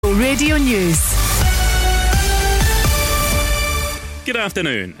Go Radio News. Good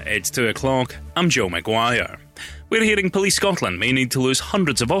afternoon, it's 2 o'clock. I'm Joe Maguire. We're hearing Police Scotland may need to lose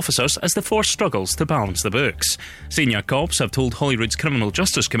hundreds of officers as the force struggles to balance the books. Senior cops have told Holyrood's Criminal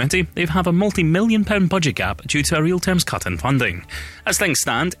Justice Committee they have a multi-million-pound budget gap due to a real terms cut in funding. As things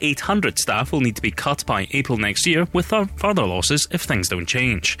stand, 800 staff will need to be cut by April next year, with further losses if things don't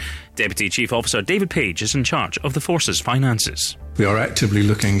change. Deputy Chief Officer David Page is in charge of the force's finances. We are actively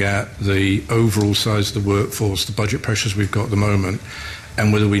looking at the overall size of the workforce, the budget pressures we've got at the moment,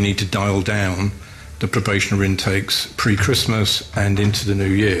 and whether we need to dial down the probationary intakes pre-Christmas and into the new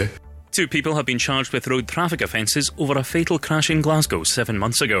year. 2 people have been charged with road traffic offences over a fatal crash in Glasgow 7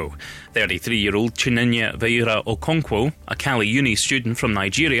 months ago. 33-year-old Chinenye Vaira Okonkwo, a Cali Uni student from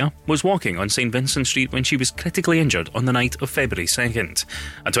Nigeria, was walking on St Vincent Street when she was critically injured on the night of February 2nd.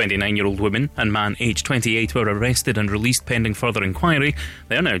 A 29-year-old woman and man aged 28 were arrested and released pending further inquiry.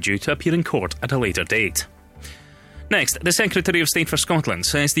 They are now due to appear in court at a later date. Next, the Secretary of State for Scotland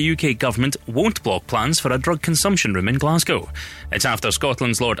says the UK government won't block plans for a drug consumption room in Glasgow. It's after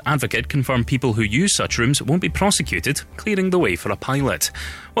Scotland's Lord Advocate confirmed people who use such rooms won't be prosecuted, clearing the way for a pilot.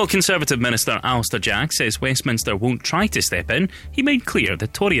 While Conservative Minister Alistair Jack says Westminster won't try to step in, he made clear the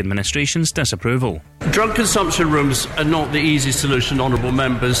Tory administration's disapproval. Drug consumption rooms are not the easy solution honourable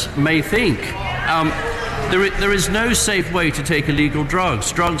members may think. There is no safe way to take illegal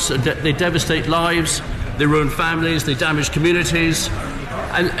drugs. Drugs, they devastate lives, they ruin families, they damage communities.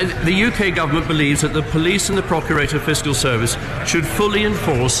 And the UK government believes that the police and the Procurator Fiscal Service should fully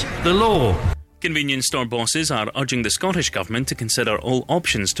enforce the law. Convenience store bosses are urging the Scottish Government to consider all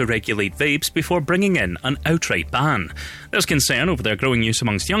options to regulate vapes before bringing in an outright ban. There's concern over their growing use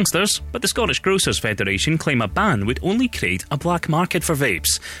amongst youngsters, but the Scottish Grocers Federation claim a ban would only create a black market for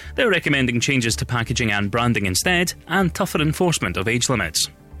vapes. They're recommending changes to packaging and branding instead, and tougher enforcement of age limits.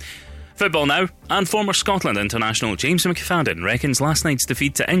 Football now, and former Scotland international James McFadden reckons last night's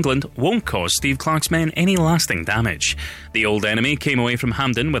defeat to England won't cause Steve Clarke's men any lasting damage. The old enemy came away from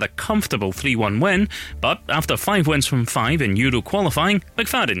Hampden with a comfortable 3-1 win, but after 5 wins from 5 in Euro qualifying,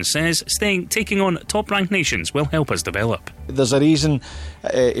 McFadden says taking on top-ranked nations will help us develop. There's a reason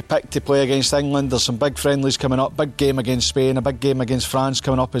he picked to play against England. There's some big friendlies coming up, big game against Spain, a big game against France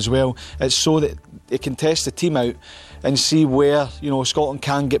coming up as well. It's so that he can test the team out and see where, Scotland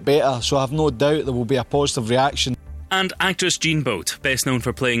can get better. So I have no doubt there will be a positive reaction. And actress Jean Boat, best known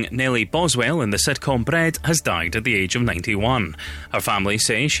for playing Nellie Boswell in the sitcom Bread, has died at the age of 91. Her family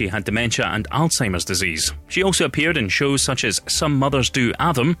say she had dementia and Alzheimer's disease. She also appeared in shows such as Some Mothers Do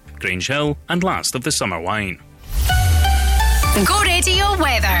Avon, Grange Hill and Last of the Summer Wine. Go Radio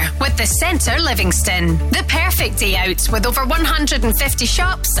weather with the Centre Livingston. The perfect day out with over 150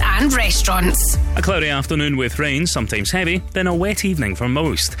 shops and restaurants. A cloudy afternoon with rain, sometimes heavy, then a wet evening for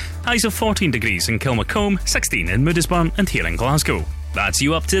most. Highs of 14 degrees in Kilmacombe, 16 in Moodisburn and here in Glasgow. That's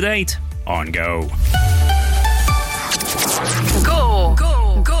you up to date on Go. Go.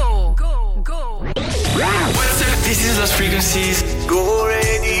 Go. Go. Go. Go. What's up? This is Lost Frequencies. Go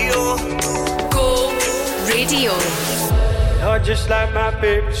Radio. Go Radio. You're just like my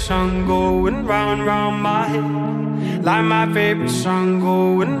favorite song going round and round my head. Like my favorite song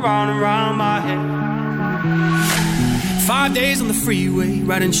going round and round my head. 5 days on the freeway,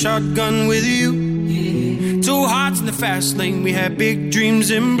 riding shotgun with you. Yeah. 2 hearts in the fast lane, we had big dreams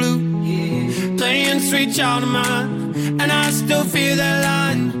in blue. Yeah. Playing Sweet Child of Mine, and I still feel that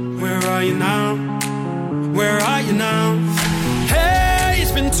line. Where are you now? Where are you now? Hey,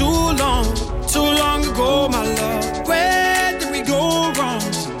 it's been too long ago, my love. Where did we go wrong?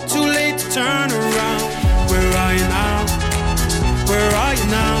 Too late to turn around. Where are you now? Where are you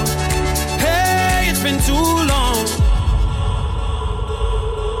now? Hey, it's been too long.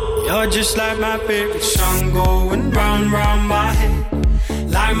 You're just like my favorite song going round and round my head.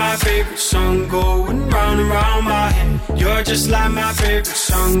 Like my favorite song going round and round my head. You're just like my favorite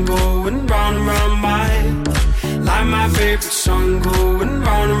song going round and round my head. Like my favorite song going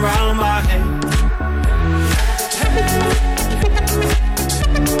round and round my head.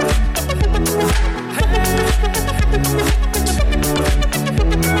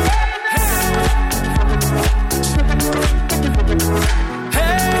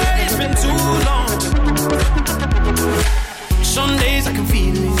 Hey, it's been too long. Some days I can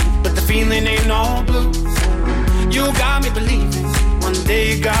feel it, but the feeling ain't all blue. You got me believing one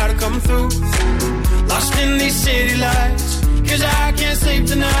day you gotta come through. Lost in these city lights, 'cause I can't sleep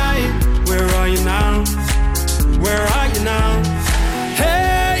tonight. Where are you now? Where are you now?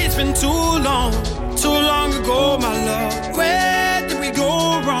 Hey, it's been too long ago, my love. Where did we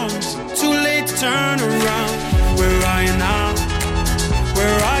go wrong? Too late to turn around. Where are you now?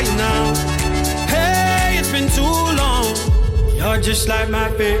 Where are you just like my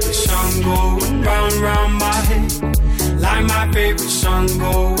favorite song going round and round my head. Like my favorite song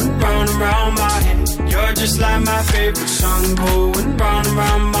going round and round my head. You're just like my favorite song going round and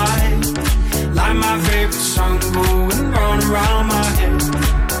round my head. Like my favorite song going round and round my head.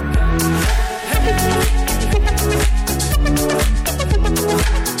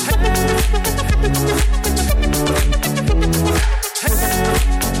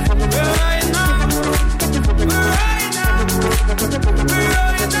 Right now, right now, right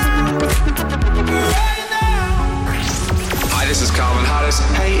now. Hi, this is Calvin Harris.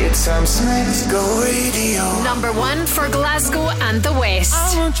 Hey, it's Sam Smith. Go Radio. Number 1 for Glasgow and the West.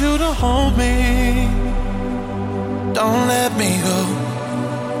 I want you to hold me. Don't let me go.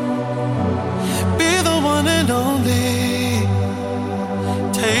 Be the one and only.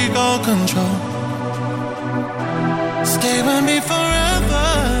 Take all control. Stay with me forever.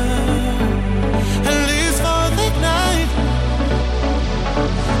 At least for the night.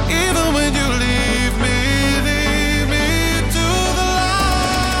 Even when you leave me to the light.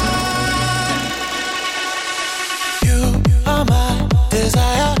 You are my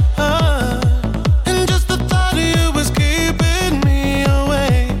desire. And just the thought of you was keeping me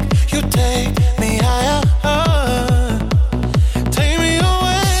awake. You take me higher. Take me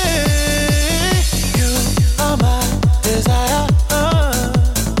away. You are my desire.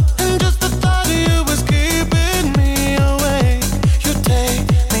 And just the thought of you was keeping me awake. You take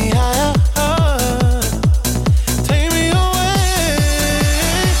me higher. Take me away.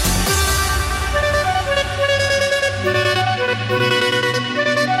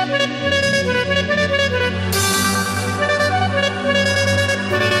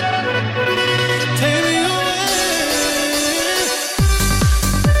 Take me away.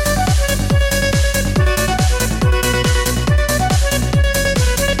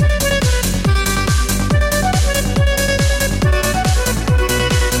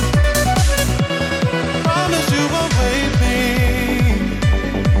 Promise you won't wait me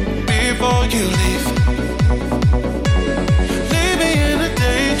before you leave. Leave me in a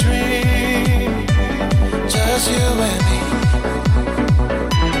daydream, just you and me.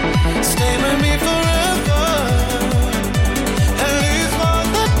 Stay with me forever, at least for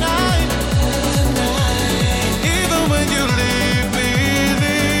the night. Even when you leave me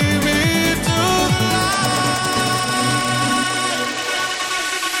to the light.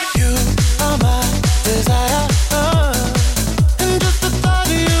 You are my desire. And just the thought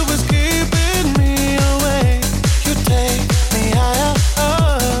of you was keeping me awake. You take me higher.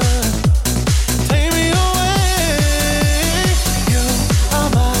 Take me away. You are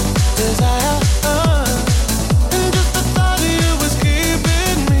my desire. And just the thought of you was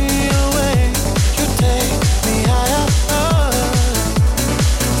keeping me awake. You take me higher.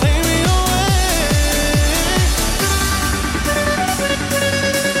 Take me away.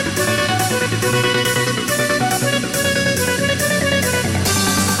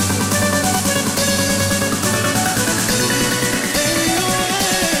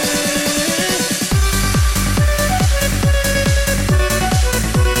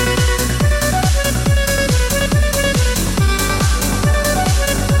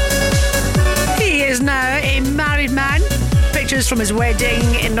 He is now a married man. Pictures from his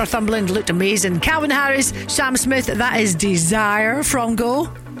wedding in Northumberland looked amazing. Calvin Harris, Sam Smith, that is Desire from Go.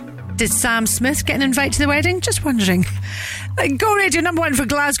 Did Sam Smith get an invite to the wedding? Just wondering. Go Radio, number 1 for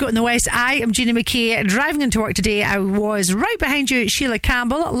Glasgow and the West. I am Gina McKie. Driving into work today, I was right behind you, Sheila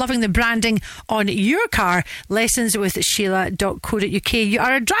Campbell, loving the branding on your car. Lessons with Sheila.co.uk. You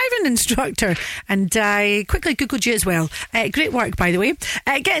are a driving instructor, and I quickly Googled you as well. Great work, by the way.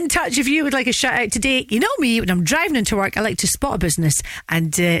 Get in touch if you would like a shout out today. You know me, when I'm driving into work, I like to spot a business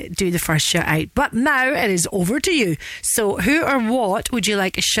and do the first shout out. But now it is over to you. So who or what would you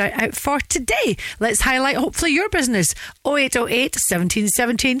like a shout out for today? Let's highlight hopefully your business. 0808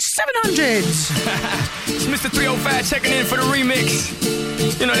 1717 700. It's Mr. 305 checking in for the remix.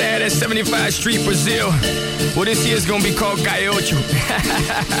 You know they had that 75 Street Brazil. Well, this year's gonna be called Calle Ocho.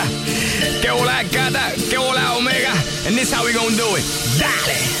 Que hola gata, que hola omega. And this how we gonna do it.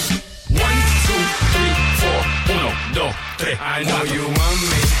 Dale. 1, 2, 3, 4, 1, 2, 3. I know you want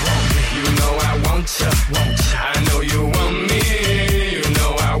me. You know I want ya. I know you want me. You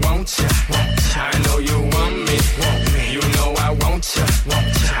know I want ya. I know you want me. You know I want ya.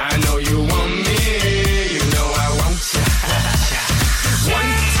 I know you want me. You know I want ya. 1,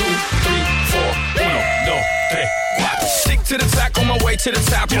 2, 3, 4, 1, 2, 3. Stick to the track on my way to the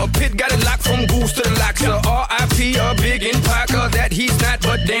top. A pit got it locked from goose to the locks. R.I.P. a big in Parker that he's not,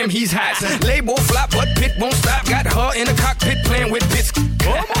 but damn he's hot. Label flop, but pit won't stop. Got her in the cockpit playing with bits.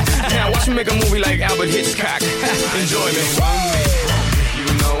 Now don't you make a movie like Albert Hitchcock? Enjoy me. You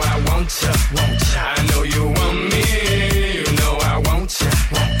know I want you. I know you want me. You know I want you.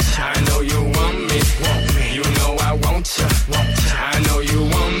 I know you want me. You know I want you. I know you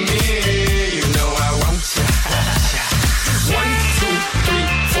want me. You know I want you. 1, 2, 3,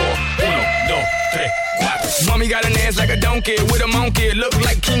 4. 1, 2, 3, 4. Mommy got an ass like a donkey with a monkey. Look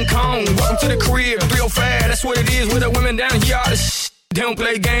like King Kong. Welcome to the crib. 305. That's what it is with the women down here. All the they don't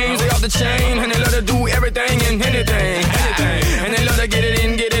play games, they off the chain, and they love to do everything and anything. And they love to get it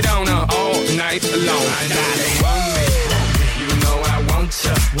in, get it on all night long. You want me, you know I want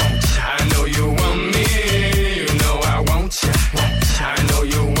you. I know you want me, you know I want you. I know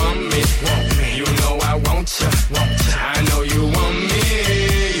you want me, you know I want you. I know you want me,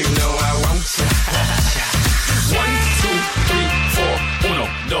 you know I want you. 1, 2, 3, 4. 1,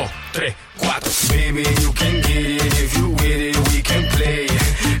 2, 3, 4. Baby, you can get it if you with it. We can play.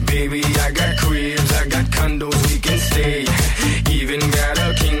 Baby, I got cribs, I got condos, we can stay. Even got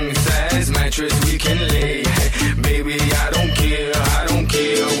a king size mattress we can lay. Baby, I don't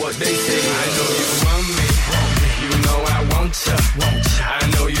care what they say. I know you want me, you know I want you. I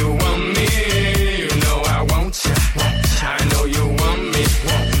know you want me, you know I want you. I know you want me,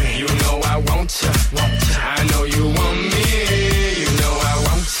 you know I want you. I know you want me, you know I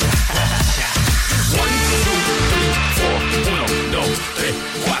want you. 1, 2, 3, 4. 1, 2, 3,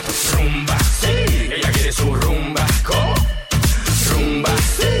 4. Rumba, sí, ella quiere su rumba. ¿Cómo? Rumba,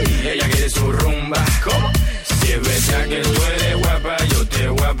 sí, ella quiere su rumba. ¿Cómo? Si es verdad que tú eres guapa, yo te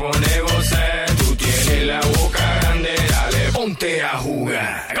voy a poner gozar. Tú tienes la boca grande, dale, ponte a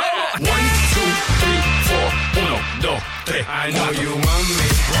jugar. ¿Cómo? 1, 2, 3, 4. 1, 2, 3. I know you want me,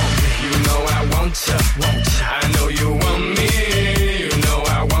 you know I want you. I know you want me, you know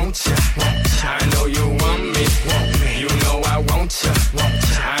I want you. I know you want me, you know I want you.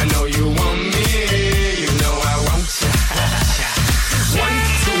 I know you want me, you know I want you. 1,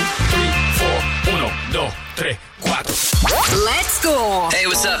 2, 3, 4. 1, 2, 3, 4. Let's go. Hey,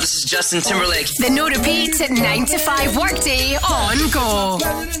 what's up? This is Justin Timberlake. The No Repeat 9 to 5 workday on Go.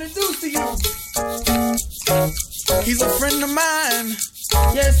 He's a friend of mine.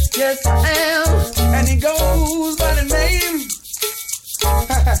 Yes, yes, I am. And he goes by the name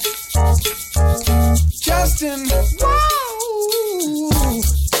Justin. Whoa.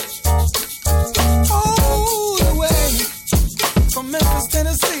 All the way from Memphis,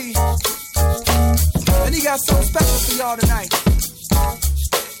 Tennessee. And he got something special for y'all tonight.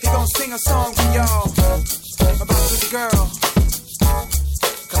 He gonna sing a song for y'all about this girl.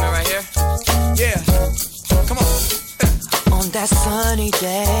 Coming right here? Yeah. Come on. On that sunny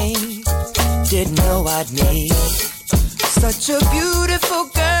day, didn't know I'd meet such a beautiful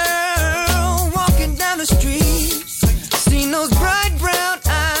girl walking down the street. Seen those bright brown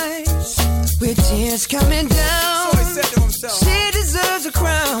eyes with tears coming down. So he said to himself, she deserves a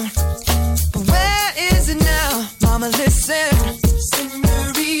crown, but where is it now? Mama, listen,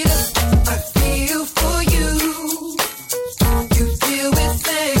 senorita, I feel for you. You deal with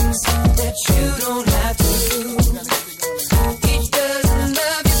things that you don't have to do.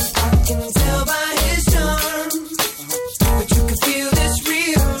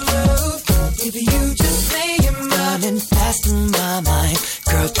 In my mind,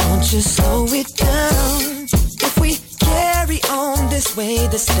 girl, don't you slow it down. If we carry on this way,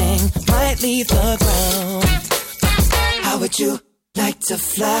 this thing might leave the ground. How would you like to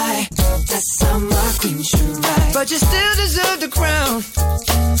fly? That's how my queen should ride. But you still deserve the crown.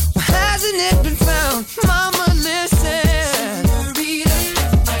 Well, hasn't it been found? Mama, listen. Senorita,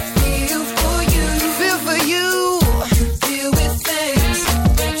 I feel for you. Feel for you. You deal with things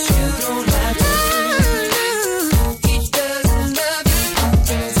that you don't have to do.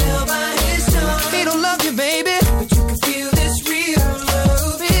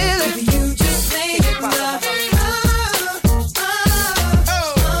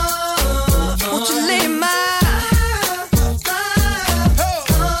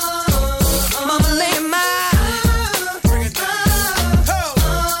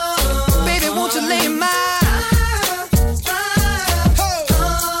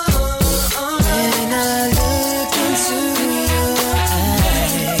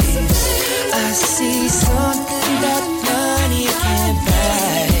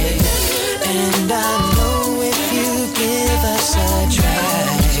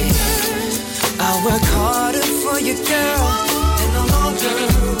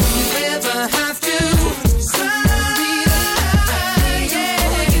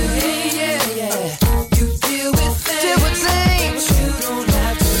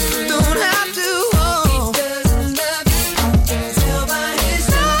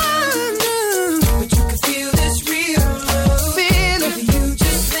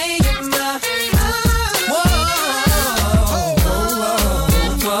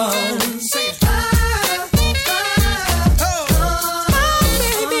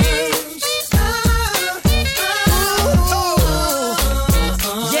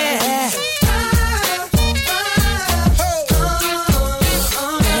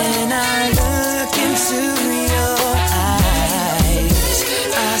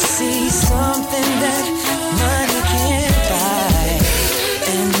 something that money can't buy.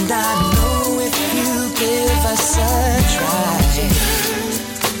 And I know if you give us a try,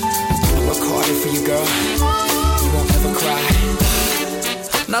 I'll work harder for you, girl. You won't ever cry.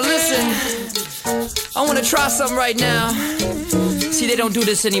 Now listen, I wanna try something right now. See, they don't do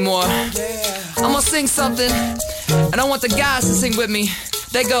this anymore. I'm gonna sing something, and I want the guys to sing with me.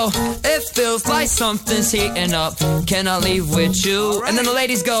 They go, it feels like something's heating up. Can I leave with you? And then the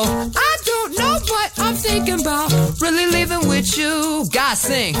ladies go, I don't know what I'm thinking about. Really leaving with you. Guys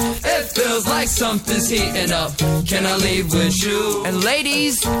sing, it feels like something's heating up. Can I leave with you? And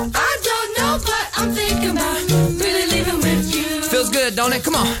ladies, I don't know what I'm thinking about. Really leaving with you. Feels good, don't it?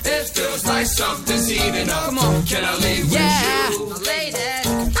 Come on. It feels like something's heating up. Come on. Can I leave with you? Ladies,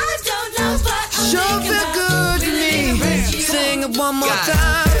 I don't know what I'm sure feel good to me. Sing it one more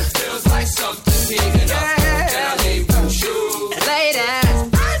time. It feels like something's heating up. Can I leave with you? Ladies,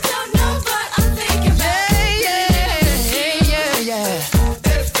 I don't know what I'm thinking about.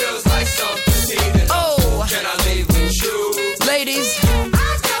 It feels like something's heating up. Oh, can I leave with you? Ladies, I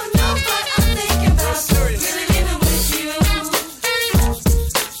don't know what I'm thinking about. Really leaving with you.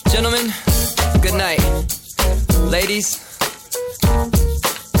 Gentlemen, good night. Ladies,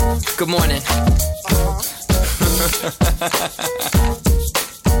 good morning.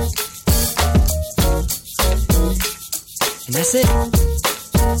 And that's it.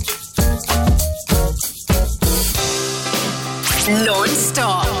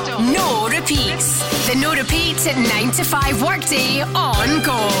 Non-stop, no repeats. The no repeats at 9 to 5 workday on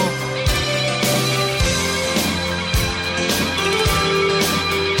Go.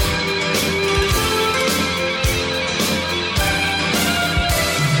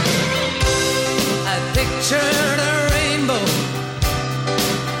 Pictured a rainbow.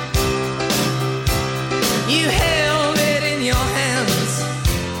 You held it in your hands.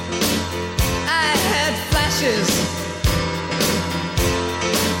 I had flashes,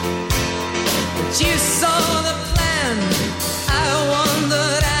 but you saw the plan. I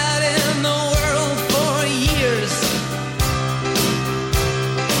wandered out in the world for years,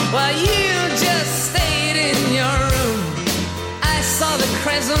 while you just stayed in your room. I saw the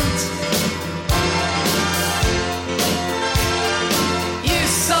crescent.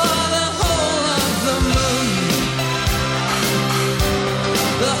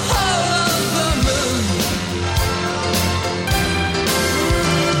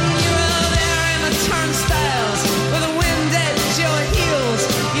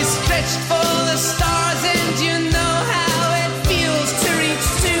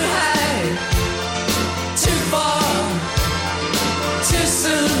 Too far, too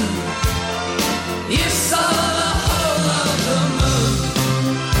soon.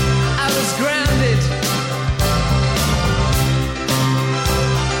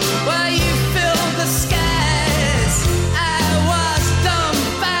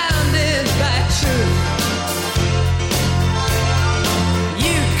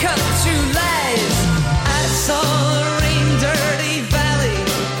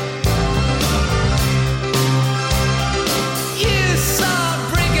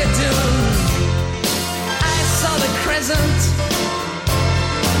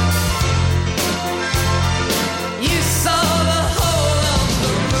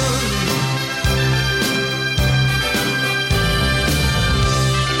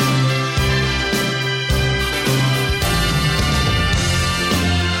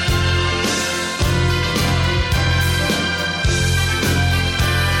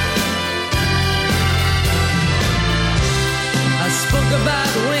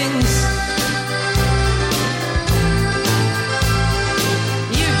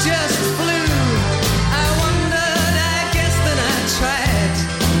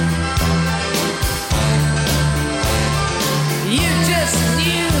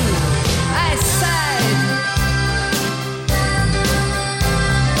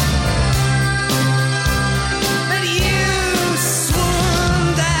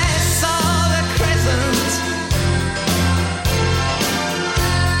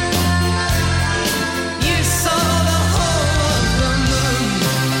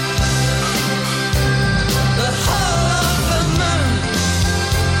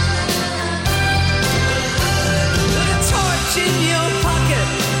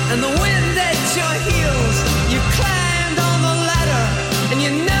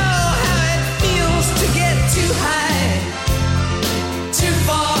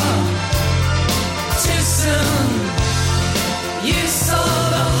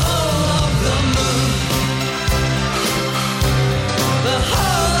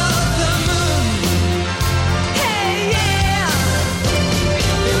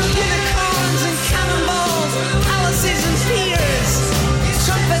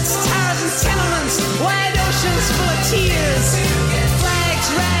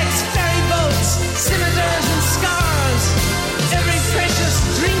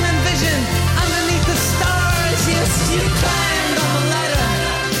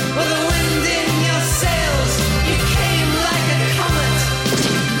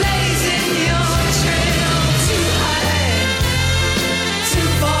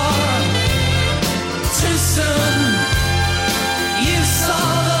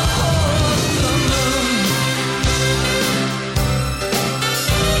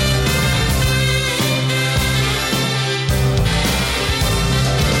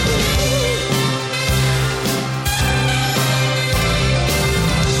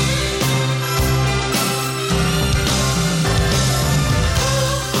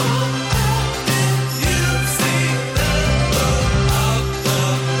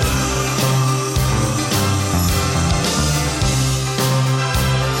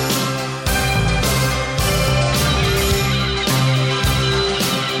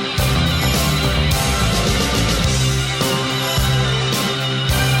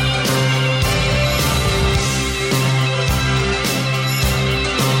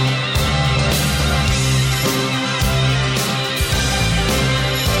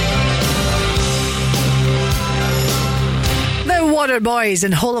 Water Boys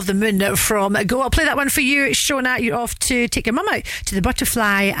and Whole of the Moon from Go. I'll play that one for you. Shona, you're off to take your mum out to the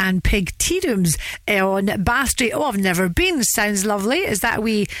Butterfly and Pig Tea Rooms on Bath Street. Oh, I've never been. Sounds lovely. Is that a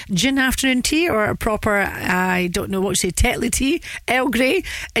wee gin afternoon tea or a proper, I don't know what to say, Tetley tea, Earl Grey?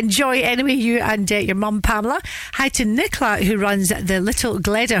 Enjoy anyway, you and your mum, Pamela. Hi to Nicola, who runs the Little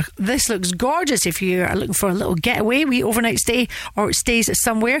Gleder. This looks gorgeous if you are looking for a little getaway, wee overnight stay or stays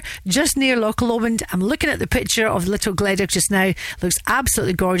somewhere just near Loch Lomond. I'm looking at the picture of Little Gleder just now. Looks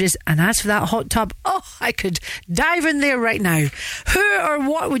absolutely gorgeous. And as for that hot tub, oh, I could dive in there right now. Who or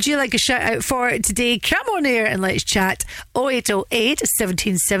what would you like a shout out for today? Come on here and let's chat. 0808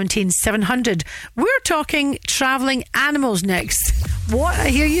 17 17 700. We're talking travelling animals next. What I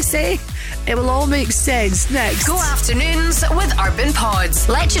hear you say? It will all make sense next. Go afternoons with Urban Pods.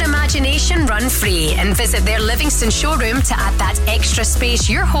 Let your imagination run free and visit their Livingston showroom to add that extra space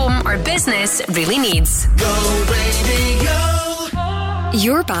your home or business really needs. Go Radio.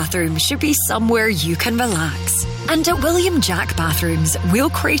 Your bathroom should be somewhere you can relax. And at William Jack Bathrooms, we'll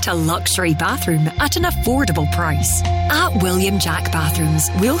create a luxury bathroom at an affordable price. At William Jack Bathrooms,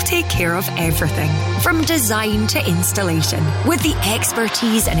 we'll take care of everything, from design to installation, with the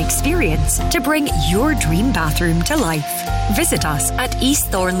expertise and experience to bring your dream bathroom to life. Visit us at East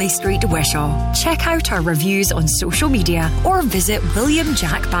Thornley Street, Wishaw. Check out our reviews on social media or visit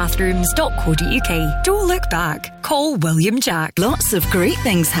williamjackbathrooms.co.uk. Don't look back. Call William Jack. Lots of great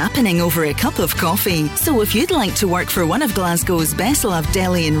things happening over a cup of coffee. So if you'd like to work for one of Glasgow's best loved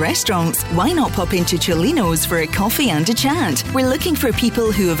deli and restaurants, why not pop into Cholino's for a coffee and a chat? We're looking for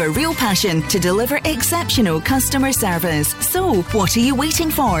people who have a real passion to deliver exceptional customer service. So what are you waiting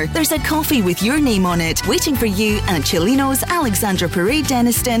for? There's a coffee with your name on it waiting for you at Cholino's, Alexandra Parade,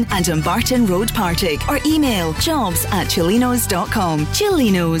 Denniston and Dumbarton Road, Partick, or email jobs@cholinos.com.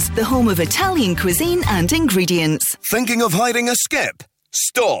 Cholino's, the home of Italian cuisine and ingredients. Thinking of hiring a skip?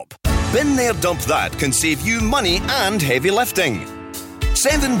 Stop. Bin There Dump That can save you money and heavy lifting.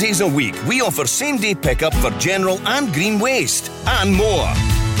 7 days a week, we offer same-day pickup for general and green waste, and more.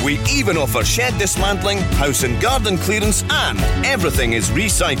 We even offer shed dismantling, house and garden clearance, and everything is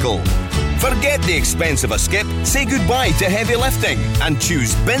recycled. Forget the expense of a skip, say goodbye to heavy lifting, and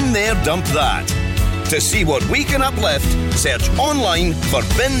choose Bin There Dump That. To see what we can uplift, search online for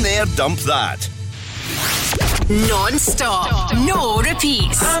Bin There Dump That. Non-stop, no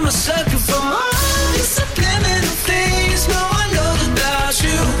repeats. I'm a sucker for all these subliminal things no one knows about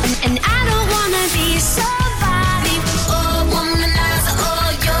you. And I don't wanna be somebody. Oh, womanizer, oh,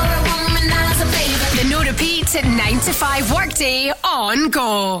 you're a womanizer, baby. The no repeats at 9 to 5 workday on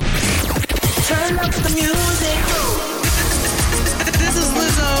Go. Turn up the music. This is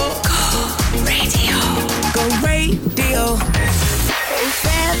Lizzo. Go Radio. Go Radio.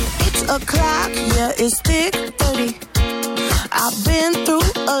 It's o'clock, yeah, it's thick 30. I've been through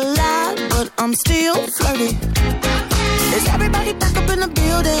a lot, but I'm still flirty. Is everybody back up in the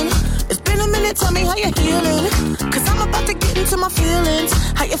building? It's been a minute, tell me how you're healing. Cause I'm about to get into my feelings.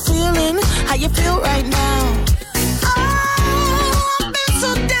 How you feeling? How you feel right now? Oh, I've been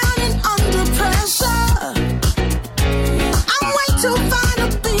so down and under pressure. I'm way too fine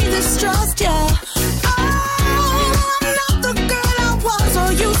to be distressed, yeah.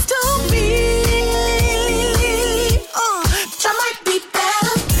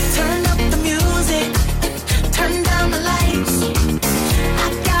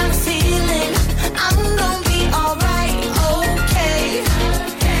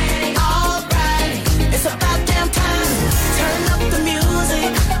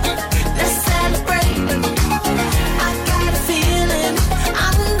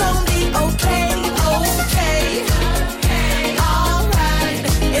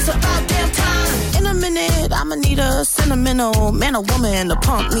 I'ma need a sentimental man or woman to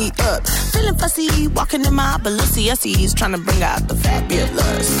pump me up. Feeling fussy, walking in my Balenciennes, trying to bring out the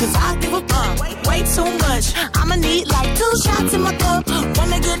fabulous. Cause I give a fuck way too much. I'ma need like 2 shots in my cup.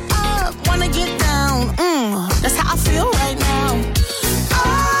 Wanna get up, wanna get down. That's how I feel right now.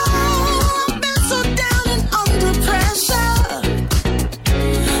 Oh, I've been so down and under pressure.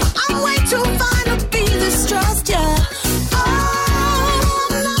 I'm way too fine to be distressed, yeah.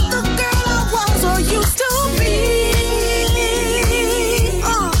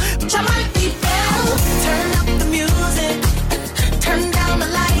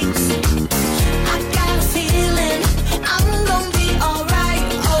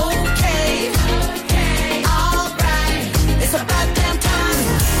 It's about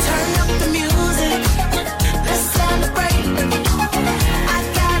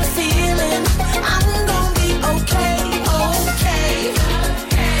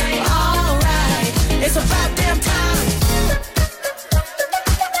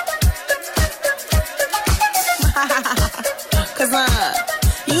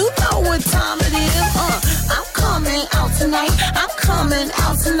tonight. I'm coming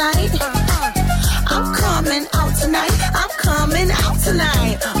out tonight. I'm coming out tonight. I'm coming out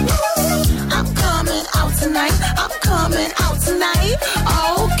tonight. I'm coming out tonight. I'm coming out tonight.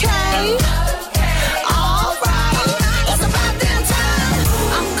 Okay. All right. It's about damn time.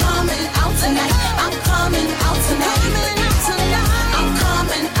 I'm coming out tonight. I'm coming out tonight. I'm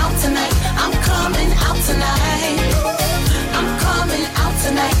coming out tonight. I'm coming out tonight. I'm coming out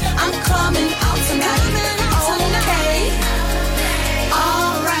tonight. I'm coming out tonight. Okay.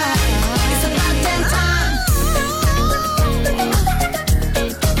 All right. It's about damn time.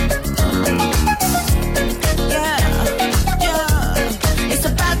 Yeah. It's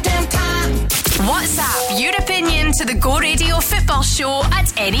about damn time. WhatsApp your opinion to the Go Radio Football Show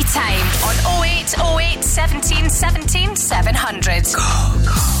at any time on 0808 17 17 700.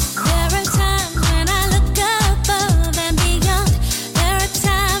 There are times when I look above and beyond. There are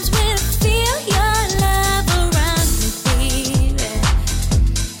times when I feel your love around me, baby.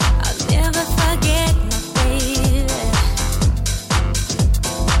 I'll never forget my baby.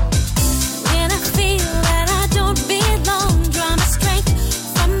 When I feel that I don't belong, draw my strength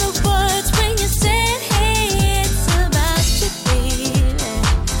from the words when you said, hey, it's about you, baby.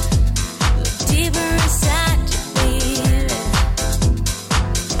 Look deeper inside you, baby.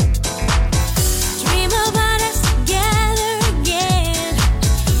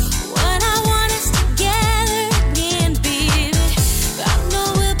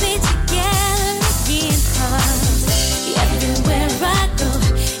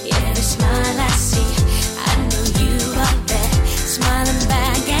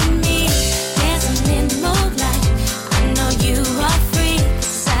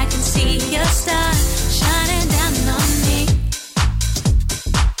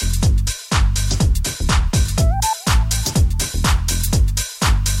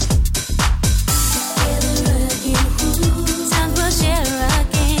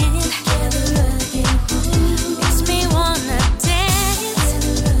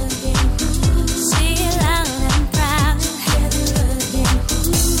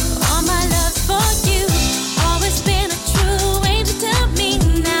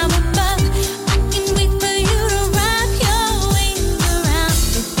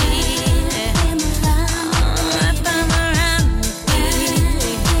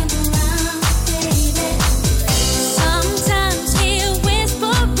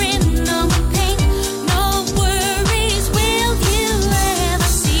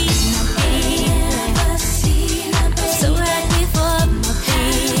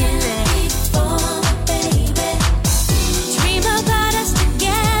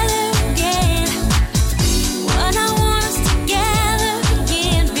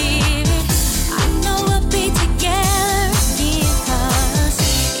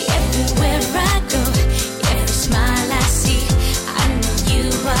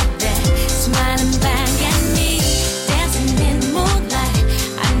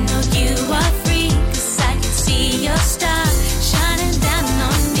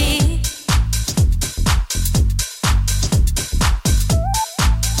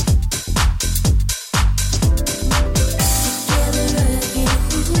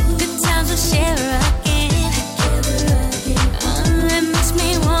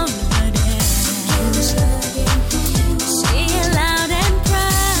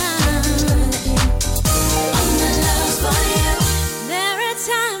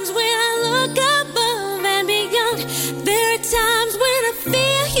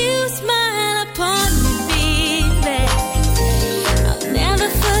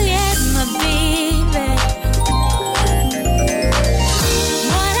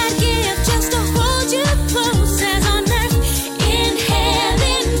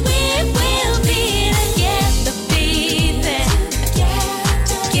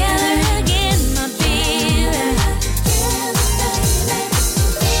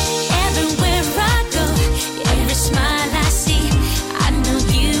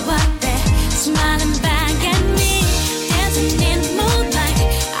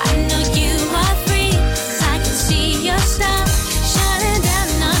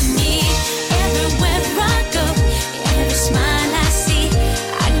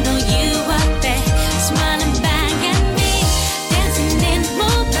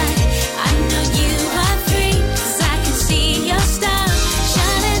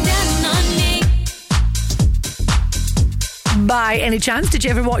 by any chance? Did you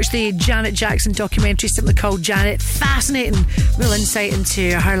ever watch the Janet Jackson documentary, simply called Janet? Fascinating, real insight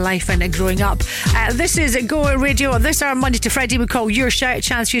into her life and growing up. This is Go Radio. This our Monday to Friday we call Your Shout, a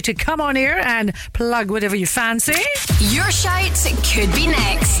chance for you to come on here and plug whatever you fancy. Your shout could be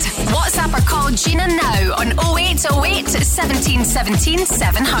next. WhatsApp or call Gina now on 0808 17 17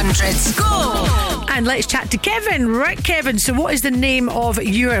 700. Go! And let's chat to Kevin. Right, Kevin, so what is the name of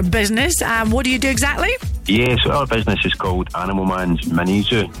your business and what do you do exactly? Yeah, so our business is called Animal Man's Mini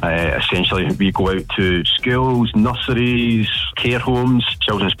Zoo. Essentially, we go out to schools, nurseries, care homes,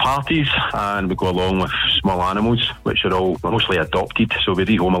 children's parties, and we go along with small animals, which are all mostly adopted. So we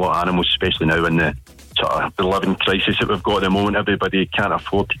rehome a lot of animals, especially now in the sort of the living crisis that we've got at the moment. Everybody can't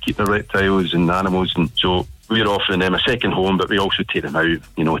afford to keep their reptiles and animals, and so we're offering them a second home, but we also take them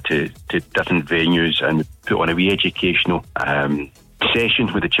out, to different venues and put on a wee educational session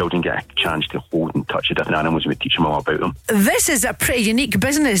where the children get a chance to hold and touch the different animals and we teach them all about them. This is a pretty unique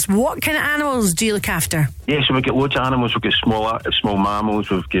business. What kind of animals do you look after? Yeah, so we've got loads of animals. We've got small mammals,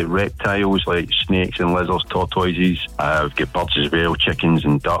 we've got reptiles like snakes and lizards, tortoises, we've got birds as well, chickens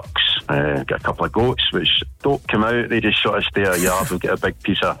and ducks, got a couple of goats which don't come out, they just sort of stay at a yard. We've got a big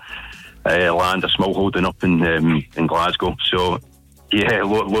piece of land, a small holding up in Glasgow, so yeah,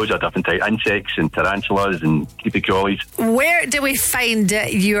 loads of different types, insects and tarantulas and creepy crawlies. Where do we find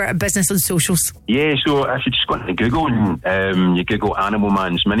your business on socials? Yeah, so if you just go into Google and you Google Animal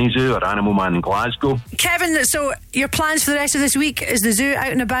Man's Mini Zoo or Animal Man Glasgow. Kevin, so your plans for the rest of this week, is the zoo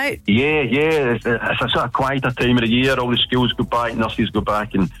out and about? Yeah, it's a sort of quieter time of the year. All the schools go back, nurseries go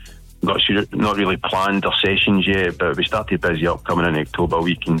back, and not really planned our sessions yet, but we started busy up coming in October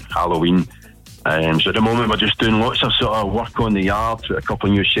week and Halloween. So at the moment we're just doing lots of sort of work on the yard, a couple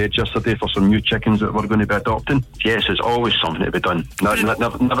of new sheds yesterday for some new chickens that we're going to be adopting. Yes, there's always something to be done.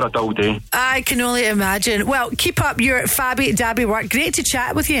 Never a dull day. I can only imagine. Well, keep up your fabby dabby work. Great to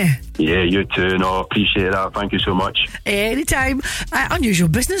chat with you. Yeah, you too. No, appreciate that. Thank you so much. Anytime. Unusual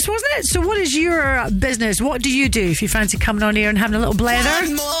business, wasn't it? So what is your business? What do you do if you fancy coming on here and having a little blather?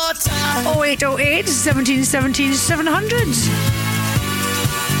 0808 17 17 700.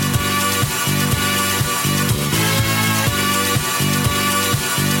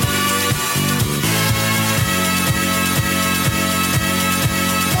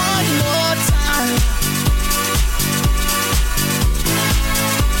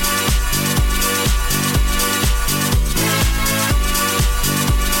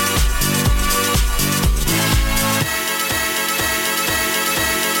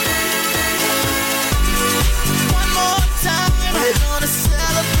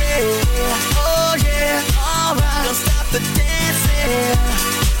 the dancing.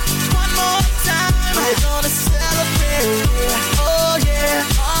 One more time, we're gonna celebrate. Oh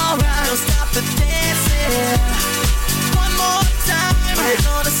yeah, alright. Don't stop the dancing. One more time, we're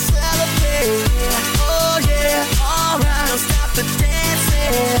gonna celebrate. Oh yeah, alright. Don't stop the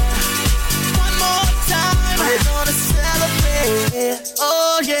dancing. One more time, we're gonna celebrate.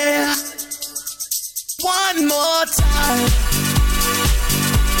 Oh yeah. One more time.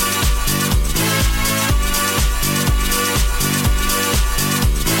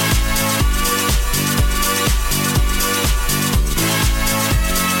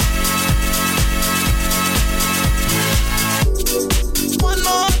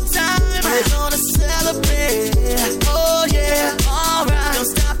 Oh yeah, alright. Don't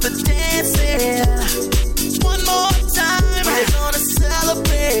stop the dancing. One more time, we're gonna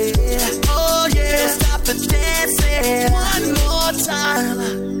celebrate. Oh yeah, don't stop the dancing. One more time.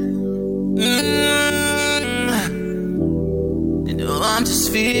 You know I'm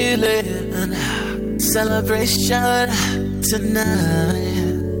just feeling celebration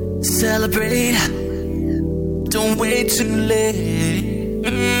tonight. Celebrate. Don't wait too late.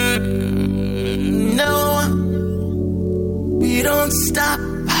 No, we don't stop.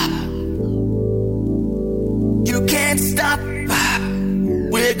 You can't stop.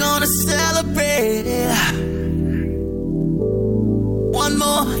 We're gonna celebrate. One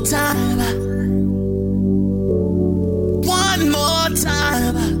more time. One more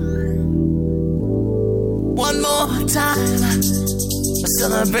time. One more time. A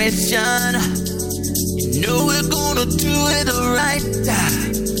celebration. You know we're gonna do it right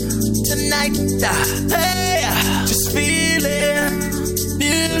tonight. Hey, just feeling.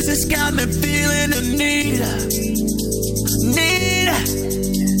 Music's got me feeling the need.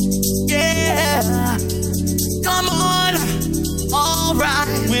 Yeah. Come on.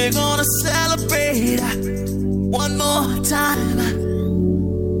 Alright, we're gonna celebrate one more time.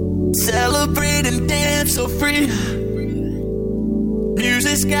 Celebrate and dance so free.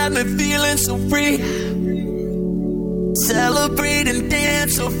 Music's got me feeling so free. Celebrate and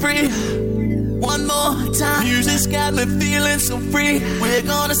dance so free. One more time. Music's got me feeling so free. We're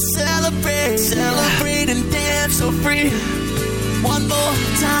gonna celebrate. Celebrate and dance so free. One more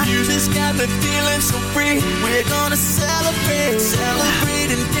time. Music's got me feeling so free. We're gonna celebrate.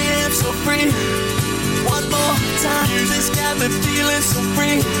 Celebrate and dance so free. One more time. Music's got me feeling so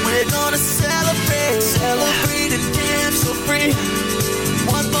free. We're gonna celebrate. Celebrate and dance so free.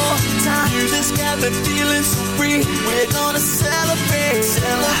 One more time. Music's got me feeling so free. We're gonna celebrate.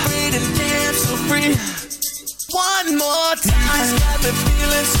 Celebrate and dance so free. One more time. Music's got me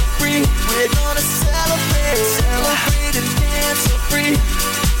feeling so free. We're gonna celebrate. Celebrate and dance so free.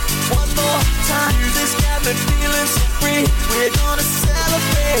 One more time. Music's got me feeling so free. We're gonna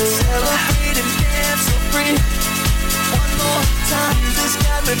celebrate. Celebrate and dance so free. One more time. Music's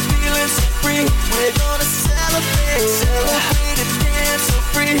got me feeling so free. We're gonna celebrate. Celebrate and dance so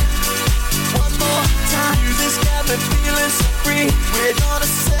free. One more time. Music's got me feeling so free. We're gonna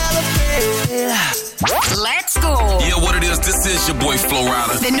celebrate. Let's go. Yeah, what it is, this is your boy Flo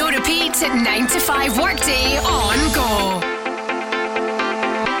Rida. The No Repeat 9 to 5 workday on Go.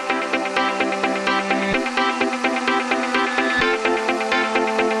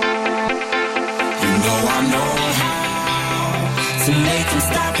 I know how to make them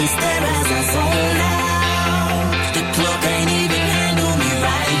stop and stare as I zone out. The club can't even handle me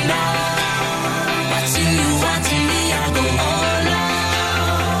right now. Watching me, I go all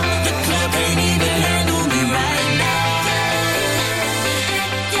out. The club can't even handle me right now.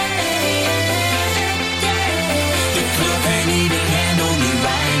 The club can't even handle me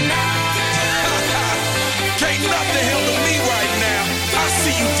right now. Can't nothing handle me right now. I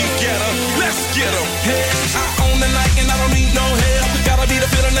see you, D-Getter. Let's get 'em. Hey, I own the night and I don't need no help. Gotta be the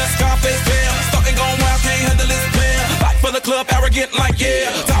feeling that Scarface fell. Starting going wild, can't handle this player. Fight for the club, arrogant like yeah.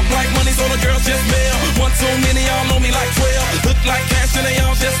 Top like money, so the girls just mail. One too many, y'all know me like 12. Look like cash and they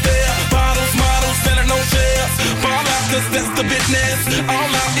all just there. Bottles, models, selling no shares. Fall out, cause that's the business.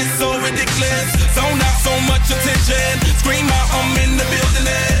 All out is so ridiculous. Zone out, so much attention. Scream out, I'm in the building.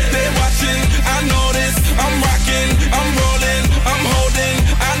 They're watching, I know this. I'm rocking, I'm rolling, I'm holding.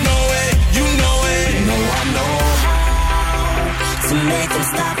 I know it, you know it. You know I know how to make them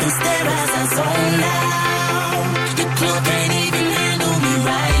stop and stare as I zone out. The club can't even handle me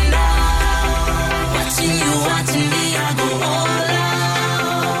right now. Watching me, I go all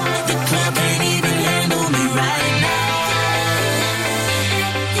out. The club can't even handle me right now.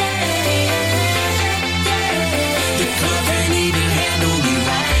 The club can't even handle me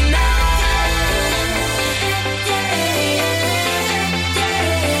right now.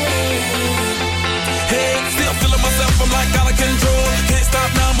 Hey, still feeling myself, I'm like out of control. Can't stop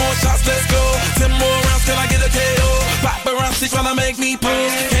now, more shots, let's go. 10 more rounds till I get a KO. Paparazzi tryna make me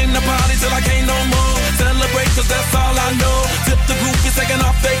pose. Came to party till I can't no more. Celebrate cause that's all I know. Tip the groupies taking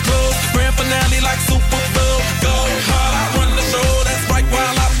off their clothes. Grand finale like Super Bowl. Go hard, I run the show. That's right,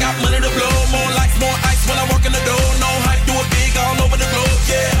 while I've got money to blow. More lights, more ice when I walk in the door. No hype, do it big all over the globe.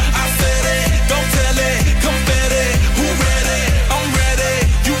 Yeah, I said it, don't tell it. Confetti, who ready? I'm ready,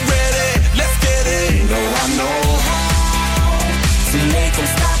 you ready? Let's get it. You know I know how to make them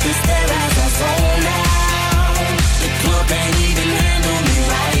stop and stare as I zone out. The club can't even handle me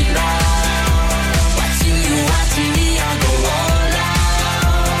right now. Watching me, I go all out.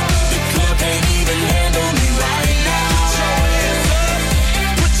 The club can't even handle me right now.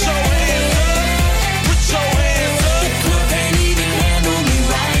 Put your hands up, put your hands up. The club can't even handle me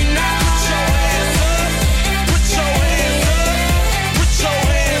right now. Put your hands up, put your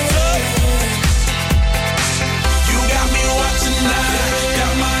hands up. You got me watching now,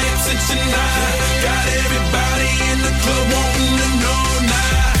 got my attention now. Got everybody in the club wanting to know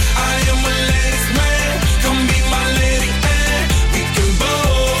now. I am a ladies man, come be my lady and we can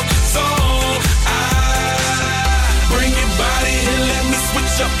both song. Bring your body and let me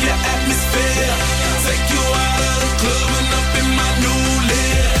switch up your atmosphere. Take you out of the club and up in my new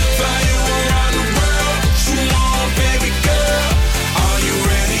live. Fly you around the world, you on baby girl. Are you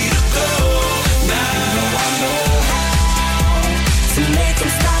ready to go now? You know I know how to make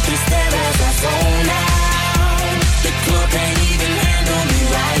them stop and stare as I zone out. The club can't even handle me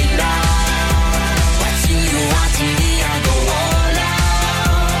right now. Watching me, I go all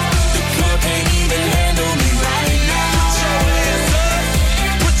out. The club can't even handle me right now. Put your hands up,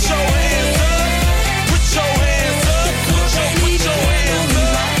 put your hands up. The club can't even handle me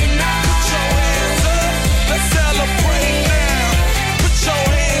right now. Put your hands up, let's celebrate now. Put your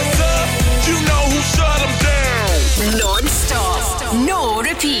hands up, you know who shut them down. Non-stop. No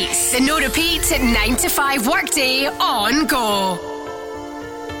repeats. The No Repeat 9 to 5 workday on Go.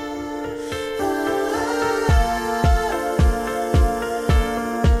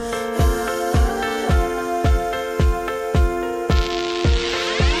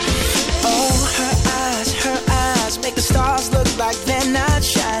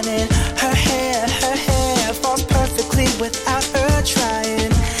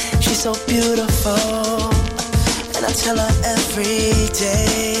 so beautiful, and I tell her every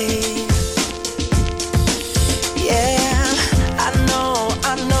day. Yeah, I know,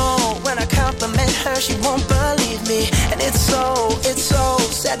 when I compliment her, she won't believe me. And it's so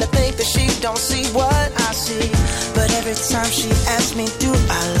sad to think that she don't see what I see. But every time she asks me, do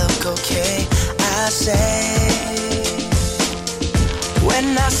I look okay, I say,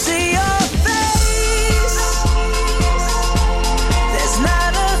 when I see your face, there's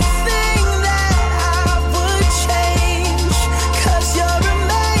not a thing that I would change, 'cause you're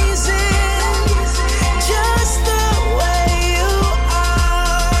amazing, just the way you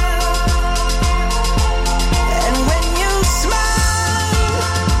are. And when you smile,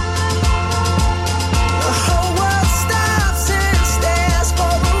 the whole world stops and stares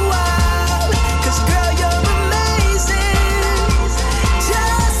for a while. 'Cause girl, you're amazing,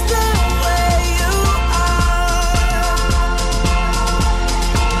 just the way you are.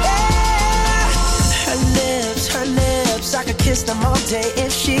 Yeah. Her lips, I could kiss them all day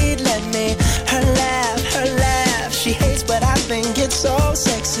if she'd let me. Her laugh, she hates but I think it's so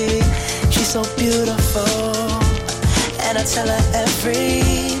sexy. She's so beautiful, and I tell her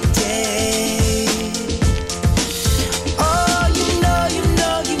every day. Oh, you know,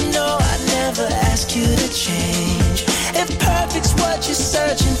 I never ask you to change. If perfect's what you're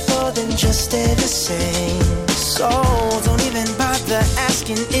searching for, then just stay the same. So don't even bother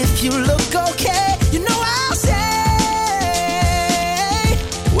asking if you look okay. You know I'll say,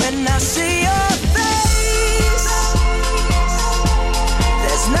 when I see your face,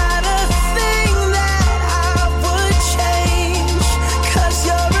 there's not a thing that I would change, 'cause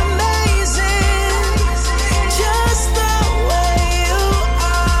you're amazing, just the way you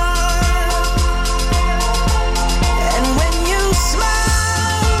are. And when you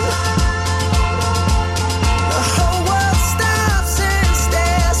smile, the whole world stops and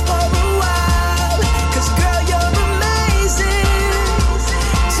stares for a while. 'Cause girl, you're amazing,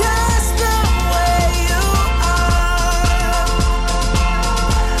 just the way you are.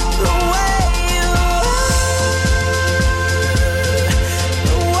 The way you are.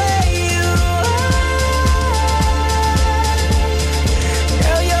 The way you are.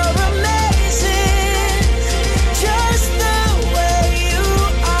 Girl, you're amazing, just the way you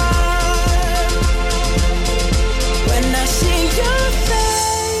are. When I see your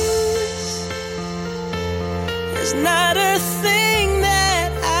face, there's not a thing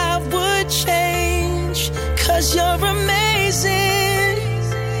that I would change, 'cause you're amazing,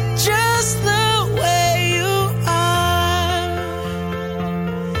 just the way you are.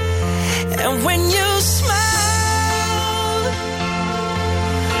 And when you smile,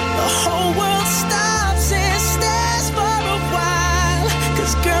 the whole world stops and stares for a while.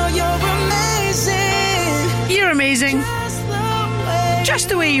 'Cause girl, you're amazing, You're amazing, just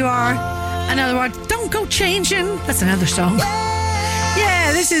the way you are. In other words, don't go changing. That's another song.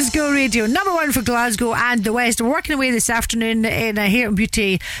 Yeah, this is Go Radio, number one for Glasgow and the West. Working away this afternoon in a hair and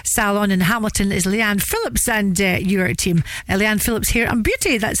beauty salon in Hamilton is Leanne Phillips and your team. Leanne Phillips Hair and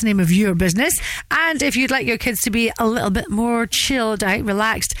Beauty, that's the name of your business. And if you'd like your kids to be a little bit more chilled out,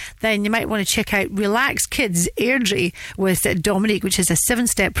 relaxed, then you might want to check out Relax Kids Airdrie with Dominique, which is a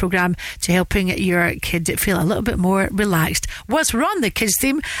 7-step program to helping your kid feel a little bit more relaxed. Whilst we're on the kids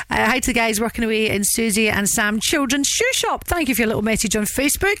theme, hi to the guys working away in Susie and Sam Children's Shoe Shop. Thank you for your little message on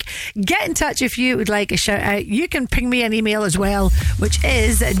Facebook. Get in touch if you would like a shout out. You can ping me an email as well, which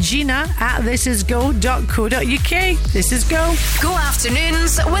is gina@thisisgo.co.uk. This is Go. Go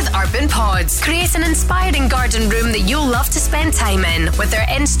afternoons with Urban Pods. Create an inspiring garden room that you'll love to spend time in with their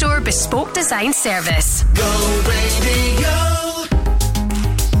in-store bespoke design service. Go Radio.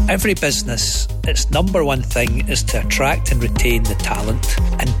 Every business, its number one thing is to attract and retain the talent.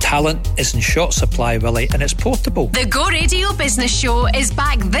 And talent is in short supply, Willie, and it's portable. The Go Radio Business Show is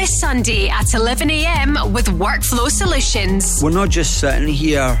back this Sunday at 11 a.m. with Workflow Solutions. We're not just sitting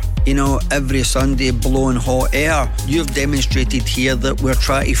here, you know, every Sunday blowing hot air. You've demonstrated here that we're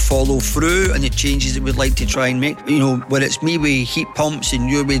trying to follow through on the changes that we'd like to try and make. You know, where it's me with heat pumps and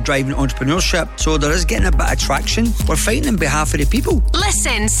your way driving entrepreneurship. So there is getting a bit of traction. We're fighting on behalf of the people.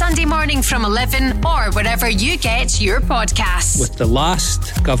 Listen Sunday morning from 11 or wherever you get your podcasts. With the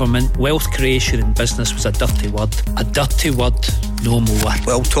last government, wealth creation in business was a dirty word. A dirty word, no more.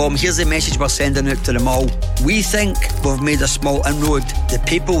 Well, Tom, here's the message we're sending out to them all. We think we've made a small inroad. The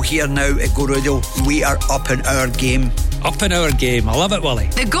people here now at Go Radio, we are up in our game. Up in our game. I love it, Willie.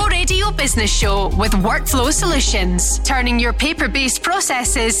 The Go Radio Business Show with Workflow Solutions, turning your paper-based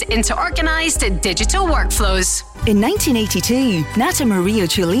processes into organised digital workflows. In 1982, Nata Maria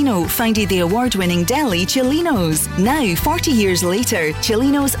Cellino founded the award-winning deli Cellino's. Now, 40 years later,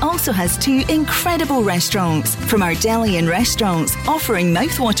 Cellino's also has 2 incredible restaurants. From our deli and restaurants, offering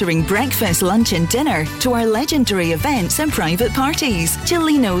mouth-watering breakfast, lunch and dinner, to our legendary events and private parties,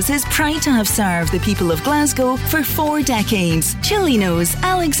 Cellino's is proud to have served the people of Glasgow for 4 decades. Cellino's,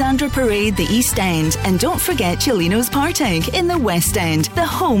 Alexandra Parade, the East End. And don't forget Cellino's Partick in the West End, the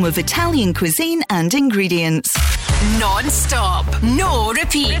home of Italian cuisine and ingredients. Non-stop, no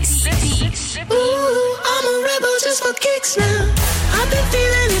repeats. Ooh, I'm a rebel just for kicks now. I've been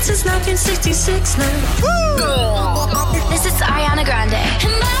feeling it since 1966 now. This is Ariana Grande.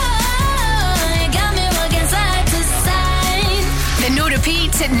 And boy, you got me working side to side. The no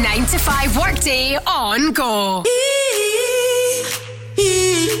repeat 9 to 5 workday on Go.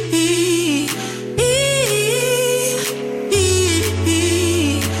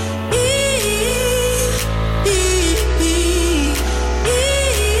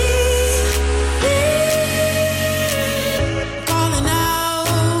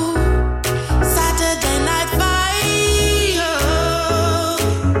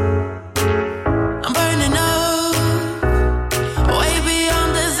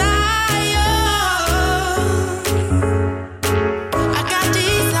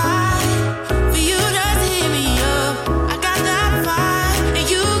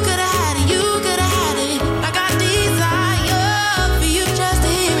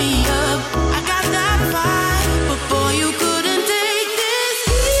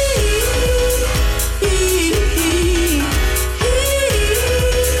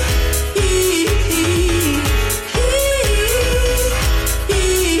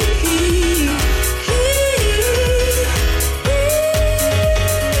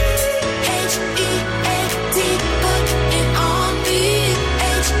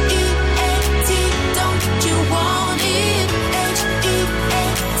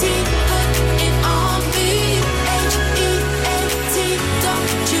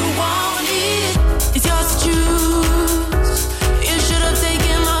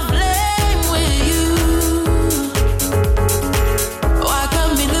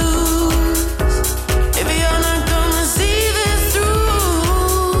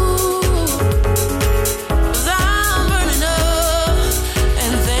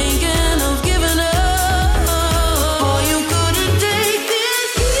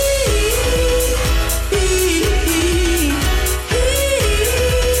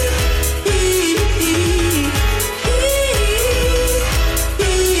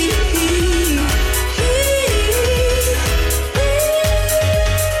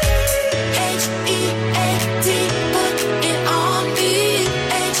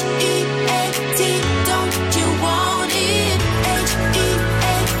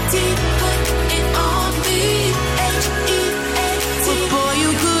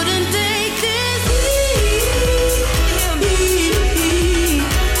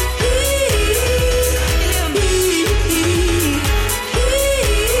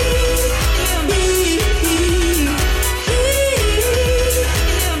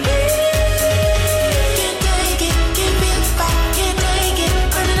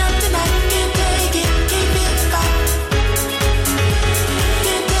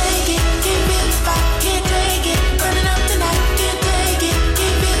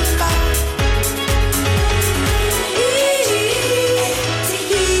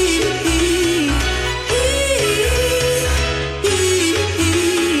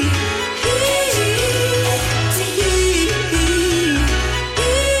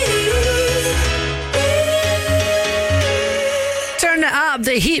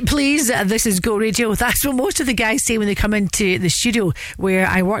 The heat, please. This is Go Radio. That's what most of the guys say when they come into the studio where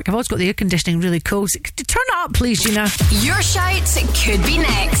I work. I've always got the air conditioning really cold. So turn it up, please, Gina. Your shout could be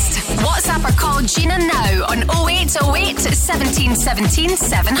next. WhatsApp or call Gina now on 0808 17 17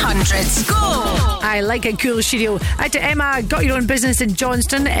 700. Go! I like a cool studio. Out to Emma, got your own business in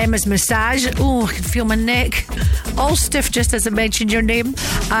Johnston. Emma's Massage. Oh, I can feel my neck all stiff just as I mentioned your name.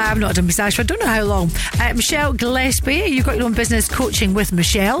 I've not had a massage for I don't know how long. Michelle Gillespie, you've got your own business coaching with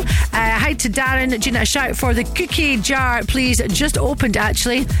Michelle. Hi to Darren. Gina, a shout for the cookie jar, please. Just opened,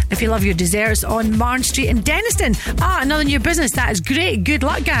 actually, if you love your desserts, on Marne Street in Denniston. Another new business. That is great. Good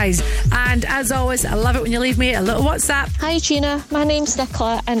luck, guys. And as always, I love it when you leave me a little WhatsApp. Hi Gina, my name's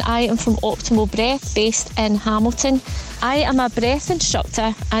Nicola and I am from Optimal Breath based in Hamilton. I am a breath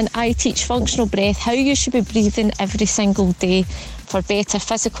instructor and I teach functional breath, how you should be breathing every single day for better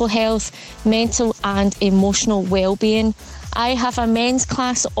physical health, mental and emotional well-being. I have a men's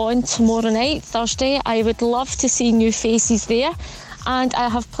class on tomorrow night, Thursday. I would love to see new faces there, and I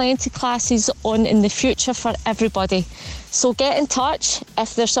have plenty of classes on in the future for everybody. So get in touch.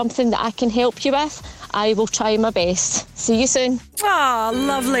 If there's something that I can help you with, I will try my best. See you soon. Oh,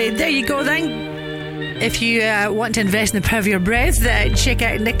 lovely. There you go then. If you want to invest in the power of your breath, check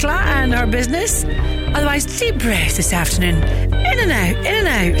out Nicola and her business. Otherwise, deep breath this afternoon. In and out, in and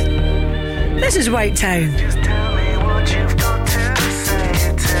out. This is White Town. Just tell me what you've got to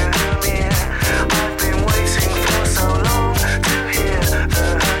say to me. I've been waiting for so long to hear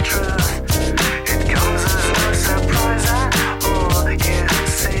the truth. It comes as no surprise at all you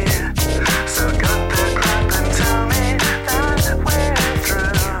see. So cut the crap and tell me that we're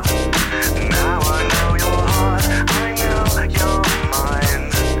through. Now I know your heart, I know your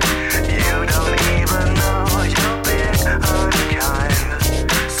mind. You don't even know you're big unkind.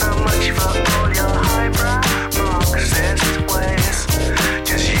 So much for all your highbrow Marxist ways.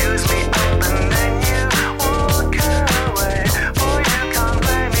 Just use me up and then you walk away. Boy, you can't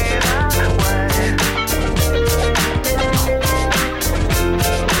play me that way.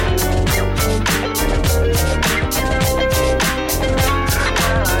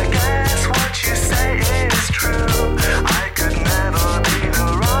 Well, I guess what you say is true. I could never be the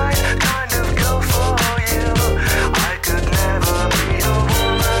right kind of girl for you. I could never be your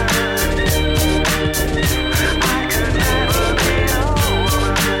woman. I could never be your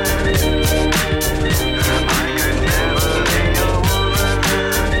woman. I could never be your woman.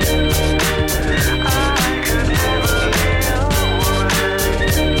 I could never be your woman.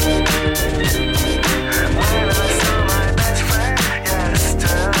 When I saw my best friend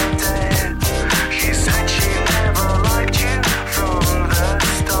yesterday, she said she never liked you from the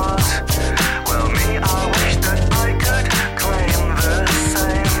start. Well, me, I wish that I could claim the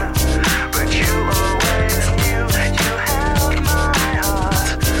same. But you always knew you held my heart.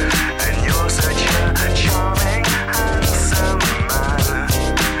 And you're such a charming, handsome man.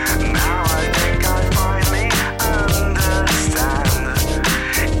 Now I think I finally understand.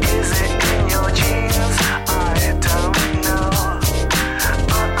 Is it in your genes? I don't know.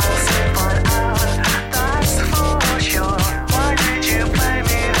 But I'll soon find out, that's for sure. Why did you play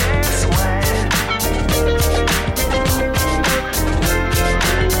me this way?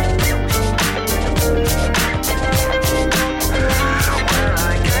 Well,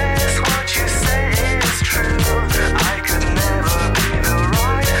 I guess what you say is true. I could never be the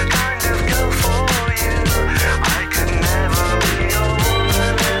right kind of girl for you. I could never be your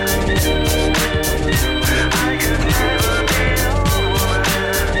woman. I could never be your woman.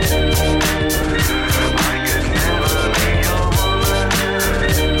 I could never be your woman.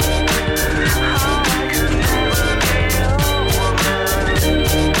 I could never be your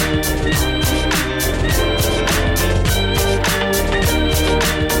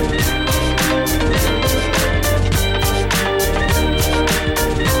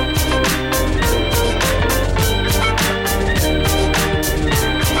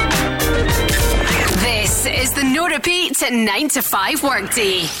This is the No Repeat 9 to 5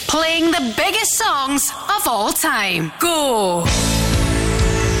 workday, playing the biggest songs of all time. Go!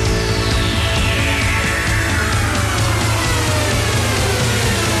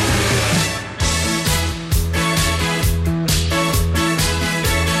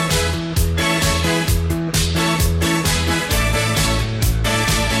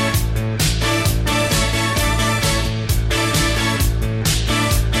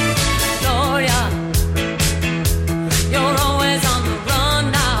 Gloria, you're always on the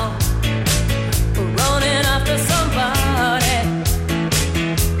run now, running after somebody.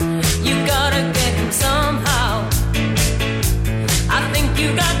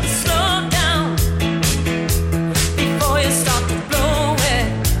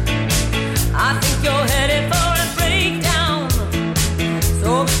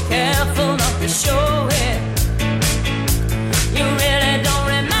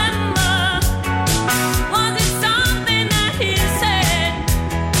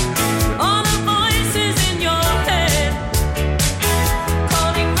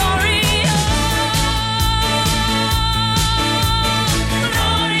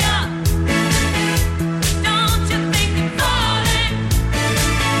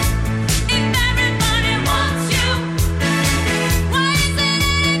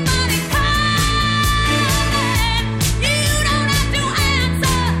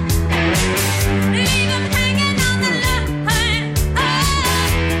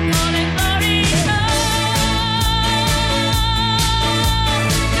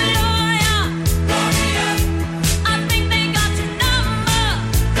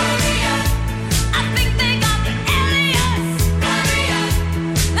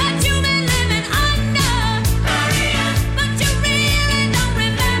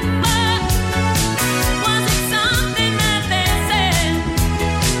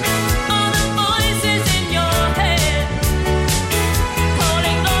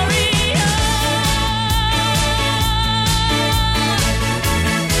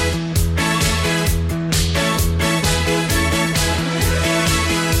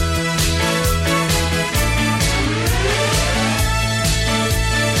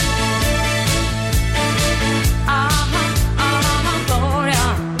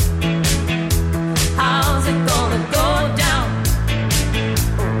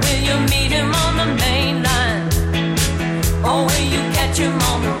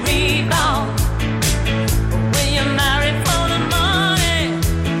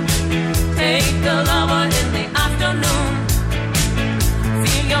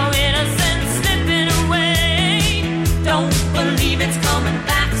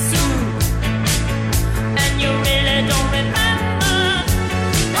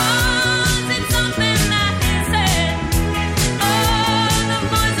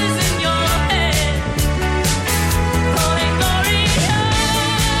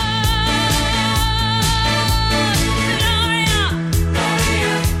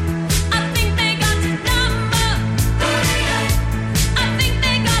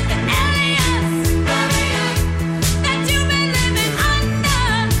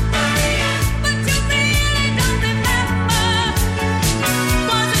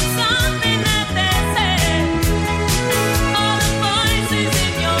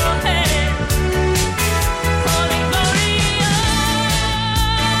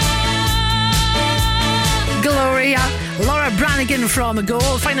 from a goal.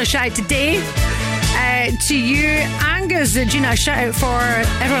 Final shout out today to you, Angus. Gina, a shout out for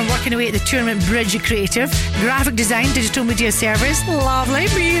everyone working away at the Tournament Bridge Creative. Graphic design, digital media service. Lovely,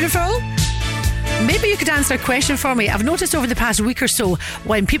 beautiful. Maybe you could answer a question for me. I've noticed over the past week or so,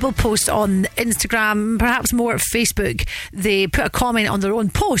 when people post on Instagram, perhaps more Facebook, they put a comment on their own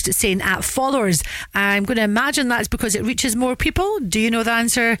post saying @followers. I'm going to imagine that's because it reaches more people. Do you know the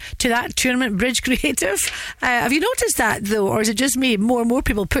answer to that, Tournament Bridge Creative? Have you noticed that though, or is it just me? More and more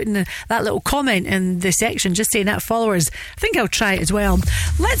people putting that little comment in the section just saying @followers. I think I'll try it as well.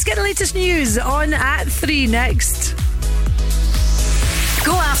 Let's get the latest news on @3 next.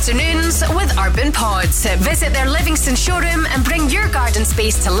 Go afternoons with Urban Pods. Visit their Livingston showroom and bring your garden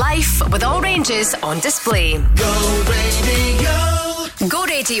space to life with all ranges on display. Go Radio. Go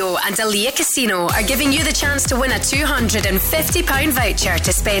Radio and Alea Casino are giving you the chance to win a £250 voucher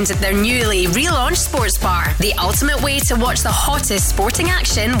to spend at their newly relaunched sports bar. The ultimate way to watch the hottest sporting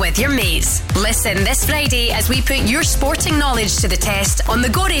action with your mates. Listen this Friday as we put your sporting knowledge to the test on the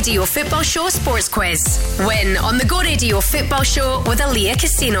Go Radio Football Show Sports Quiz. Win on the Go Radio Football Show with Alea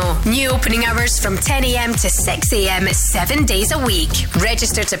Casino. New opening hours from 10 a.m. to 6 a.m. 7 days a week.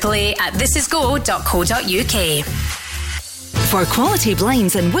 Register to play at thisisgo.co.uk. For quality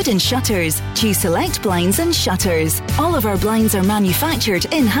blinds and wooden shutters, choose Select Blinds and Shutters. All of our blinds are manufactured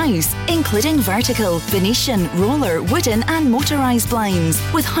in-house, including vertical, Venetian, roller, wooden and motorised blinds,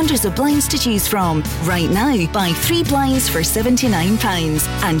 with hundreds of blinds to choose from. Right now, buy 3 blinds for £79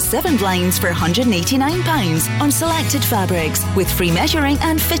 and 7 blinds for £189 on selected fabrics, with free measuring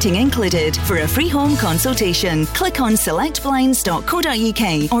and fitting included. For a free home consultation, click on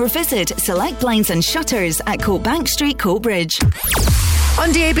selectblinds.co.uk or visit Select Blinds and Shutters at Coatbank Street, Coatbridge.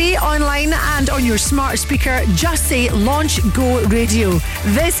 On DAB, online and on your smart speaker, just say launch Go Radio.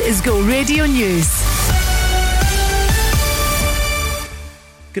 This is Go Radio News.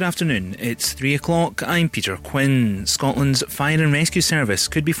 Good afternoon, it's 3 o'clock. I'm Peter Quinn. Scotland's Fire and Rescue Service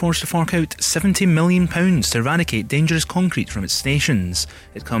could be forced to fork out £70 million to eradicate dangerous concrete from its stations.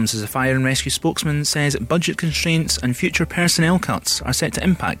 It comes as a fire and rescue spokesman says budget constraints and future personnel cuts are set to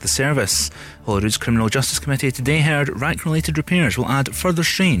impact the service. Holyrood's Criminal Justice Committee today heard rack-related repairs will add further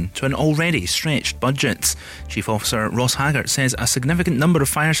strain to an already stretched budget. Chief Officer Ross Haggart says a significant number of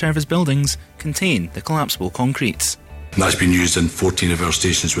fire service buildings contain the collapsible concrete. And that's been used in 14 of our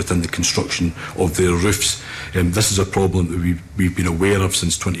stations within the construction of their roofs. This is a problem that we've been aware of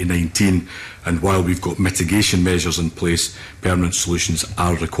since 2019, and while we've got mitigation measures in place, permanent solutions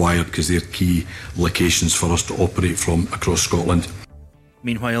are required because they're key locations for us to operate from across Scotland.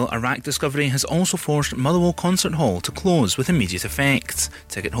 Meanwhile, a rack discovery has also forced Motherwell Concert Hall to close with immediate effect.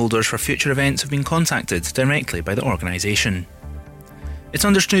 Ticket holders for future events have been contacted directly by the organisation. It's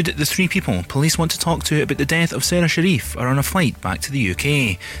understood the 3 people police want to talk to about the death of Sarah Sharif are on a flight back to the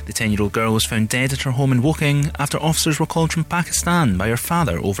UK. The 10-year-old girl was found dead at her home in Woking after officers were called from Pakistan by her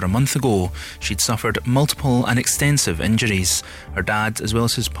father over a month ago. She'd suffered multiple and extensive injuries. Her dad, as well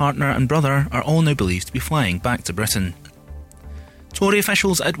as his partner and brother, are all now believed to be flying back to Britain. Tory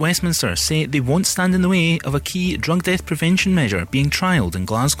officials at Westminster say they won't stand in the way of a key drug death prevention measure being trialled in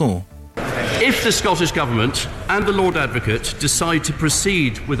Glasgow. If the Scottish Government and the Lord Advocate decide to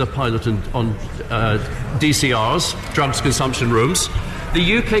proceed with a pilot on DCRs, drugs consumption rooms,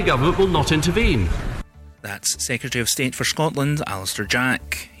 the UK Government will not intervene. That's Secretary of State for Scotland, Alistair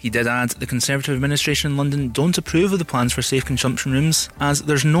Jack. He did add the Conservative administration in London don't approve of the plans for safe consumption rooms, as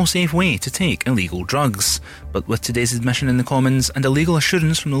there's no safe way to take illegal drugs. But with today's admission in the Commons and a legal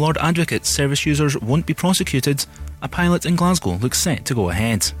assurance from the Lord Advocate service users won't be prosecuted, a pilot in Glasgow looks set to go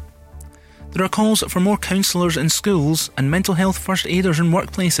ahead. There are calls for more counsellors in schools and mental health first aiders in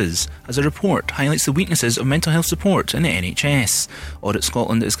workplaces, as a report highlights the weaknesses of mental health support in the NHS. Audit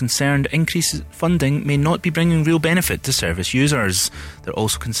Scotland is concerned increased funding may not be bringing real benefit to service users. They're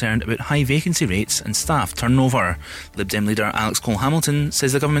also concerned about high vacancy rates and staff turnover. Lib Dem leader Alex Cole-Hamilton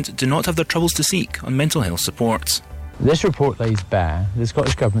says the government do not have their troubles to seek on mental health support. This report lays bare the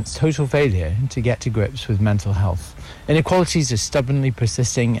Scottish Government's total failure to get to grips with mental health. Inequalities are stubbornly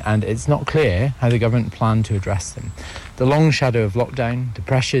persisting, and it's not clear how the government planned to address them. The long shadow of lockdown, the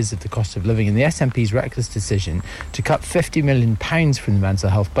pressures of the cost of living and the SNP's reckless decision to cut £50 million from the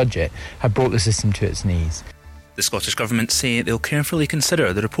mental health budget have brought the system to its knees. The Scottish Government say they'll carefully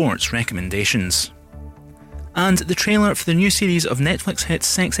consider the report's recommendations. And the trailer for the new series of Netflix hit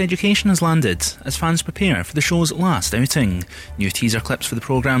Sex Education has landed, as fans prepare for the show's last outing. New teaser clips for the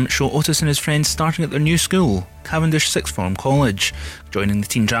programme show Otis and his friends starting at their new school, Cavendish Sixth Form College. Joining the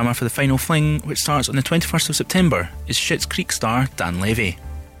teen drama for the final fling, which starts on the 21st of September, is Schitt's Creek star Dan Levy.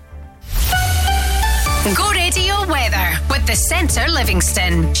 Go Radio weather with the Centre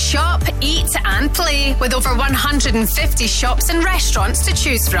Livingston. Shop, eat and play with over 150 shops and restaurants to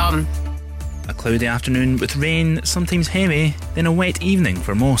choose from. A cloudy afternoon with rain, sometimes heavy, then a wet evening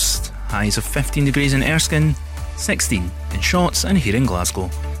for most. Highs of 15 degrees in Erskine, 16 in Shotts and here in Glasgow.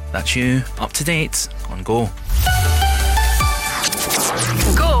 That's you, up to date on Go.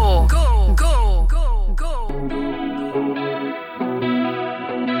 Go, go, go, go, go.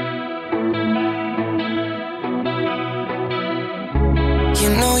 You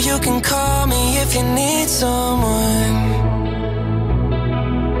know you can call me if you need someone.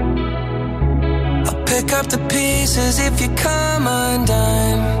 I'll pick up the pieces if you come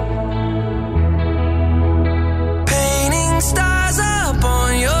undone. Painting stars up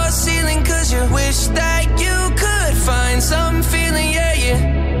on your ceiling 'cause you wish that you could find some feeling, yeah,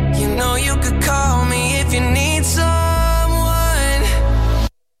 yeah. You know you could call me if you need someone.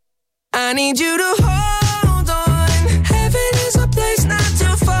 I need you to hold on. Heaven is a place not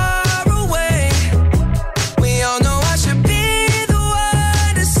too far away. We all know I should be the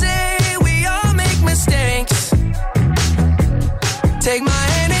one to say we all make mistakes. Take my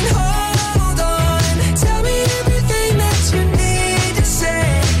hand and hold on. Tell me everything that you need to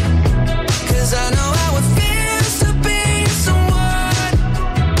say. 'Cause I know how it feels to be someone.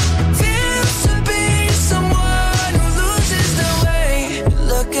 Feels to be someone who loses their way.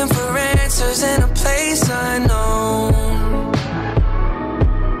 Looking for answers in a place unknown.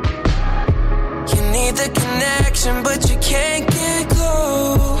 You need the connection, but you can't get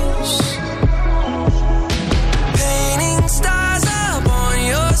close. Painting stars up on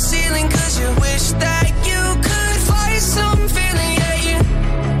your ceiling 'cause you wish that you could find some feeling, yeah, yeah.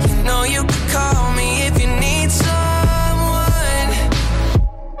 You know you could call me if you need someone.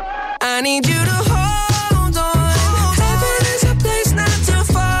 I need you to hold on. Heaven is a place not too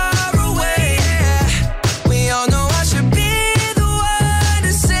far away, yeah. We all know I should be the one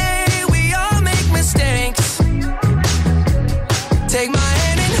to say we all make mistakes. Take my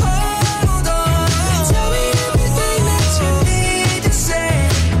hand and hold on. Tell me everything that you need to say.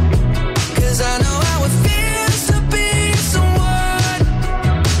 'Cause I know how it feels to be someone.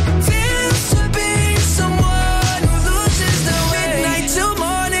 Feels to be someone who loses their way. Midnight till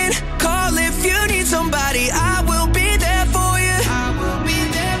morning. Call if you need somebody. I will be there for you. I will be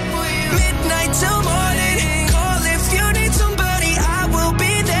there for you. Midnight till morning. Call if you need somebody. I will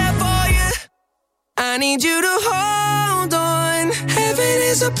be there for you. I need you to hold on. Heaven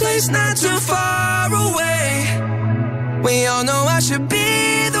is a place not too far away. We all know I should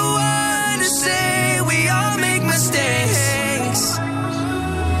be the one to say we all make mistakes.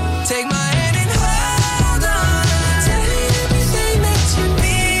 Take my hand and hold on. Tell me everything that you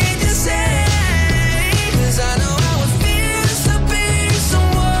need to say. 'Cause I know how it feels to be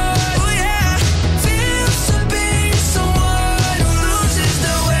someone. Oh yeah, feels to be someone who loses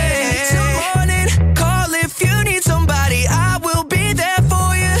their way. Till morning, call if you need somebody. I will be there for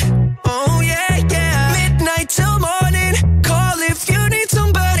you. Oh yeah, yeah. Midnight till morning, call if you need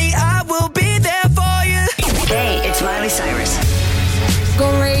somebody. I will be there for you. Hey, it's Miley Cyrus. Go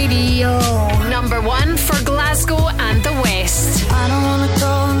Radio. Number 1 for Glasgow and the West. I don't wanna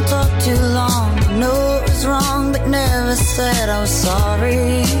go and talk too long. I know it was wrong, but never said I was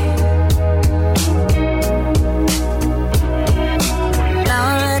sorry. Now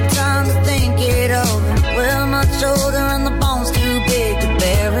I've had time to think it over. We're much older and the bones too big to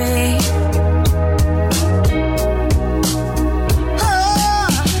bury. Oh,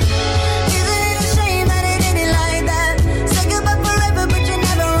 isn't it a shame that it ended like that? Say goodbye forever, but you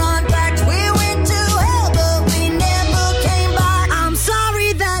never unpacked. We went to hell, but we never came back. I'm sorry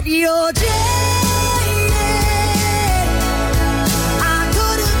that you're jaded. I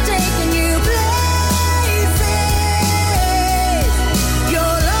could have taken you places.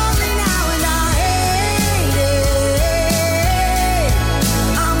 You're lonely now and I hate it.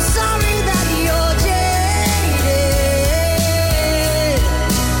 I'm sorry that you're jaded.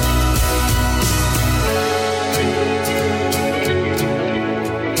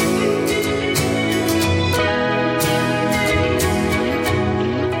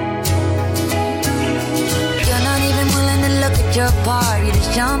 You're not even willing to look at your part. You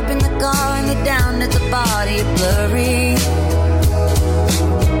just jump in the car and get down at the body blurry.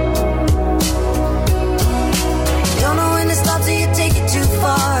 Don't know when to stop till you take it too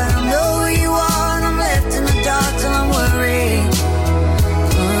far. I don't know who you are and I'm left in the dark till I'm worried.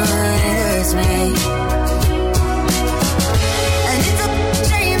 It hurts me. And it's a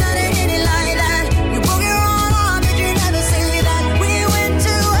shame that it ended like that. You broke your own heart, but you never say that. We went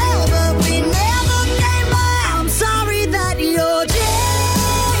to hell, but we never came back. I'm sorry that you're jaded.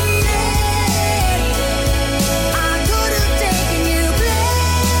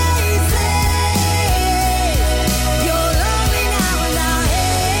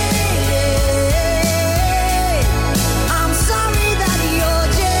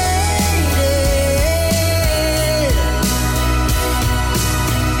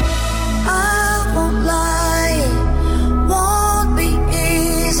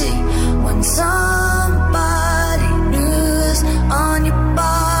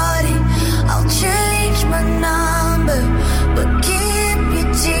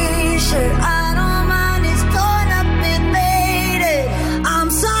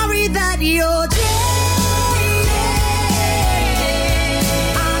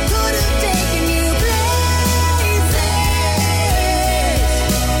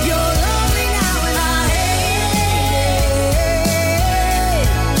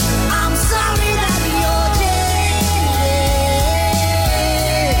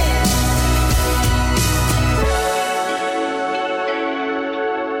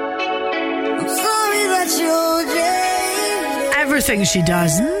 everything she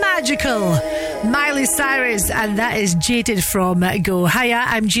does. Magical. Miley Cyrus, and that is Jaded from Go. Hiya,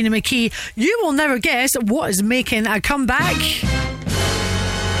 I'm Gina McKie. You will never guess what is making a comeback.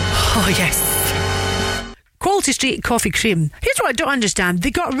 Oh, yes. Quality Street coffee cream. Here's what I don't understand. They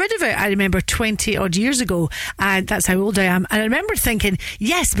got rid of it, I remember, 20 odd years ago, and that's how old I am. And I remember thinking,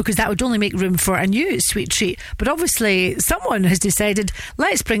 yes, because that would only make room for a new sweet treat. But obviously someone has decided,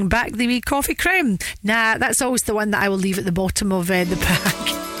 let's bring back the wee coffee cream. Nah, that's always the one that I will leave at the bottom of the pack.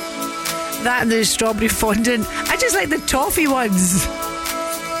 That and the strawberry fondant. I just like the toffee ones.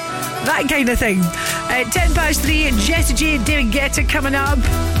 That kind of thing. 3:10, Jessie J and David Guetta coming up.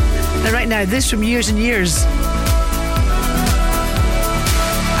 And right now, this from Years and Years. I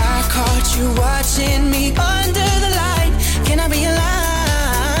caught you watching me under the light. Can I be a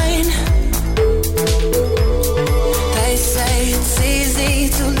line? They say it's easy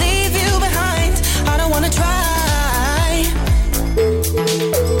to leave you behind. I don't wanna try.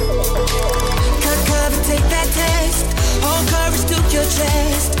 Cover, take that test. Hold courage to your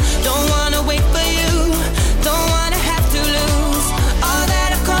chest. Don't wanna wait for you. Don't wanna have to lose all that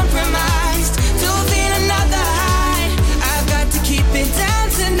I've compromised to feel another high. I've got to keep it down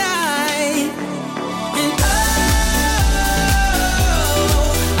tonight. And oh,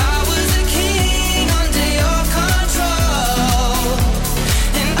 I was a king under your control.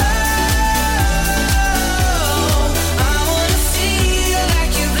 And oh, I wanna feel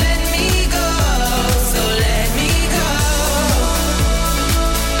like you've let me go. So let me go.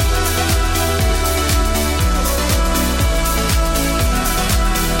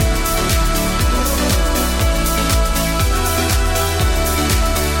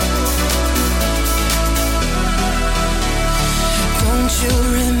 Don't you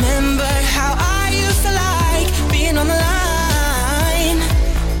remember how I used to like being on the line?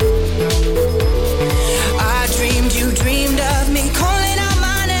 I dreamed you dreamed of me calling out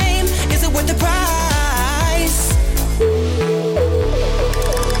my name. Is it worth the price?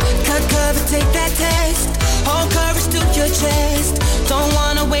 Cut cover, take that test. Hold courage to your chest. Don't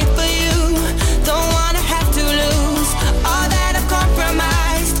wanna wait for you. Don't wanna have to lose all that I've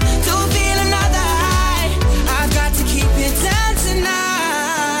compromised to feel another high. I've got to keep it down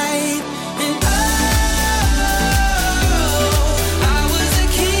tonight. And oh, I was a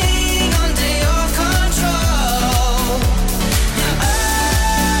king under your control. Oh,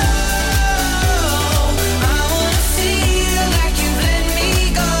 I wanna feel like you've let me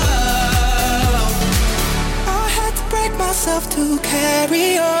go. I had to break myself to carry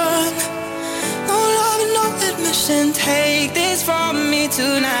on. No love and no admission. Take this from me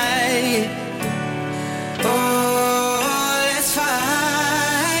tonight. Oh, let's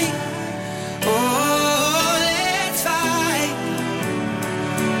fight. Oh, let's fight.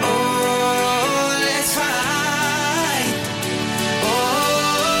 Oh, let's fight.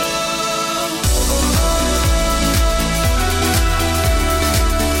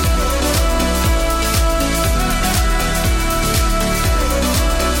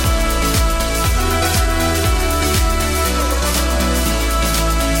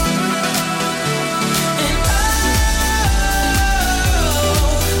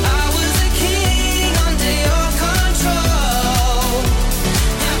 I was a king under your control.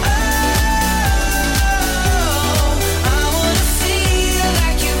 Oh, I wanna feel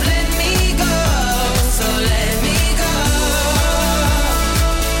like you've let me go. So let me go.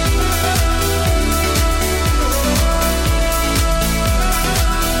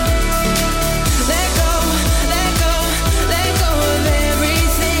 Let go, let go, let go of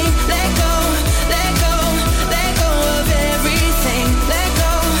everything. Let go, let go, let go of everything. Let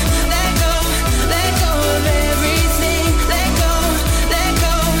go, let go, let go of everything. Let go, let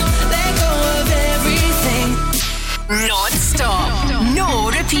go, let go of everything. Non-stop. No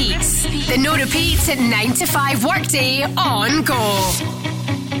repeats. The no repeats at 9 to 5 workday on Go.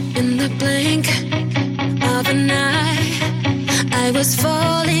 In the blink of an eye, I was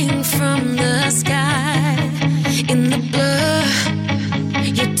falling from the sky. In the blur,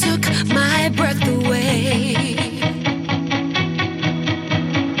 you took my breath away,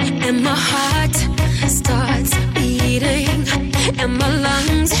 and my heart starts beating, and my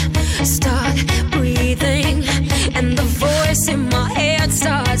lungs start breathing, and the voice in my head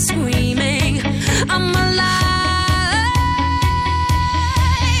starts screaming, I'm alive.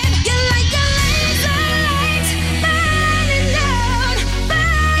 You're like a laser light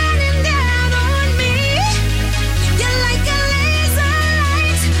burning down on me.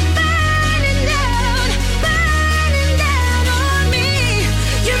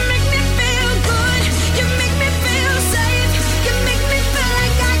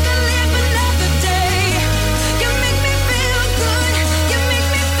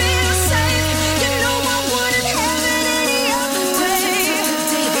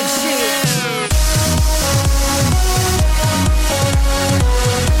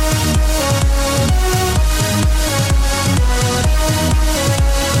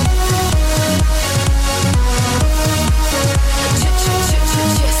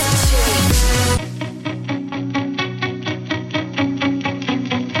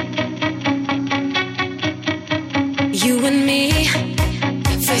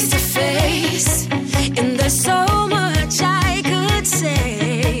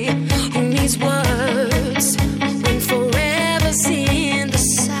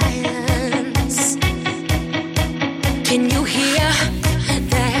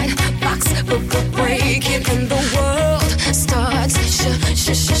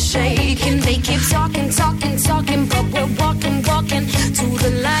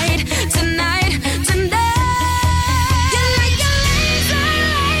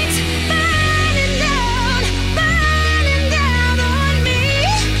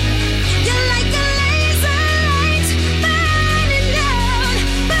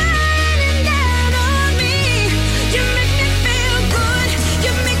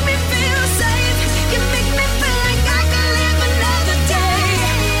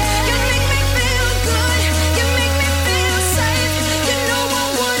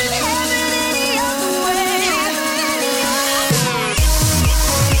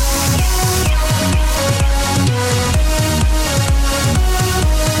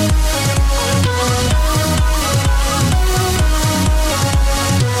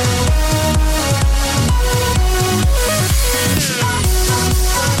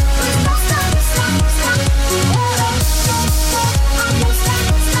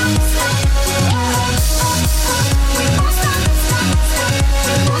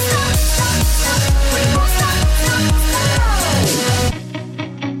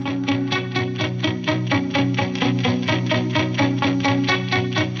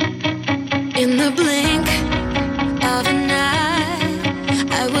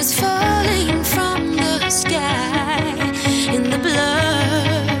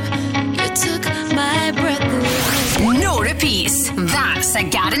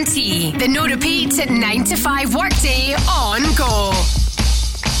 guarantee. The no repeat 9 to 5 workday on Go.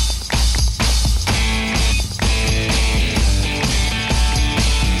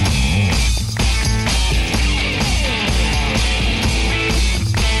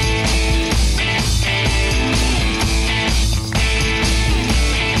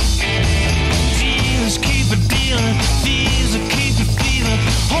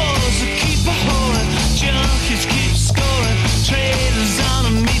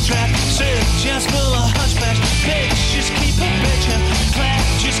 Just full of hushbash, bitch, just keep a bitchin'. Clap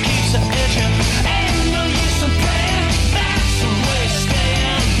just keeps a itchin'. Ain't no use in praying, that's the way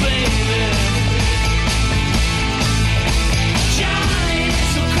staying, baby. Johnny is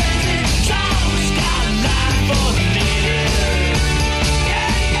so crazy, Tom's got a life for the needed.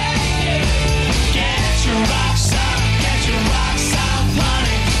 Yeah, yeah, yeah. Get your rocks off,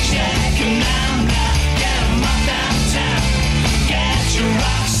 honey. Shake 'em now, get 'em up downtown. Get your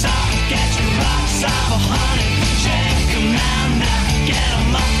rocks off. Get your rocks off, honey. Shake 'em now, get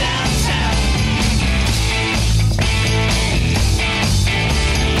 'em up downtown.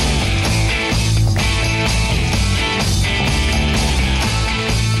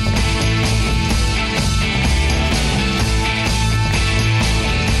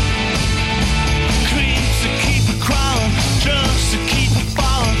 Creeps that keep a crawling, drugs that keep a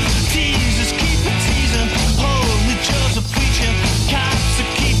falling, teasers keep a teasing, holy Joe's a preaching, cops that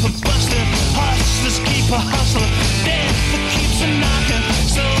keep a busting, hustlers keep a hustling, death that keeps a knocking,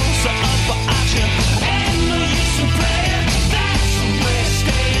 souls are up for auction. Ain't no use in praying, that's the way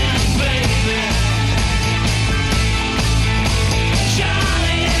staying, baby.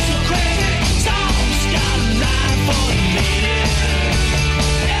 Johnny is so crazy, Tom's got a line for the lady.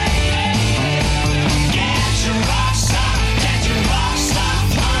 Get your rocks off,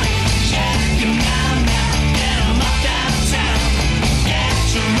 honey. Shake 'em now, get 'em up downtown. Get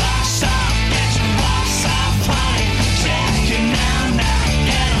your rocks off, honey. Shake 'em now,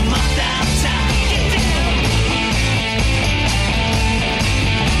 get 'em up downtown. Get down.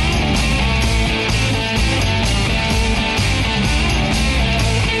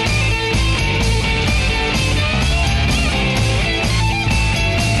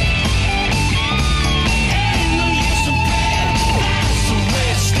 Ain't no use in praying, that's the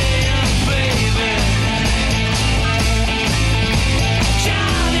way staying, baby.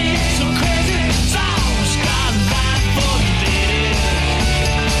 Johnny is so crazy, Tom's got a line for the lady.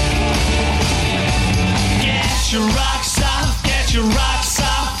 Get your rocks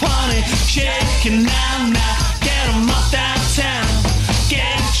off, honey. Shake 'em now, get 'em up downtown.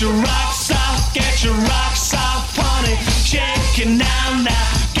 Get your rocks off, honey. Shake 'em now,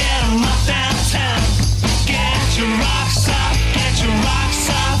 get 'em up downtown. Get your rocks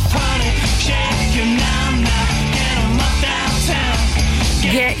off, honey. Shake 'em now, get 'em up downtown.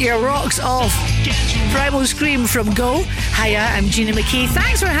 Get your rocks off. Primal Scream from Go. Hiya, I'm Gina McKie.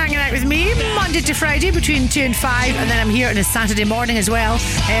 Thanks for hanging out with me Monday to Friday between 2 and 5, and then I'm here on a Saturday morning as well,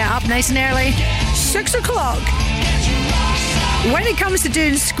 up nice and early, 6 o'clock. When it comes to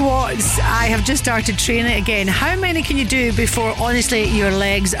doing squats, I have just started training again. How many can you do before honestly your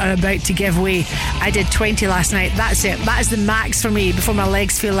legs are about to give way? I did 20 last night. That's it. That is the max for me before my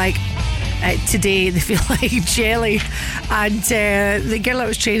legs feel like today they feel like jelly. And the girl I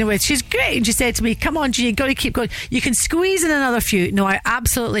was training with, she's great, and she said to me, come on Gina, you've got to keep going, you can squeeze in another few. No, I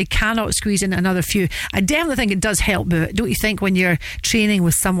absolutely cannot squeeze in another few. I definitely think it does help, but don't you think when you're training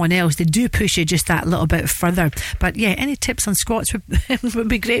with someone else they do push you just that little bit further? But yeah, any tips on squats would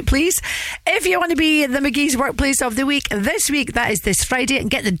be great, please. If you want to be the McGee's Workplace of the Week this week, that is this Friday, and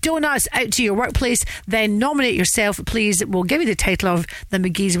get the donuts out to your workplace, then nominate yourself, please. We'll give you the title of the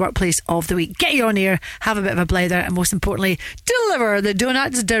McGee's Workplace of the Week. Get you on air, have a bit of a blather, and most importantly, deliver the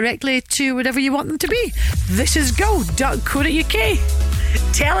donuts directly to whatever you want them to be. This is go.co.uk.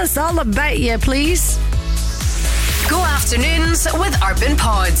 Tell us all about you, please. Go afternoons with Urban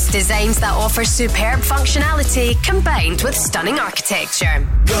Pods. Designs that offer superb functionality combined with stunning architecture.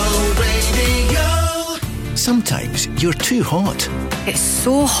 Go radio. Sometimes you're too hot. It's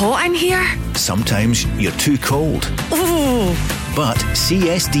so hot in here. Sometimes you're too cold. Ooh. But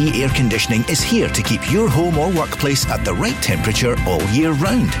CSD Air Conditioning is here to keep your home or workplace at the right temperature all year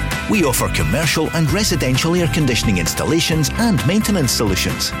round. We offer commercial and residential air conditioning installations and maintenance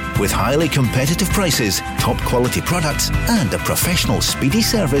solutions. With highly competitive prices, top quality products and a professional speedy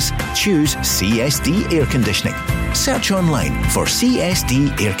service, choose CSD Air Conditioning. Search online for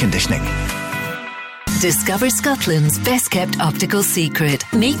CSD Air Conditioning. Discover Scotland's best-kept optical secret.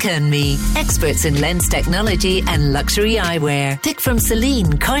 Mika and Me, experts in lens technology and luxury eyewear. Pick from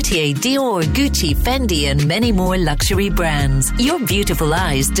Celine, Cartier, Dior, Gucci, Fendi and many more luxury brands. Your beautiful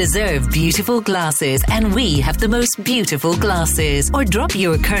eyes deserve beautiful glasses, and we have the most beautiful glasses. Or drop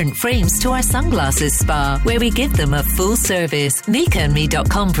your current frames to our sunglasses spa, where we give them a full service.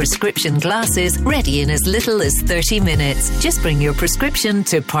 MikaandMe.com prescription glasses ready in as little as 30 minutes. Just bring your prescription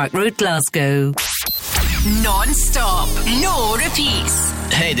to Park Road, Glasgow. Non-stop, no repeats.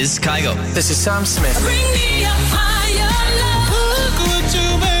 Hey, this is Kygo. This is Sam Smith. Bring me a higher love. Look what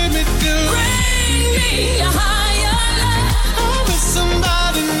you made me do. Bring me a higher love. I'm with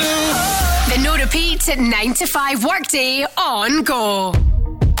somebody new. The no repeat 9 to 5 workday on Go.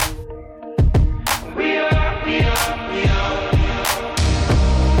 We are.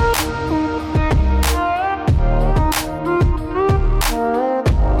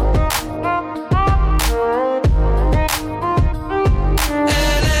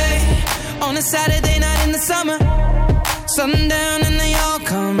 On a Saturday night in the summer, sundown and they all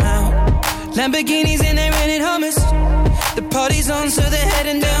come out. Lamborghinis and they rented Hummers. The party's on, so they're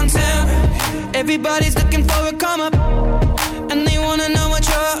heading downtown. Everybody's looking for a come up, and they wanna know what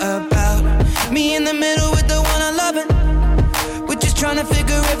you're about. Me in the middle with the one I love it. We're just trying to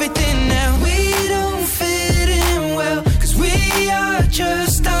figure everything out. We don't fit in well, 'cause we are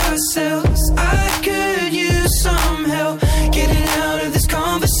just ourselves. I could use some help getting out of this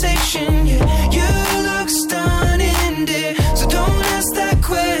conversation. Yeah, you look stunning, dear, so don't ask that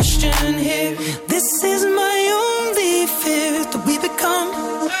question here. This is my only fear, that we become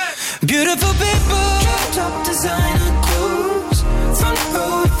beautiful people. Top designer clothes, front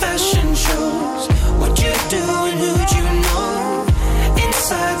row fashion shows. What you do and who'd you know?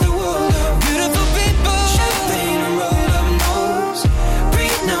 Inside the world of beautiful people. Champagne and roll up nose,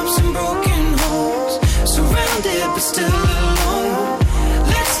 prenups and broken homes. Surrounded but still alone.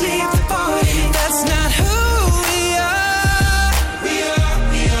 Let's leave the party. That's not who we are.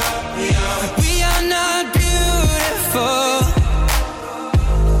 We are not beautiful.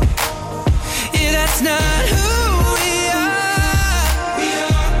 Yeah, that's not who we are.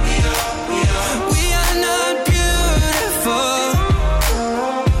 We are not beautiful.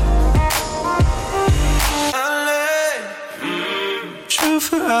 True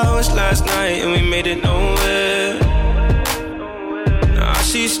for hours last night and we made it nowhere. Now I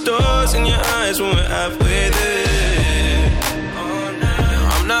see stars in your eyes when we're halfway there.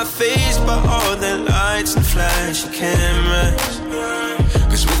 Now I'm not fazed by all the lights and flashy cameras,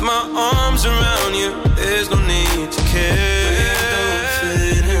 'cause with my arms around you, there's no need to care. We don't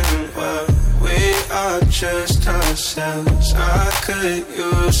fit in well, we are just ourselves. I could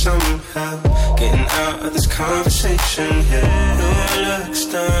use some help getting out of this conversation here. You look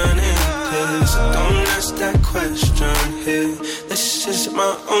stunning, please don't ask that question here. This is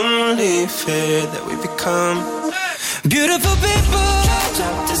my only fear, that we become beautiful people.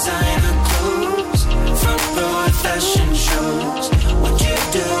 Top designer clothes, front row fashion shows. What you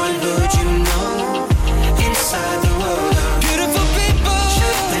do and who'd you know? Inside the world of beautiful people.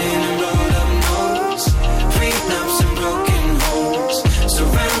 Champagne and roll up nose, prenups and broken homes.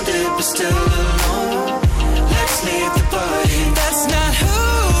 Surrounded but still alone. Let's leave the party. That's not who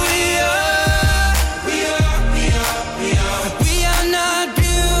we are. We are not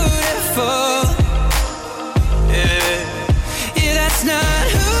beautiful. Yeah, that's not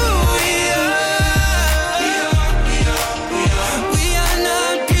who we are. We are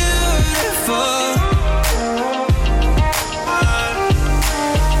not beautiful.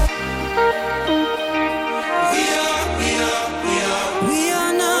 We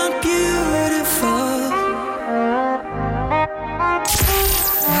are not beautiful.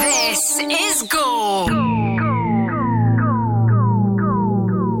 This is Go.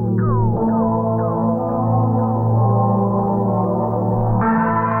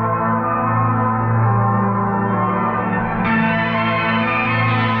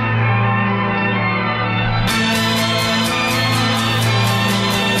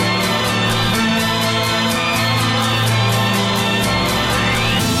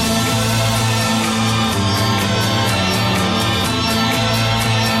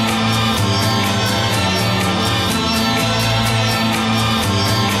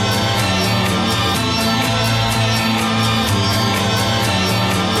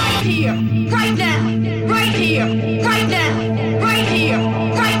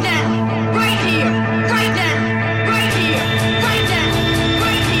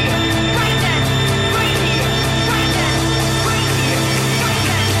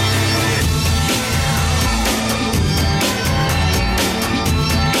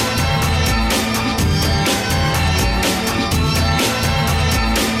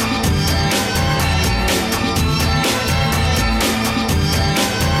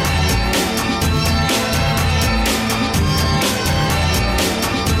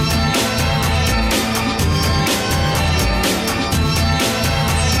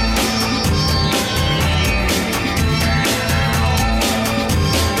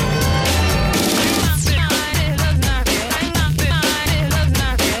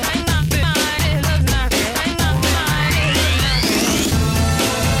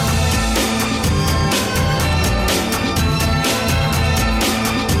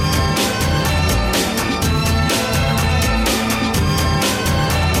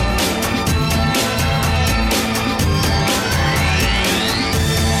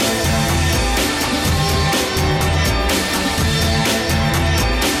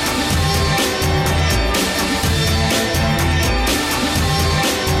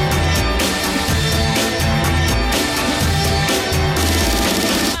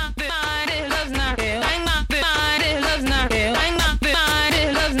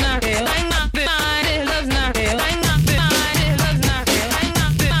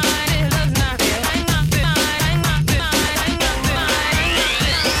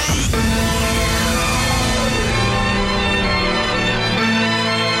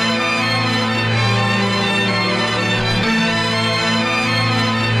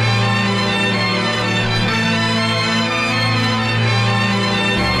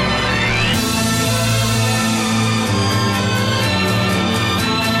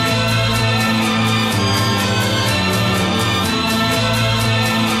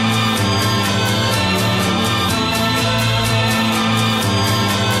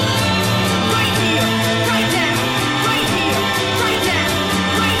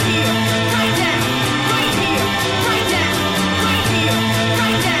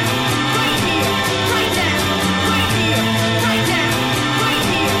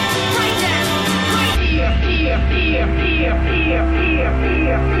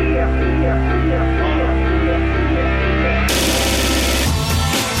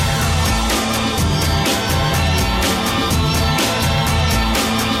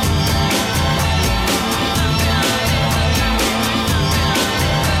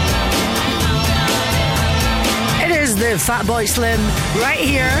 Fatboy Slim right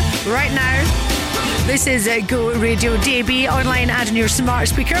here, right now. This is Go Radio DAB online and on your smart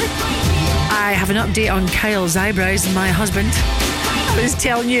speaker. I have an update on Kyle's eyebrows, my husband. I was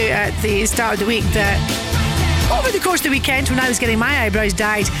telling you at the start of the week that over the course of the weekend, when I was getting my eyebrows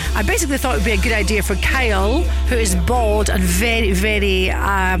dyed, I basically thought it would be a good idea for Kyle, who is bald and very, very,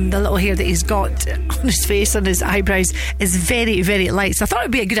 the little hair that he's got on his face and his eyebrows is very, very light. So I thought it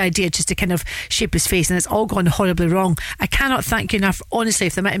would be a good idea just to kind of shape his face, and it's all gone horribly wrong. I cannot thank you enough, honestly,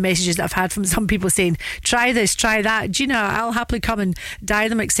 for the amount of messages that I've had from some people saying, try this, try that. Gina, I'll happily come and dye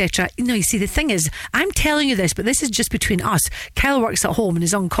them, etc. You see, the thing is, I'm telling you this, but this is just between us. Kyle works at home and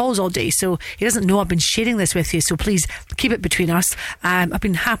is on calls all day, so he doesn't know I've been sharing this with you. So please keep it between us. I've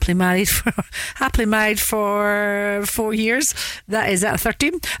been happily married for 4 years. That is at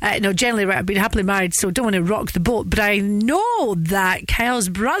 13. No, generally, right, I've been happily married, so don't want to rock the boat. But I know that Kyle's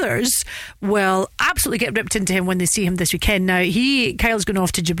brothers will absolutely get ripped into him when they see him this weekend. Now, Kyle's going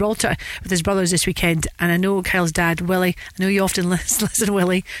off to Gibraltar with his brothers this weekend, and I know Kyle's dad, Willie. I know you often listen,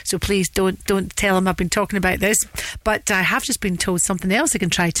 Willie, so please don't tell him I've been talking about this. But I have just been told something else I can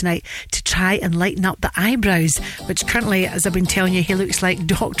try tonight to try and lighten up the eyebrows, which currently, as I've been telling you, he looks like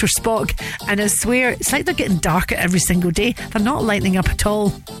Dr. Spock, and I swear it's like they're getting darker every single day. They're not lightening up at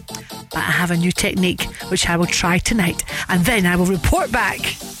all. But I have a new technique which I will try tonight, and then I will report back.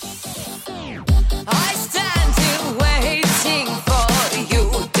 I stand here waiting for you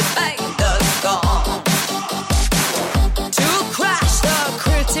to find the song, to crash the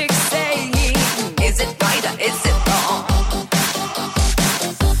critics saying, is it right or is it wrong?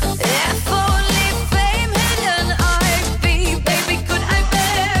 If only fame hidden I'd be, baby, could I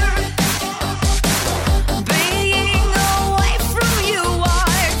bear being away from you?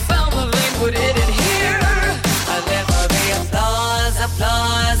 I firmly put it in here. I live for the applause,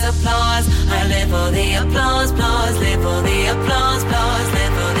 applause, applause. I live for the applause, applause, live for the applause, applause,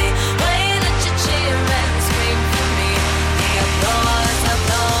 live for the way that you cheer and scream for me. The applause,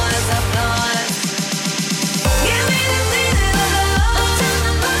 applause, applause. Give me the feeling of love, turn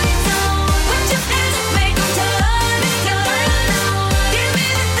the lights on, put your hands up, make them turn and turn. Give me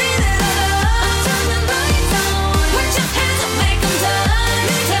the feeling of love, turn the lights on, put your hands up, make them turn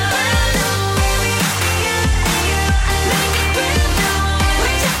and turn. Make it real now,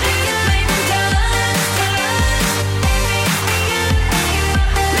 put your hands up, make them turn.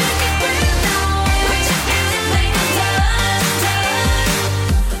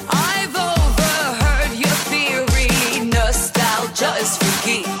 I've overheard your theory, nostalgia is for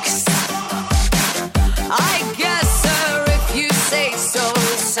geeks. I guess, sir, if you say so,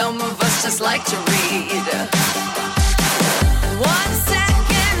 some of us just like to read. 1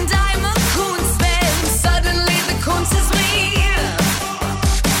 second I'm a coons fan, suddenly the coons is me.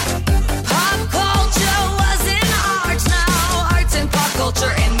 Pop culture was in art, now art's in pop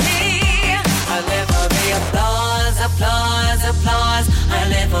culture in me. I live for the applause, applause, applause. I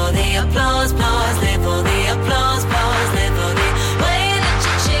live for the applause, applause, live for the applause, applause, live for the way that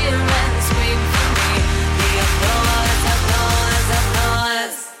you cheer and scream for me. The applause, applause,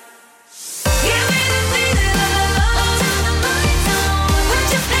 applause. Give me the feeling of love, turn the lights on, put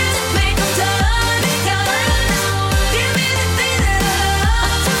your hands up, make them turn and turn. Give me the feeling of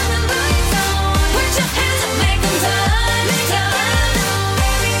love, turn the lights on, put your hands up, make them turn and turn.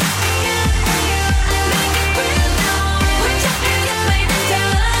 Make it real now, put your hands up, make them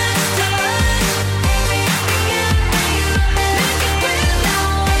turn and turn. Make it real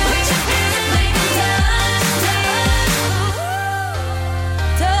now, put your hands up, make them turn and turn.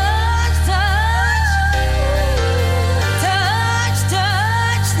 Touch, touch, touch,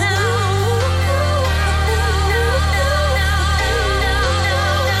 touch now.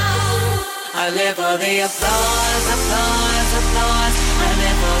 I live for the applause, applause, applause. I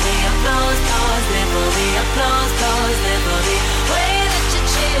live for the applause, applause, live for the applause, applause, live for the way that you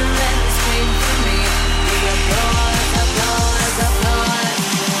cheer and scream for me. The applause, applause, applause.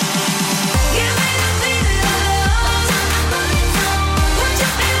 Give me the feeling of love, turn the lights on, put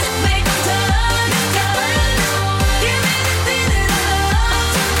your hands up, make them turn and turn. Give me the feeling of love,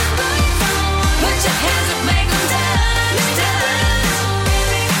 turn the lights on, put your hands up, make them turn and turn.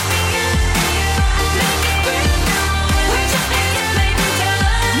 Make it real now, put your hands up, make them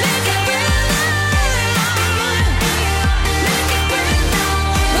turn. Make it real now, make it real now,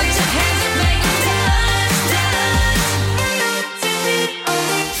 put your hands up, make them turn.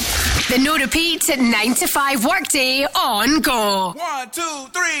 The no repeat 9 to 5 workday on Go. 1, 2,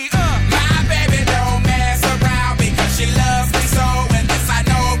 3, my baby don't mess around because she loves me so, and this I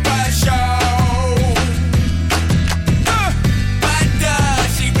know for sure. But does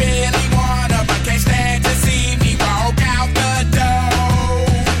she really wanna, but can't stand to see me walk out?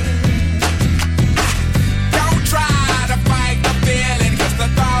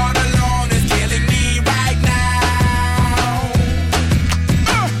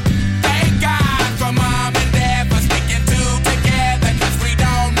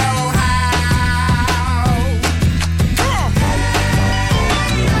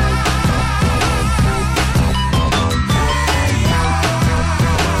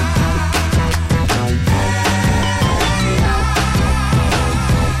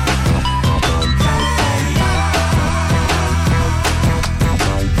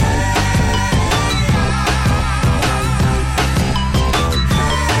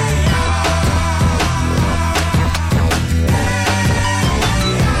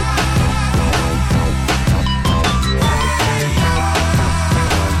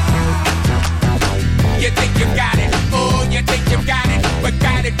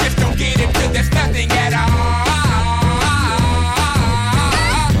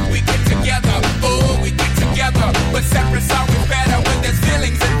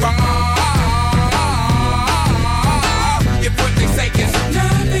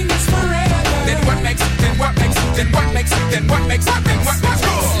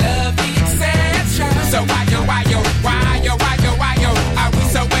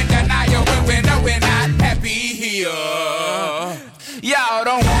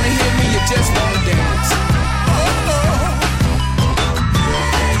 don't wanna hear me, you just wanna dance.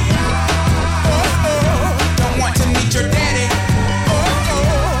 Don't want to meet your daddy.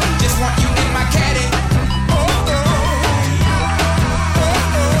 Just want you in my caddy.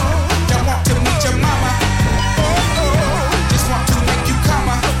 Don't want to meet your mama. Just want to make you come.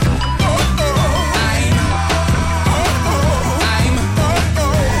 I'm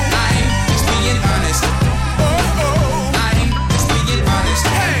just being honest. I'm just being honest.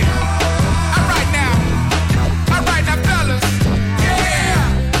 Hey, alright now, fellas. Yeah.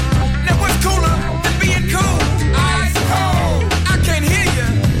 Now what's cooler than being cool? Ice cold. I can't hear you.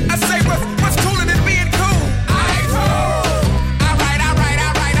 I say what's cooler than being cool? Ice cold. Alright.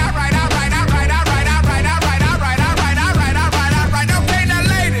 Okay, now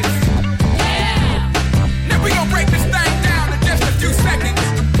ladies. Now we gon' break this thing down in just a few seconds.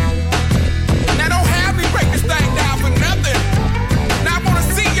 Now don't have me break this thing down for nothing. Now I wanna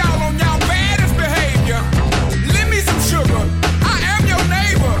see y'all on y'all baddest behavior. Lend me some sugar. I am your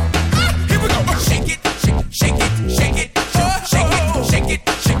neighbor. Here we go. Shake it, shake it, shake it, shake it, shake it,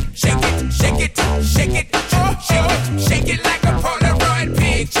 shake it, shake it, shake it, shake it like a Polaroid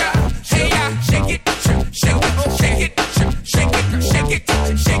picture. Hey, shake it, shake it, shake it, shake it, shake it,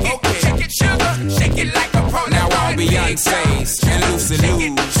 shake it, shake it, sugar, shake it like a Polaroid. Now all Beyonce's and Lucy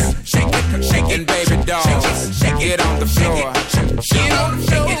Lou's, shake it, baby dolls, get on the floor, get on the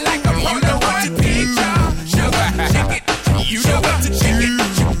floor, shake it like a Polaroid picture. Sugar, shake it, you know what to shake it,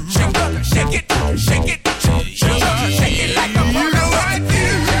 sugar, shake it, shake it, sugar, shake it like a Polaroid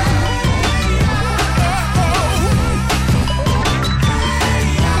picture.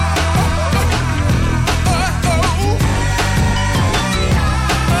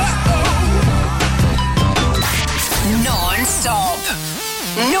 Non-stop.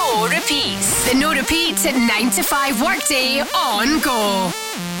 No repeats. The no repeats at 9 to 5 workday on Go.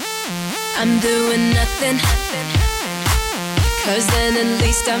 I'm doing nothing, 'cause then at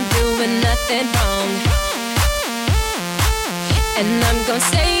least I'm doing nothing wrong. And I'm gonna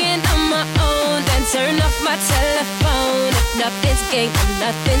stay in on my own and turn off my telephone. If nothing's gained and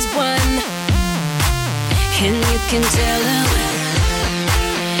nothing's won, and you can tell her,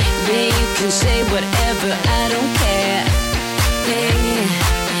 yeah, you can say whatever, I don't care.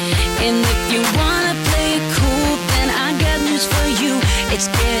 Yeah. And if you wanna play it cool, then I got news for you. It's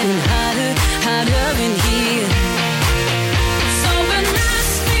getting hotter, hotter in here. So when I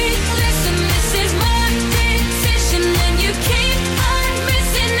speak, listen, this is my decision, and you keep on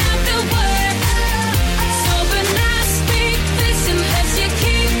missing out the word. So when I speak, listen, as you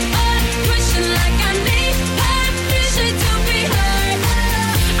keep on pushing like I need permission to be heard.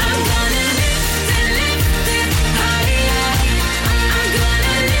 I'm gonna lift it higher. I'm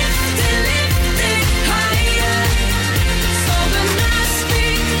gonna lift it higher. So when I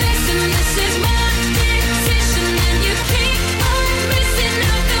speak, listen, this is my decision, and you keep on missing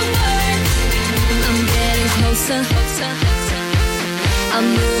out the word. I'm getting closer. I'm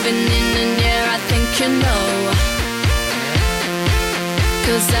moving in, and yeah, I think you know.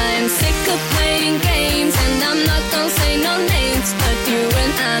 'Cause I am sick of playing games, and I'm not gonna say no names, but you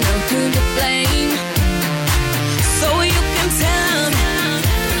and I know who to blame. So you can tell me,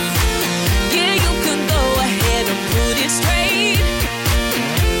 yeah, you can go ahead and put it straight.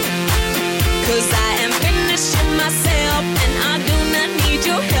 'Cause I am finishing myself, and I do not need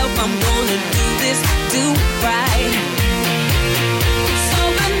your help. I'm gonna do this, do right. So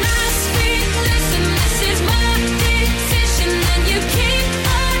when I speak, listen, this is my decision, and you keep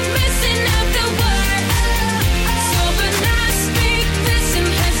on missing out the word. So when I speak, listen,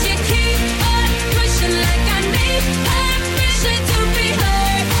 as you keep on pushing like I need permission to be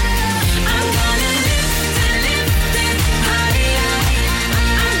heard. I'm gonna lift it higher.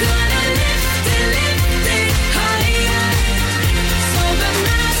 I'm gonna lift it higher. So when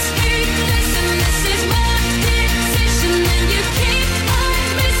I speak, listen, this is my decision.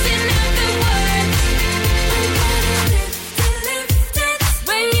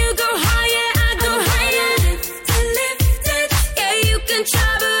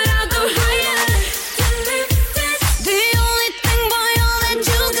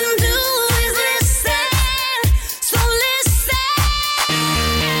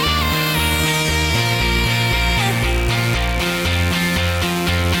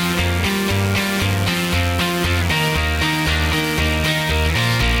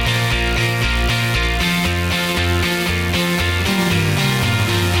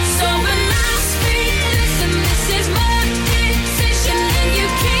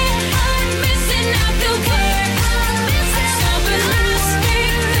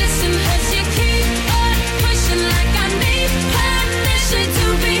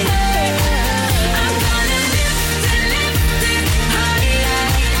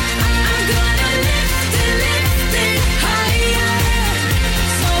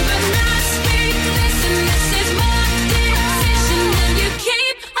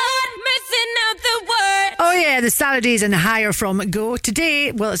 the Saturdays and higher from Go.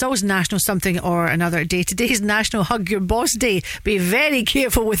 Today, well, it's always National something or another day. Today's National Hug Your Boss Day. Be very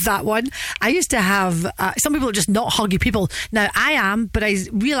careful with that one. I used to have, some people are just not huggy people. Now, I am, but I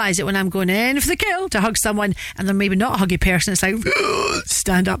realise it when I'm going in for the kill to hug someone and they're maybe not a huggy person. It's like,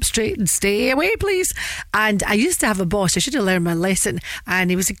 stand up straight and stay away, please. And I used to have a boss. I should have learned my lesson. And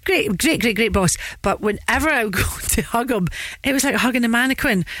he was a great boss. But whenever I would go to hug him, it was like hugging a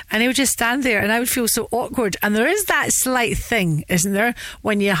mannequin. And he would just stand there and I would feel so awkward. And there is that slight thing, isn't there,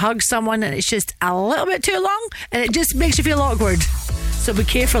 when you hug someone and it's just a little bit too long and it just makes you feel awkward. So be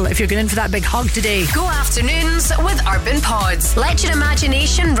careful if you're going in for that big hug today. Go afternoons with Urban Pods. Let your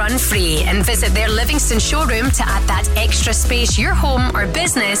imagination run free and visit their Livingston showroom to add that extra space your home or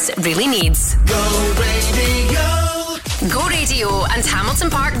business really needs. Go Radio. Go Radio and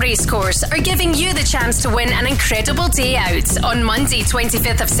Hamilton Park Racecourse are giving you the chance to win an incredible day out on Monday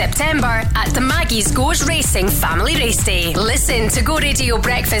 25th of September at the Maggie's Goes Racing Family Race Day. Listen to Go Radio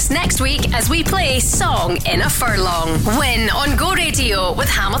Breakfast next week as we play Song in a Furlong. Win on Go Radio with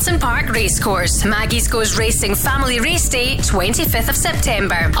Hamilton Park Racecourse. Maggie's Goes Racing Family Race Day 25th of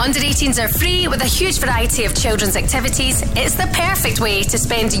September. Under 18s are free with a huge variety of children's activities. It's the perfect way to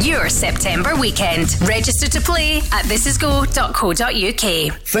spend your September weekend. Register to play at thisisgo.co.uk.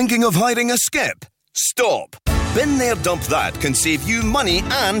 Thinking of hiring a skip? Stop. Bin There Dump That can save you money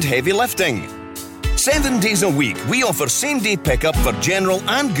and heavy lifting. 7 days a week, we offer same-day pickup for general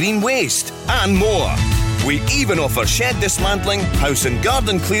and green waste, and more. We even offer shed dismantling, house and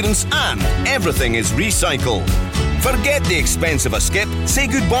garden clearance, and everything is recycled. Forget the expense of a skip, say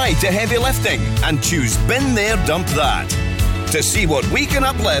goodbye to heavy lifting, and choose Bin There Dump That. To see what we can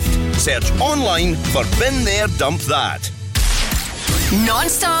uplift, search online for Bin There Dump That.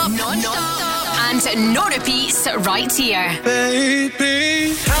 Non-stop, and no repeats right here.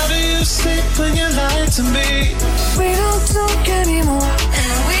 Baby, how do you sleep when you lie to me? We don't talk anymore,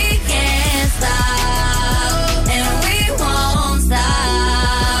 and we can't stop, and we won't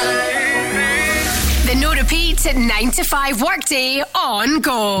stop. The no repeat 9 to 5 workday on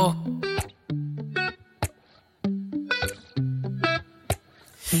Go.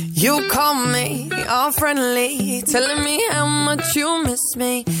 You call me all friendly, telling me how much you miss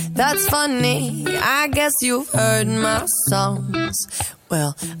me. That's funny, I guess you've heard my songs.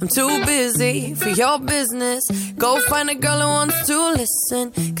 Well, I'm too busy for your business. Go find a girl who wants to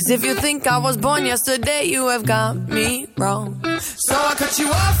listen. Cause if you think I was born yesterday, you have got me wrong. So I cut you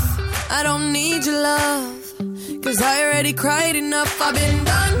off, I don't need your love. Cause I already cried enough, I've been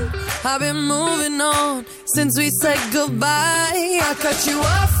done, I've been moving on since we said goodbye. I cut you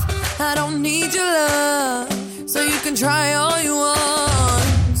off, I don't need your love, so you can try all you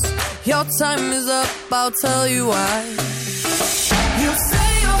want. Your time is up, I'll tell you why. You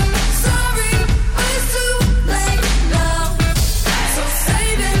say you're sorry, but it's too late now. So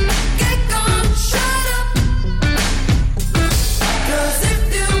save it, get gone, shut up. Cause if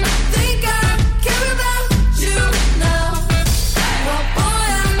you think I care about you now, well boy,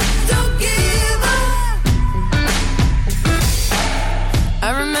 I don't give up. I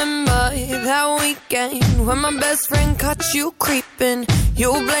remember that weekend when my best friend caught you creeping.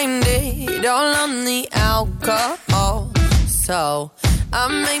 You blamed it all on the alcohol. So I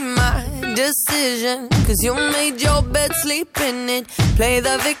made my decision, cause you made your bed, sleep in it. Play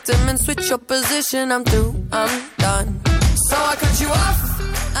the victim and switch your position. I'm through, I'm done. So I cut you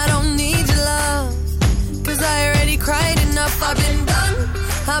off, I don't need your love, cause I already cried enough. I've been done,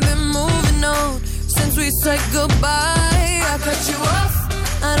 I've been moving on since we said goodbye. I cut you off,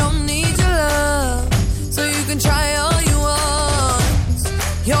 I don't need your love, so you can try all you want.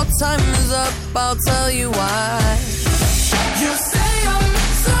 Your time is up, I'll tell you why. You say you're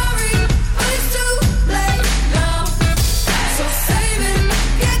sorry, but it's too late now. So save it,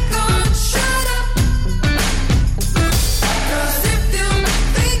 get gone, shut up. Cause if you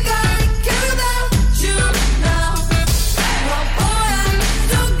think I care about you now, well boy, I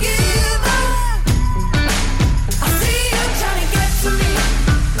don't give up. I see you trying to get to me,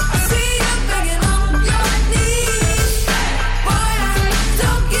 I see you begging on your knees. Boy, I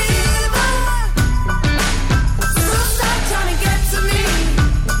don't give up. So stop trying to get to me,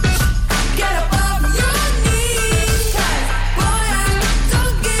 get up off your knees. Boy, I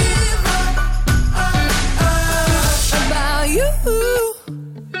don't give up about you.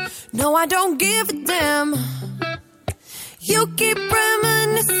 No, I don't give a damn. You keep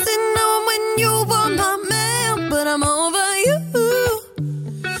reminiscing on when you were my man, but I'm over you.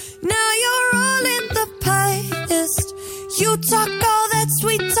 Now you're all in the past. You talk all that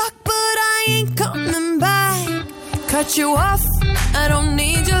sweet talk, but I ain't coming back. Cut you off, I don't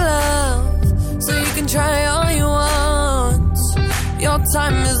need your love, so you can try all you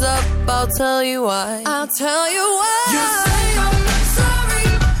I'll tell you why. I'll tell you why. You say I'm sorry,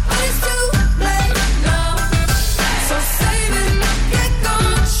 but it's too late now. So save it, get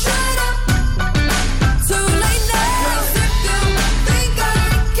gone, shut up. Too late now. 'Cause if you think I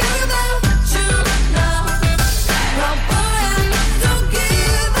care about you now, well, boy, I don't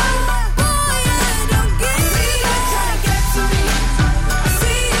give up. Boy, I don't give up. I see you trying to get to me. I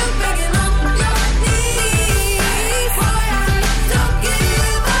see you begging on your knees. Boy, I don't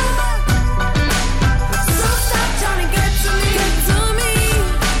give up. So stop trying to get to me. Get to me.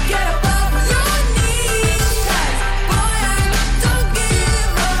 Get up off your knees. 'Cause boy, I don't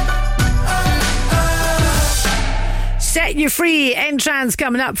give up. Set you free. Entrance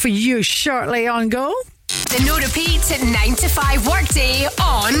coming up for you shortly on Go. The no repeat 9 to 5 workday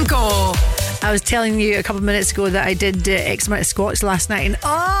on Go. I was telling you a couple of minutes ago that I did X amount of squats last night, and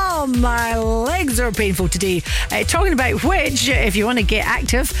oh, my legs are painful today. Talking about which, if you want to get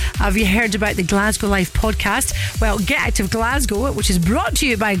active, have you heard about the Glasgow Life podcast? Well, Get Active Glasgow, which is brought to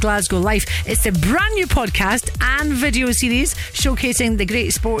you by Glasgow Life. It's a brand new podcast and video series showcasing the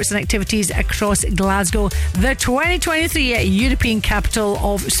great sports and activities across Glasgow, the 2023 European Capital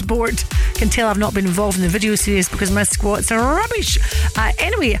of Sport. Can tell I've not been involved in the video series because my squats are rubbish.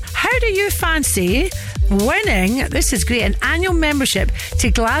 Anyway, how do you fancy winning, this is great, an annual membership to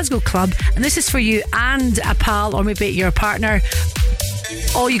Glasgow Club, and this is for you and a pal or maybe your partner.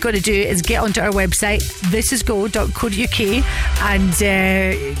 All you got to do is get onto our website, thisisgo.co.uk, and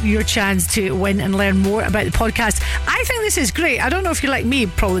your chance to win and learn more about the podcast. I think this is great. I don't know if you're like me,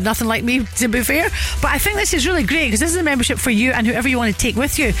 probably nothing like me to be fair, but I think this is really great because this is a membership for you and whoever you want to take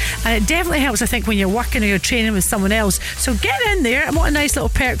with you, and it definitely helps, I think, when you're working or you're training with someone else. So get in there, and what a nice little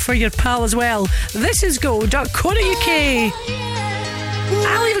perk for your pal as well. thisisgo.co.uk.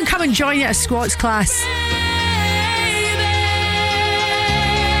 I'll even come and join you at a squats class.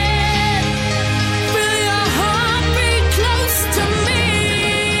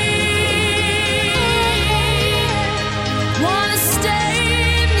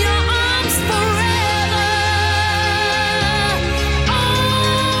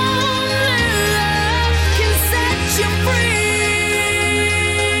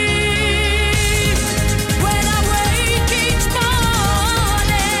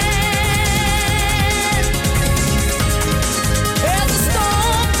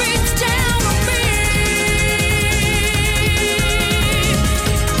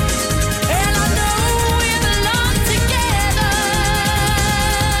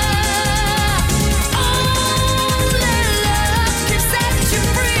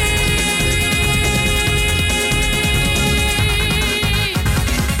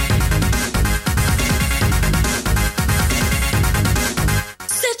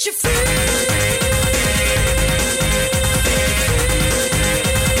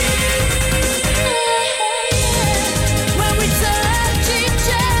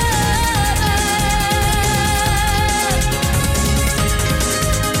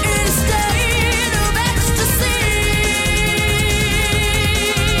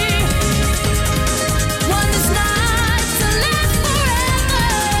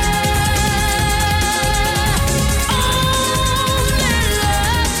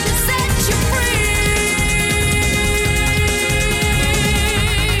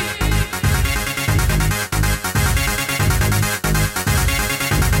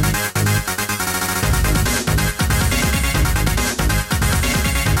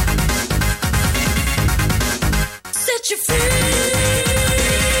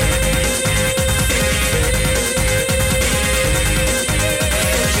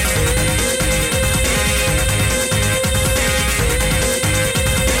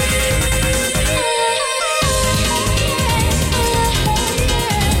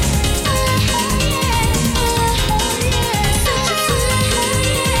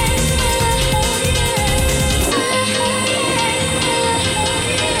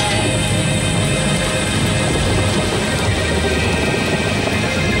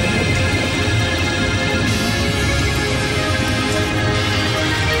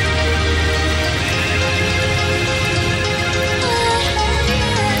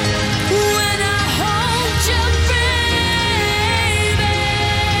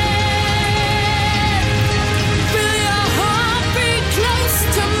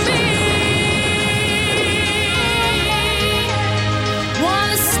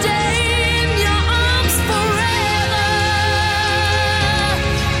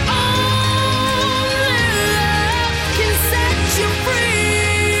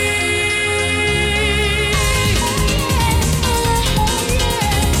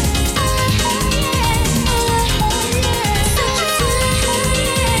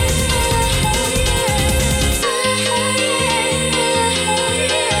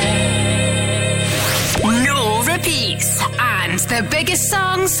 biggest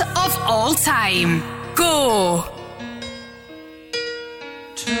songs of all time. Go!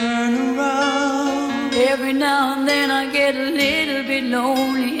 Turn around. Every now and then I get a little bit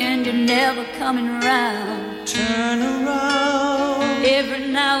lonely and you're never coming around. Turn around. Every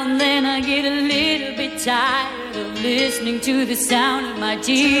now and then I get a little bit tired of listening to the sound of my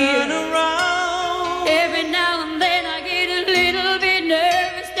tears. Turn around. Every now and then I get a little bit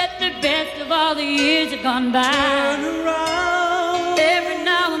nervous that the best of all the years have gone by. Turn around. Every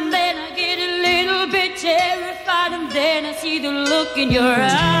now and then I get a little bit terrified and then I see the look in your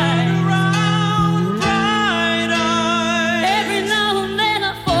eyes. Turn around, bright eyes. Every now and then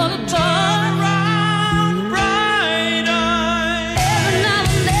I fall apart. Turn around, bright eyes. Every now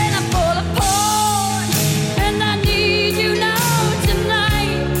and then I fall apart. And I need you now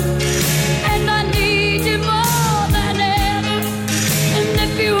tonight. And I need you more than ever. And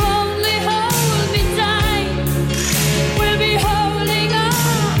if you only hold me tight, we'll be holding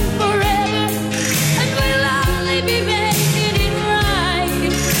on forever. And we'll only be making it right.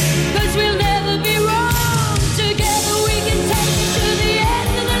 'Cause we'll never be wrong. Together we can take it to the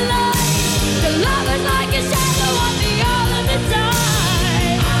end of the line. The love is like a shadow on me all of the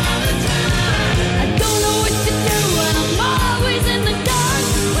time. I don't know what to do and I'm always in the dark.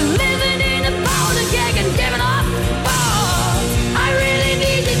 We're living in a powder keg and giving off balls. I really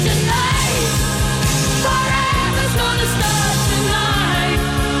need you tonight. Forever's gonna start tonight.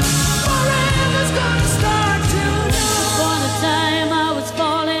 Forever's gonna start tonight. Upon a time I was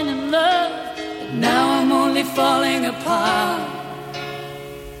falling in love, but now I'm only falling apart.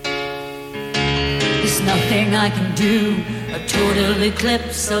 There's nothing I can do, a total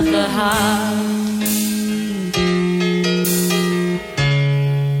eclipse of the heart.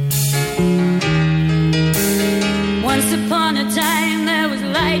 Once upon a time there was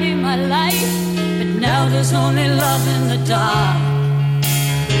light in my life, but now there's only love in the dark.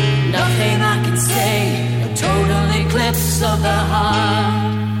 Nothing I can say, a total eclipse of the heart.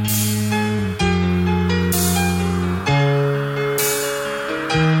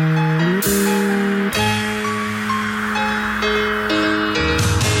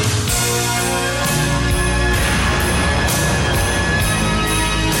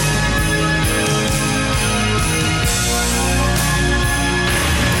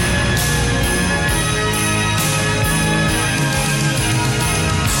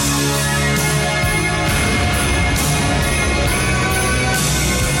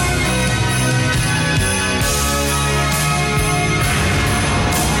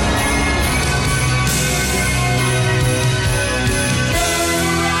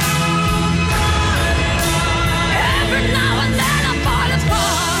 Every now and then I fall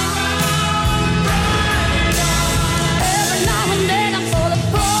apart. Every now and then I fall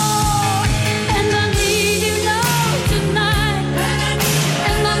apart. And I need you now tonight.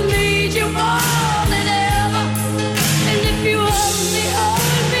 And I need you more than ever. And if you only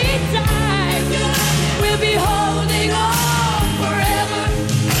hold me tight, we'll be holding on forever.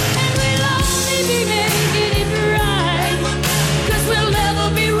 And we'll only be making it right. 'Cause we'll never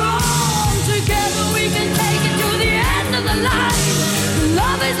be wrong. Together we can take it to the end of the line.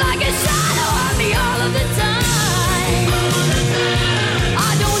 Love is like a shadow on me all of the time.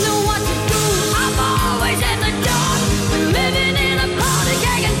 I don't know what to do, I'm always in the dark. We're living in a powder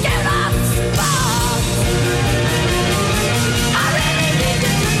keg and giving off sparks. I really need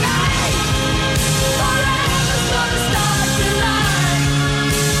you tonight. Forever's gonna start tonight.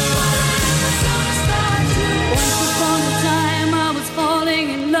 Forever's gonna start tonight. Once upon a time I was falling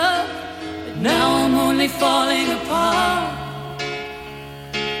in love, but now I'm only falling apart.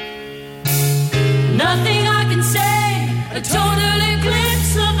 Nothing I can say, a total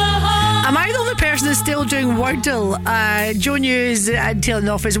eclipse of the heart. Am I the only person that's still doing Wordle? Joe News and Taylor in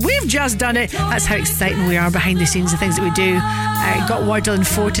the office. We've just done it. That's how exciting we are behind the scenes, the things that we do. Got Wordle in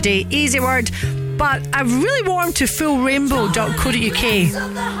 4 today. Easy word. But I really warm to fullrainbow.co.uk.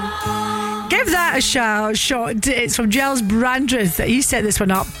 Give that a shot. It's from Giles Brandreth. He set this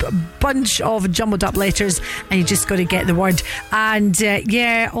one up. A bunch of jumbled up letters, and you just got to get the word. And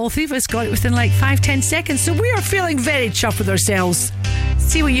all three of us got it within like 5-10 seconds. So we are feeling very chuffed with ourselves.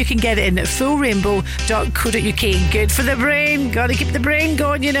 See where you can get it in at fullrainbow.co.uk. Good for the brain. Got to keep the brain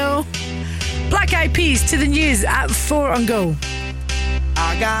going, you know. Black Eyed Peas to the news at 4 on Go.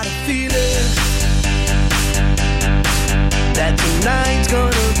 I got a feeling that tonight's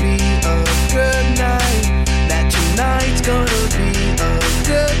gonna be a good night. That tonight's gonna be a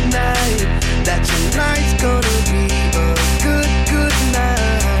good night. That tonight's gonna be a good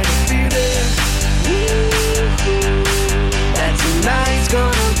night. I feel it. That tonight's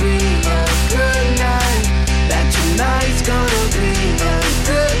gonna be a good night. That tonight's gonna be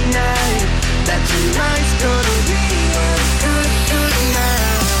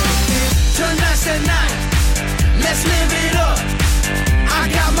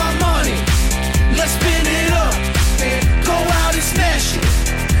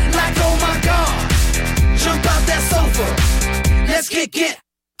get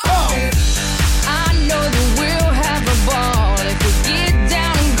off. I know that we'll have a ball if we get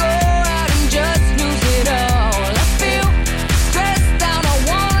down and go out and just lose it all. I feel stressed out, I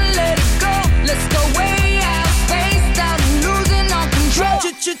wanna let it go. Let's go way out, spaced out and losing our control.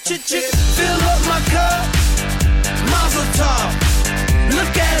 Fill up my cup, Mazel tov.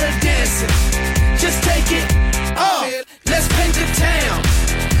 Look at her dancing, just take it off. Let's paint the town,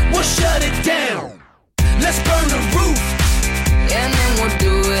 we'll shut it down. Let's burn the roof, and then we'll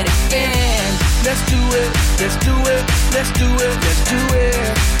do it again. Let's do it, let's do it, let's do it, let's do it,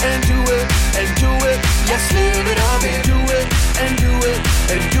 and do it, and do it. Let's live it up and do it, and do it,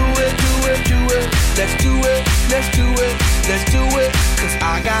 and do it, do it, do it. Let's do it, let's do it, let's do it. Cause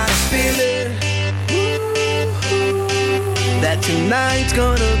I got a feeling that tonight's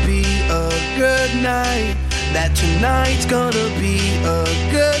gonna be a good night. That tonight's gonna be a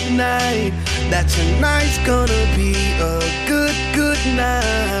good night. That tonight's gonna be a good, good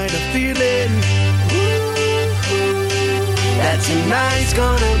night. A feeling that tonight's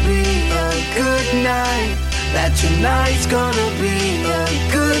gonna be a good night. That tonight's gonna be a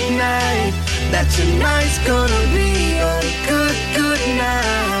good night. That tonight's gonna be a good, good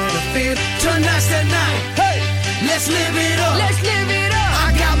night. I feel tonight's the night. Hey, let's live it up. Let's live it up.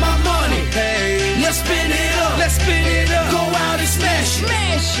 I got my money. Hey, let's spin it up. Let's spin it up. Go out and smash it.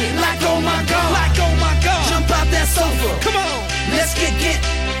 Smash it. Like oh my god. Like oh my god. Jump out that sofa. Come on. Let's get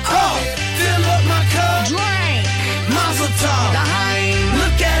off. Fill up my cup. Drink. Mazel tov.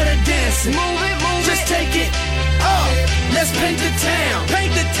 Look at her dancing. Move it, move Just it. take it off. Let's paint the town.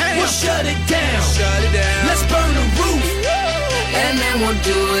 Paint the town. We'll shut it down. Shut it down. Let's burn the roof. And then we'll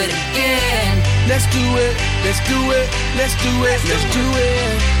do it again. Let's do it, let's do it, let's do it, let's do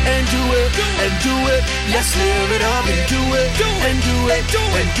it, and do it, and do it. Let's live it up and do it, and do it,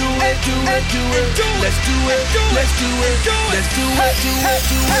 and do it, do it, do it. Let's do it, let's do it, let's do it, do it,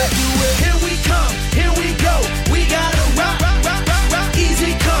 do it, do it. Here we come, here we go. We gotta rock, rock, rock, rock.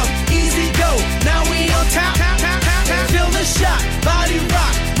 Easy come, easy go. Now we on top, feel the shot, body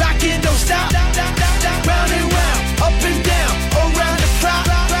rock, rockin', don't stop. Round and round, up and down, around the clock.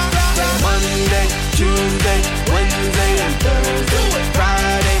 Monday, Tuesday, Wednesday, and Thursday,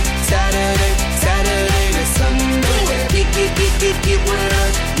 Friday, Saturday, Saturday to Sunday. Get with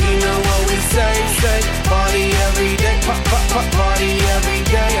us, you know what we say. Party every day, party every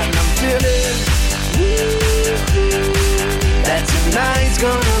day, and I'm feeling that tonight's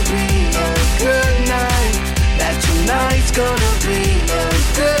gonna be a good night. That tonight's gonna be a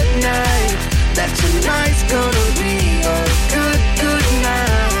good night. That tonight's gonna be a good, good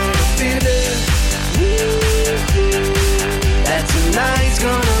night. That tonight's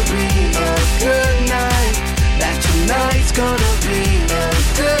gonna be a good night. That tonight's gonna be a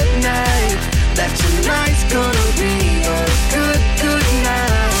good night. That tonight's gonna be a good, good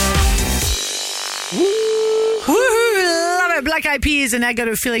night. Woohoo! Love it. Black Eyed Peas and I Got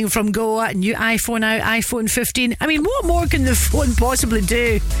a Feeling from Go. New iPhone out, iPhone 15. I mean, what more can the phone possibly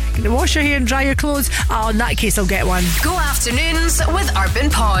do? Can it wash your hair and dry your clothes? Oh, in that case, I'll get one. Go afternoons with Urban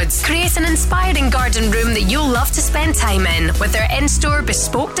Pods. Create an inspiring garden room that you'll love to spend time in with their in-store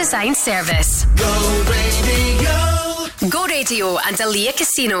bespoke design service. Go Radio. Go Radio and Aliyah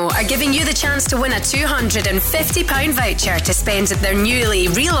Casino are giving you the chance to win a £250 voucher to spend at their newly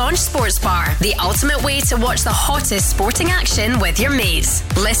relaunched sports bar. The ultimate way to watch the hottest sporting action with your mates.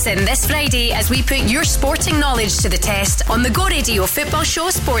 Listen this Friday as we put your sporting knowledge to the test on the Go Radio Football Show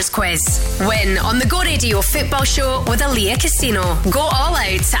Sports Quiz. Win on the Go Radio Football Show with Aliyah Casino. Go all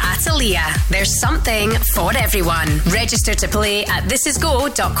out at Aliyah. There's something for everyone. Register to play at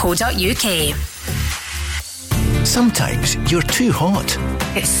thisisgo.co.uk. Sometimes you're too hot.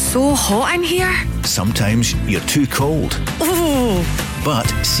 It's so hot in here. Sometimes you're too cold. Ooh. But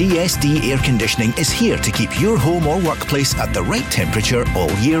CSD Air Conditioning is here to keep your home or workplace at the right temperature all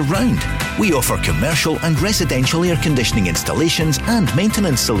year round. We offer commercial and residential air conditioning installations and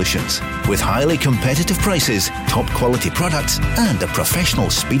maintenance solutions. With highly competitive prices, top quality products and a professional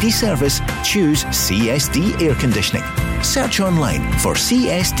speedy service, choose CSD Air Conditioning. Search online for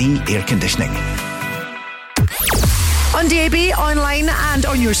CSD Air Conditioning. On DAB, online and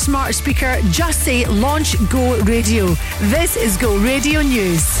on your smart speaker, just say Launch Go Radio. This is Go Radio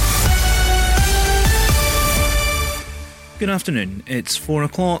News. Good afternoon. It's 4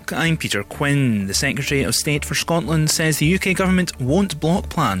 o'clock. I'm Peter Quinn. The Secretary of State for Scotland says the UK Government won't block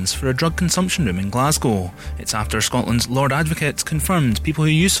plans for a drug consumption room in Glasgow. It's after Scotland's Lord Advocate confirmed people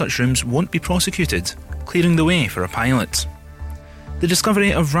who use such rooms won't be prosecuted, clearing the way for a pilot. The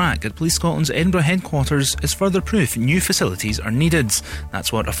discovery of wrack at Police Scotland's Edinburgh headquarters is further proof new facilities are needed.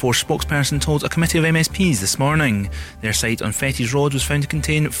 That's what a Force spokesperson told a committee of MSPs this morning. Their site on Fetties Road was found to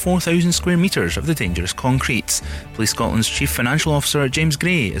contain 4,000 square metres of the dangerous concrete. Police Scotland's Chief Financial Officer James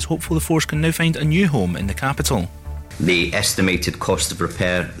Gray is hopeful the Force can now find a new home in the capital. The estimated cost of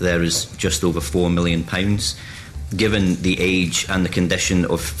repair there is just over £4 million. Given the age and the condition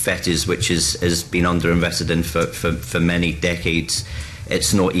of Fetties, which has been underinvested in for many decades,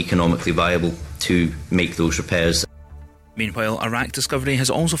 it's not economically viable to make those repairs. Meanwhile, a wrack discovery has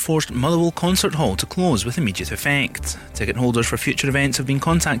also forced Motherwell Concert Hall to close with immediate effect. Ticket holders for future events have been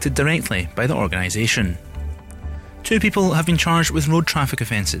contacted directly by the organisation. 2 people have been charged with road traffic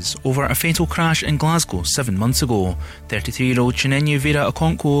offences over a fatal crash in Glasgow 7 months ago. 33-year-old Chinenye Vera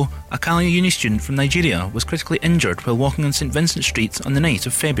Okonkwo, a Cali Uni student from Nigeria, was critically injured while walking on St Vincent Street on the night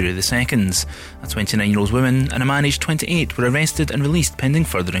of February the 2nd. A 29-year-old woman and a man aged 28 were arrested and released pending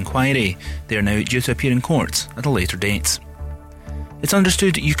further inquiry. They are now due to appear in court at a later date. It's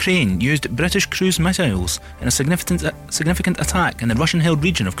understood Ukraine used British cruise missiles in a significant attack in the Russian-held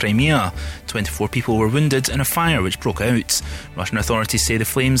region of Crimea. 24 people were wounded in a fire which broke out. Russian authorities say the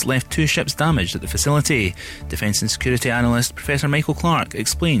flames left 2 ships damaged at the facility. Defence and security analyst Professor Michael Clark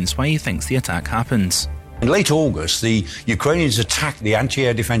explains why he thinks the attack happened. In late August, the Ukrainians attacked the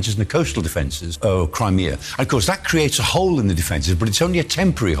anti-air defences and the coastal defences of Crimea. And of course, that creates a hole in the defences, but it's only a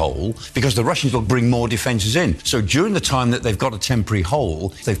temporary hole because the Russians will bring more defences in. So during the time that they've got a temporary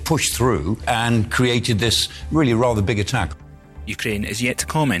hole, they've pushed through and created this really rather big attack. Ukraine is yet to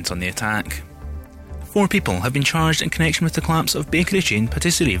comment on the attack. 4 people have been charged in connection with the collapse of bakery chain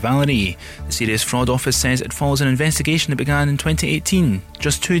Patisserie Valerie. The Serious Fraud Office says it follows an investigation that began in 2018,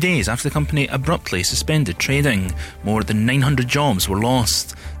 just 2 days after the company abruptly suspended trading. More than 900 jobs were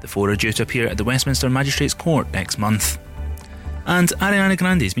lost. The 4 are due to appear at the Westminster Magistrates Court next month. And Ariana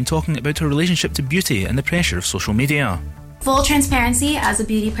Grande has been talking about her relationship to beauty and the pressure of social media. Full transparency, as a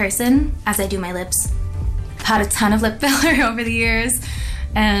beauty person, as I do my lips, I've had a ton of lip filler over the years,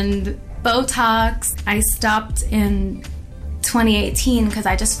 and Botox, I stopped in 2018 because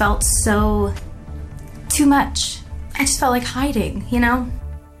I just felt too much. I just felt like hiding, you know?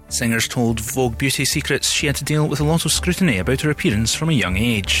 Singers told Vogue Beauty Secrets she had to deal with a lot of scrutiny about her appearance from a young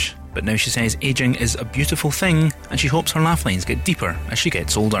age. But now she says ageing is a beautiful thing and she hopes her laugh lines get deeper as she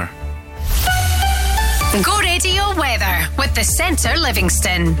gets older. Go Radio weather with the Centre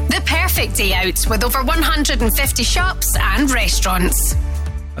Livingston. The perfect day out with over 150 shops and restaurants.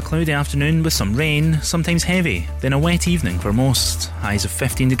 A cloudy afternoon with some rain, sometimes heavy, then a wet evening for most. Highs of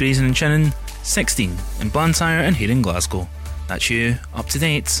 15 degrees in Inchinnan, 16 in Blantyre and here in Glasgow. That's you, up to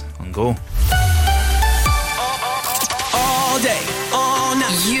date on Go. All day, all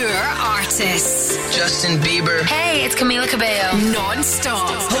night. Your artists. Justin Bieber. Hey, it's Camila Cabello. Non-stop.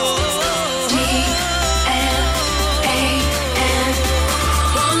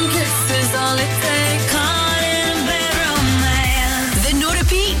 One kiss is all it takes. Caught in bedroom man. The No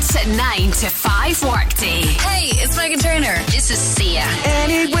Repeats at 9 to 5 workday. Hey, it's Megan Trainor. This is Sia.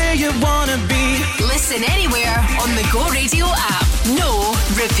 Anywhere you wanna be. Listen anywhere on the Go Radio app. No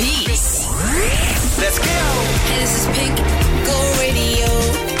repeats. Let's go. Hey, this is Pink. Go Radio.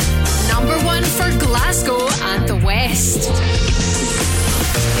 #1 for Glasgow and the West.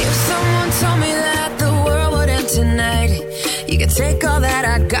 If someone told me that the world would end tonight, you could take all that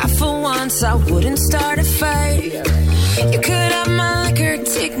I got for once, I wouldn't start a fight. You could have my liquor,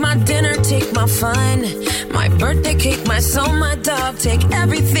 take my dinner, take my fun, my birthday cake, my soul, my dog, take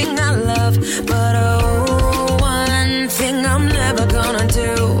everything I love. But oh, one thing I'm never gonna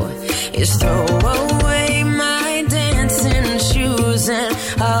do is throw away my dancing shoes. And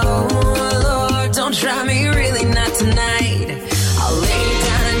oh Lord, don't try me, really not tonight. I'll lay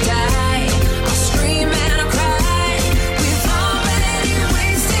down and die, I'll scream and I'll cry. We've already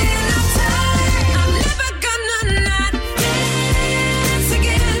wasted our time. I'm never gonna not dance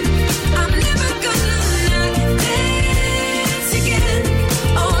again. I'm never gonna not dance again.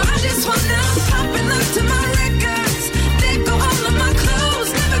 Oh, I just wanna pop and look to my records. They go all of my clothes.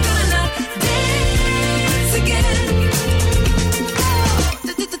 Never gonna not dance again.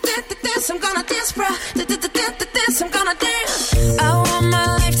 Dance, I'm gonna dance, bruh. Dance, I'm gonna dance. I want my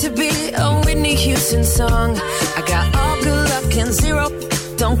life to be a Whitney Houston song. I got all good luck and zero.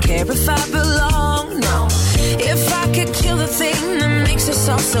 Don't care if I belong, no. If I could kill the thing that makes us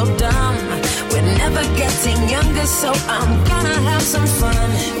all so dumb, we're never getting younger, so I'm gonna have some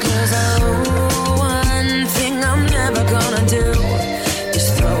fun. 'Cause oh, one thing I'm never gonna do is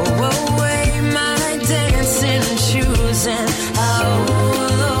throw away my dancing shoes. And oh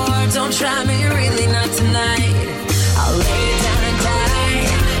Lord, don't try me, really not tonight. I'll lay down and die.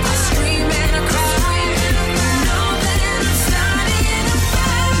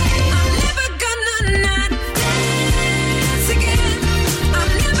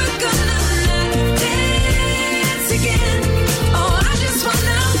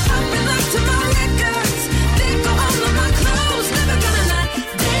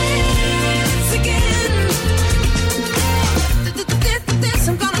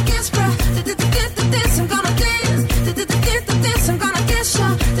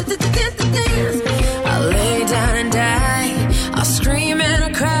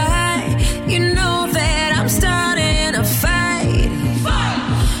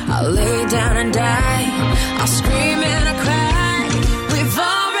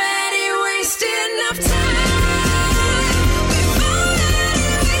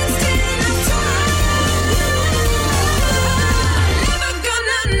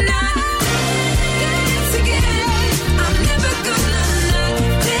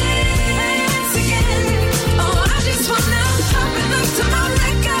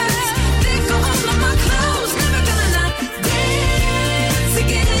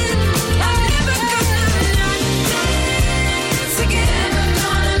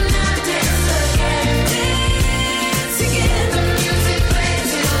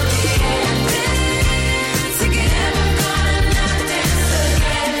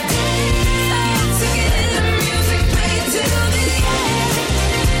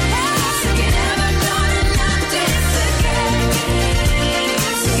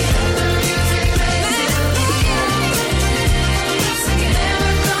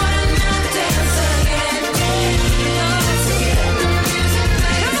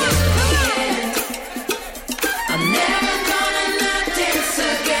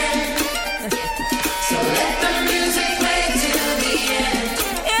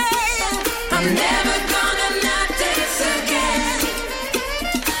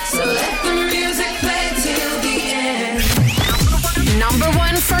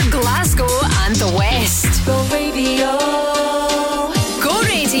 one for Glasgow and the West. Go radio. Go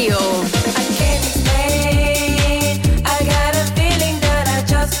Radio. I can't explain. I got a feeling that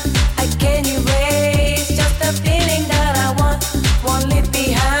I can't erase. Just a feeling that I won't leave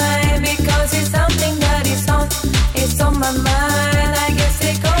behind, because it's something that it's on my mind. I guess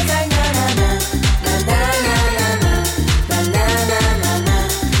it goes like na na na na na na na na na na na na na na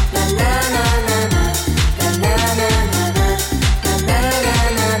na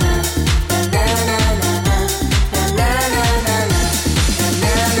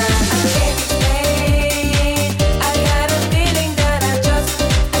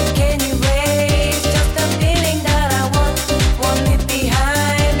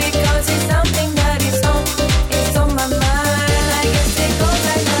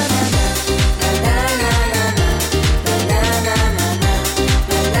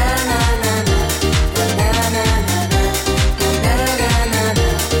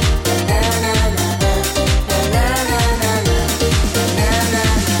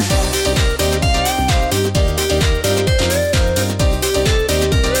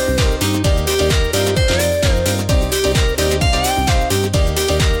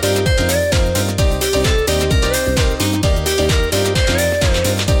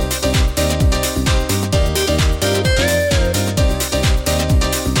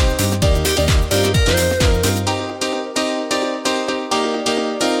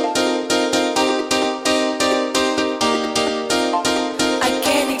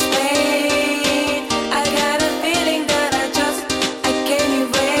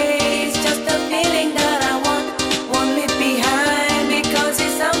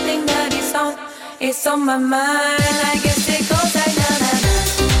It's on my mind. I guess it goes like na na na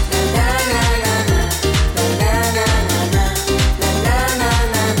na na na na na na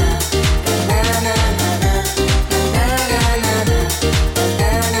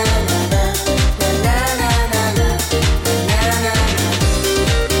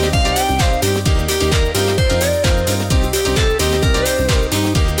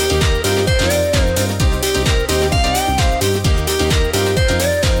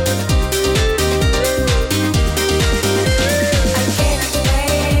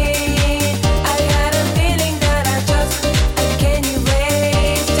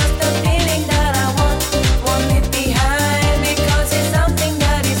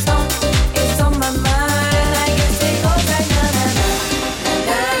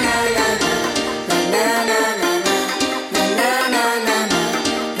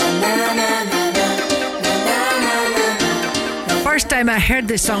time I heard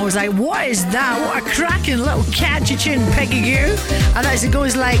this song, I was like, what is that? What a cracking little catchy tune, Peggy Goo. And as it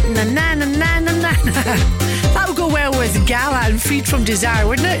goes like, na na na na na na. That would go well with Gala and Freed from Desire,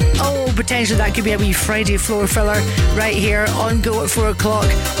 wouldn't it? Oh, potentially that could be a wee Friday floor filler right here on Go at 4 o'clock.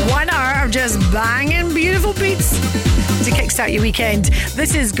 1 hour of just banging beautiful beats to kickstart your weekend.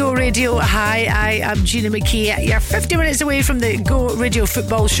 This is Go Radio. Hi, I am Gina McKie. You're 50 minutes away from the Go Radio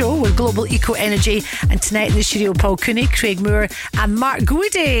football show with Global Eco Energy, and tonight in the studio, Paul Cooney, Craig Moore and Mark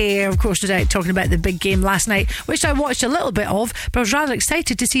Goody. Of course, no doubt talking about the big game last night, which I watched a little bit of, but I was rather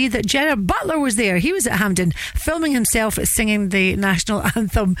excited to see that Gerard Butler was there. He was at Hampden filming himself singing the national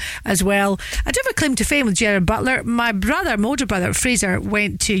anthem as well. I do have a claim to fame with Gerard Butler. My older brother Fraser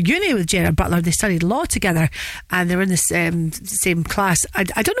went to uni with Gerard Butler. They studied law together and they were in this same class. I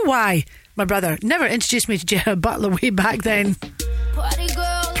don't know why my brother never introduced me to Gerard Butler way back then.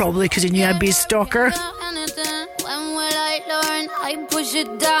 Probably because he knew I'd be a stalker. When will I learn? I push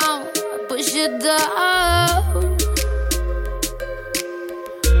it down, push it down.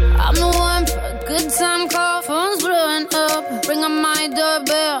 I'm the one for a good time call. Phone's blowing up, ring on my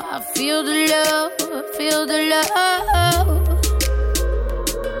doorbell. I feel the love, I feel the love.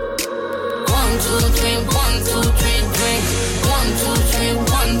 1, 2, 3, 1, 2, 3, drink. 1, 2, 3,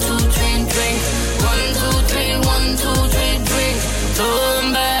 1, 2, 3, drink. 1, 2, 3, 1, 2, 3, drink. Turn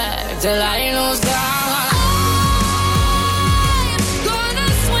back till I lose God.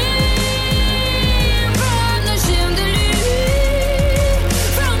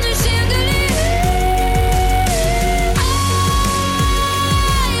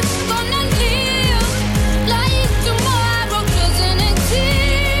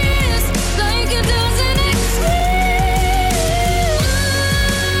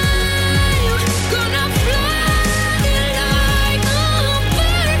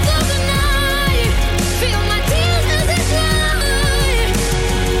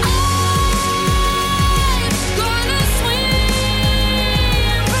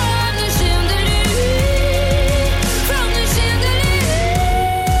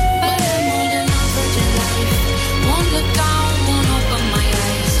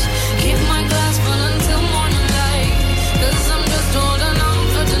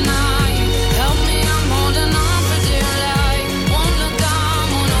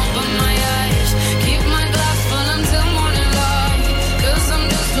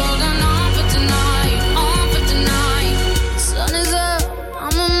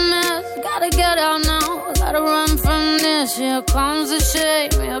 here comes the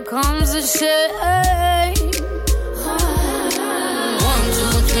shame, here comes the shame. 1,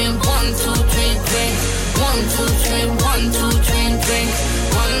 2, 3, 1, 2, 3, drink. 1, 2, 3, 1, 2, 3, drink.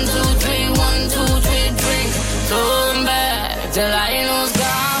 1, 2, 3, 1, 2, 3, drink. Turn back till I was gone.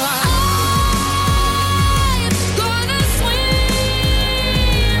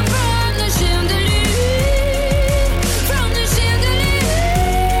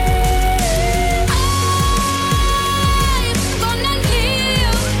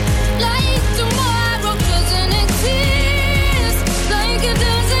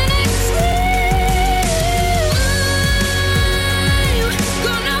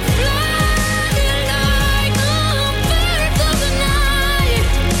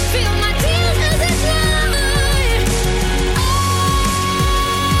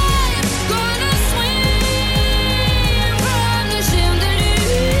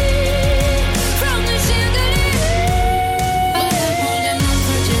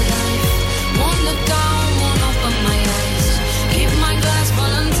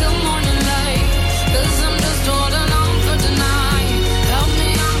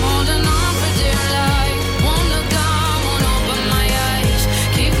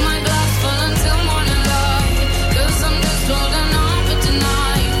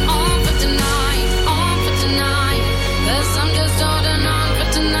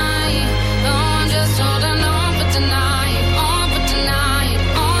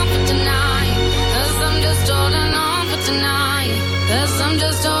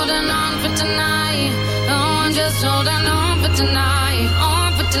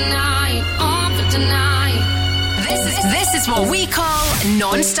 This is what we call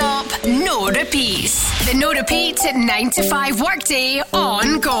non-stop, no repeats. The no repeat 9 to 5 workday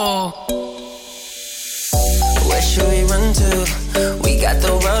on Go. Where should we run to? We got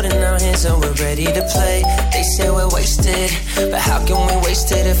the world in our hands and we're ready to play. They say we're wasted, but how can we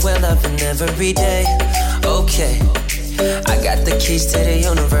waste it if we're loving every day? Okay, I got the keys to the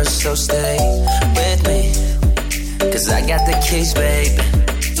universe, so stay with me, 'cause I got the keys, babe.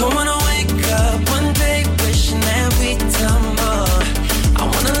 Don't wanna wake up one day wishing that we'd done more. I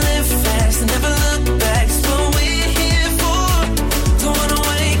wanna live fast and never look back. It's what we're here for. Don't wanna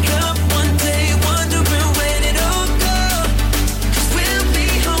wake up one day wondering where did it all go. 'Cause we'll be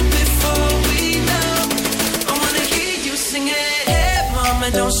home before we know. I wanna hear you sing it. Hey mama,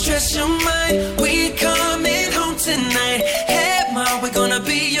 don't stress your mind. We coming home tonight. Hey mom, we're gonna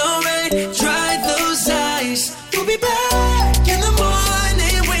be alright. Dry those eyes. We'll be back in the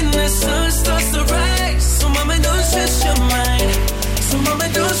morning when the sun starts to rise. So mama, don't stress your mind. So mama,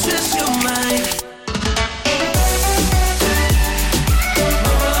 don't stress your mind.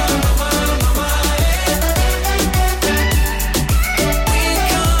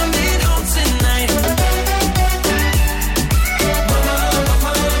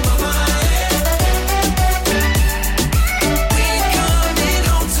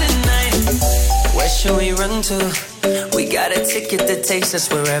 Should we run to? We got a ticket that takes us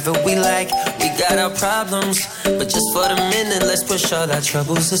wherever we like. We got our problems, but just for the minute, let's push all our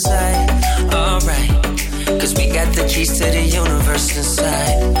troubles aside. Alright, 'cause we got the keys to the universe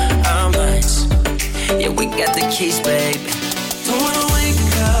inside our minds. Yeah, we got the keys, baby. Don't wanna wake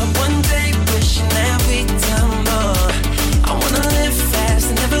up one day wishing that we'd done more. I wanna live fast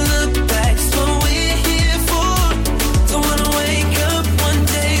and never look back. It's what we're here for. Don't wanna wake up one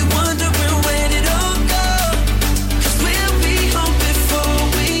day wondering where did all go. 'Cause we'll be home before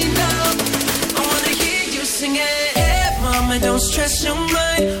we know. I wanna hear you sing it. Hey mama, don't stress your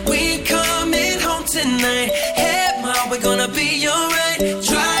mind. We coming home tonight. Hey mom, we're gonna be alright.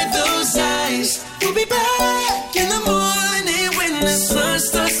 Dry those eyes. We'll be back in the morning when the sun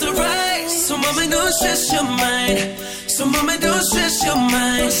starts to rise. So mama, don't stress your mind. So mama, don't stress your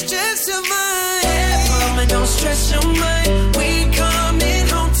mind. Don't stress your mind. Hey mama, don't stress your mind. We coming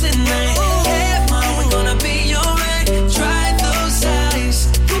home tonight. Hey mom, we're gonna be alright. Dry those eyes.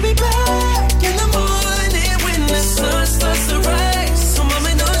 We'll be back in the morning when the sun starts to rise. So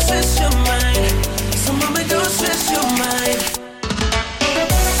mama, don't stress your mind. So mama, don't stress your mind.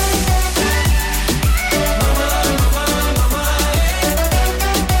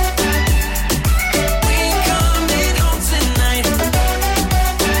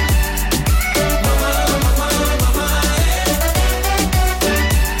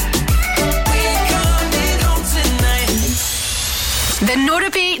 The no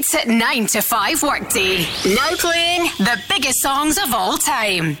repeat 9 to 5 workday. Now playing the biggest songs of all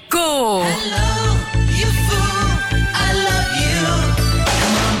time. Go. Hello, you fool. I love you.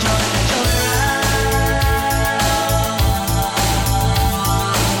 Come on, join the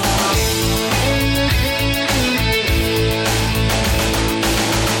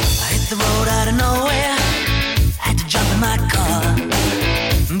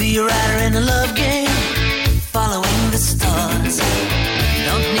be a rider in a love game, following the stars.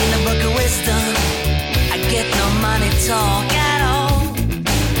 Don't need a book of wisdom, I get no money talk at all.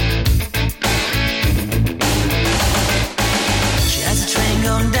 She has a train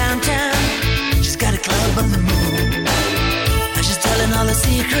going downtown, she's got a club on the moon, and she's telling all her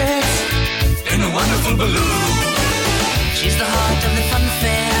secrets in a wonderful balloon. She's the heart of the fun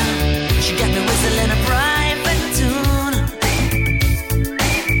fair, she got me whistling a private tune.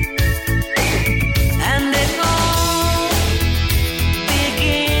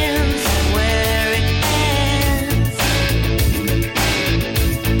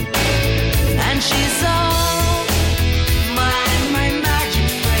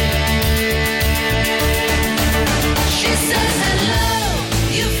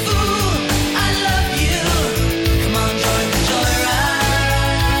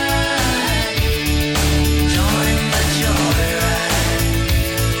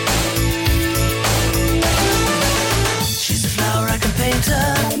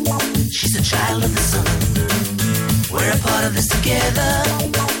 Child of the sun, we're a part of this together,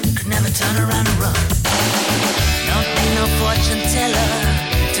 could never turn around and run. Don't need no fortune teller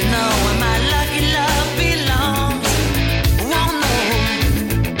to know where my lucky love belongs. Won't know,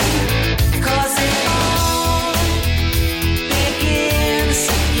 'cause it all begins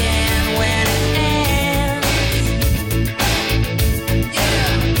again when it ends.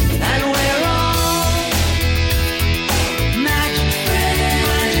 Yeah, and we're all magic friends.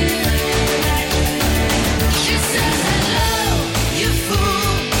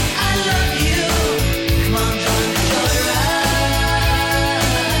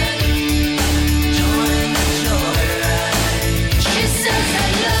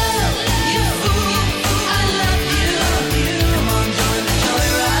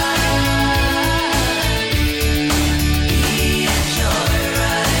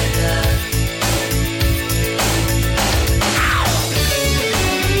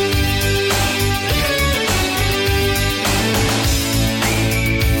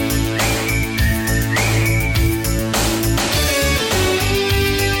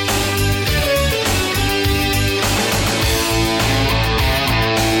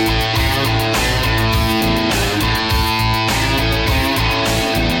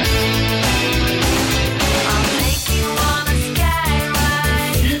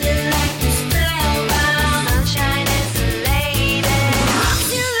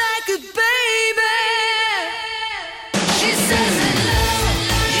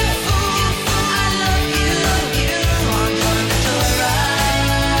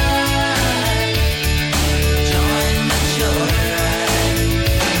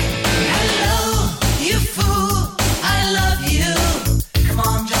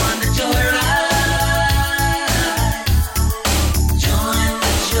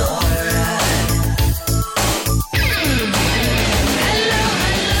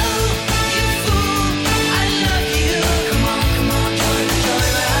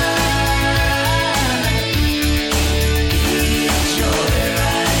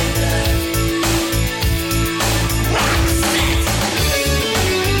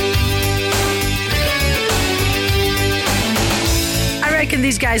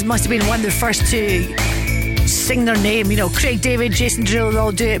 These guys must have been one of the first to sing their name. You know, Craig David, Jason Derulo, they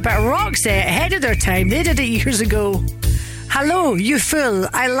all do it. But Roxette, ahead of their time, they did it years ago. Hello, you fool,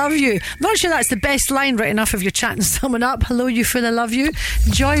 I love you. I'm not sure that's the best line right enough if you're chatting someone up. Hello, you fool, I love you.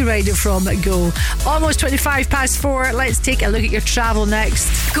 Joyride from Go. Almost 4:25. Let's take a look at your travel next.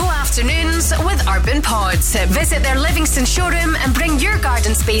 Go afternoons with Urban Pods. Visit their Livingston showroom and bring your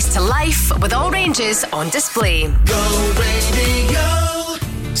garden space to life with all ranges on display. Go Radio.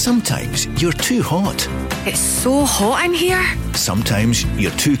 Sometimes you're too hot. It's so hot in here. Sometimes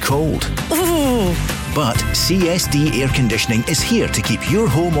you're too cold. Ooh. But CSD Air Conditioning is here to keep your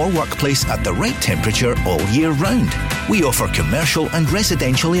home or workplace at the right temperature all year round. We offer commercial and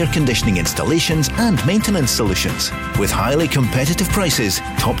residential air conditioning installations and maintenance solutions. With highly competitive prices,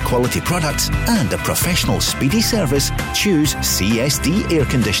 top quality products and a professional speedy service, choose CSD Air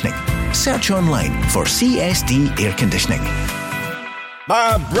Conditioning. Search online for CSD Air Conditioning.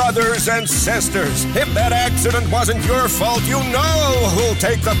 My brothers and sisters, if that accident wasn't your fault, you know who'll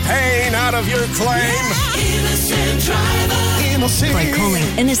take the pain out of your claim. Innocent driver. By calling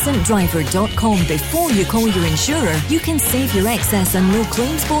innocentdriver.com before you call your insurer, you can save your excess and no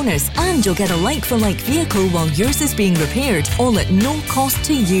claims bonus, and you'll get a like-for-like vehicle while yours is being repaired, all at no cost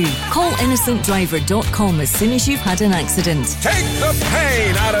to you. Call innocentdriver.com as soon as you've had an accident. Take the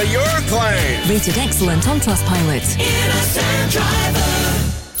pain out of your claim. Rated excellent on Trustpilot. Innocent driver.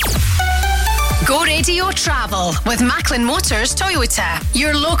 Go Radio Travel with Macklin Motors Toyota,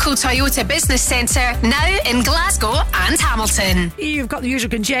 your local Toyota business centre now in Glasgow and Hamilton. You've got the usual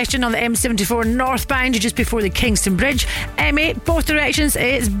congestion on the M74 northbound just before the Kingston Bridge. M8, both directions,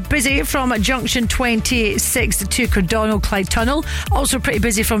 it's busy from junction 26 to Cardonal Clyde Tunnel. Also pretty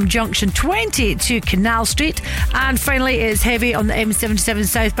busy from junction 20 to Canal Street. And finally, it's heavy on the M77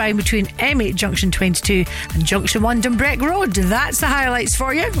 southbound between M8 junction 22 and junction 1 Dumbreck Road. That's the highlights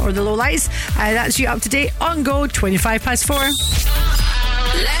for you, or the lowlights. That's you up to date on Go, 4:25.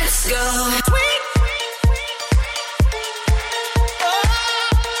 Let's go.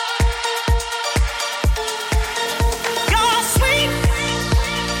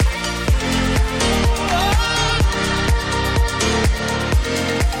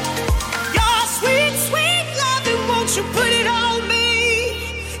 You put it on me.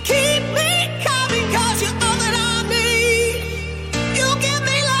 Keep me coming, 'cause you're all that I need. You give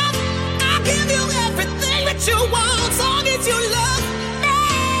me love, I'll give you everything that you want, as long as you love me.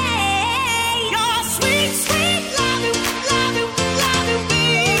 You're sweet, sweet loving, loving, loving me.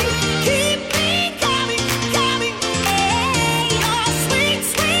 Keep me coming, coming. You're sweet,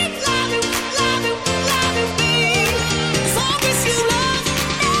 sweet loving, loving, loving me, as long as you love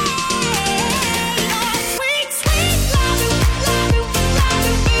me. You're sweet, sweet loving, loving,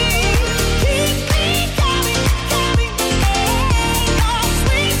 loving me. Keep me coming, coming. You're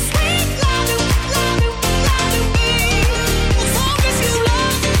sweet, sweet loving, loving, loving me, as long as you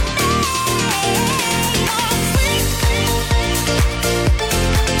love me. You're sweet,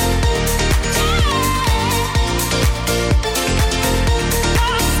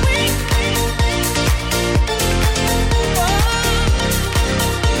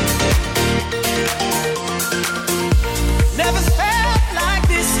 never felt like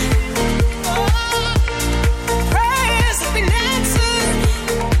this. Prayers have been answered.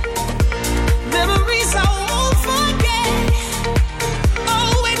 Memories I won't forget.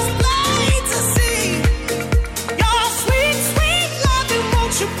 Oh, it's plain to see. Your sweet, sweet loving,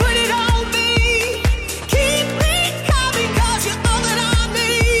 won't you put it on me? Keep me coming, 'cause you're all that I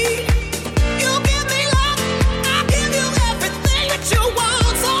need. You give me love, I'll give you everything that you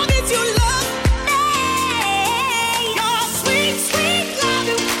want, as long as you love me. Your sweet, sweet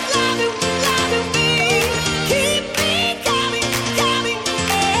loving, loving, loving me. Keep me coming, coming.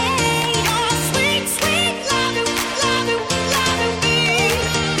 Your sweet, sweet loving, loving, loving me,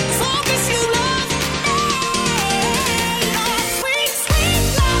 as long as you love me. Your sweet, sweet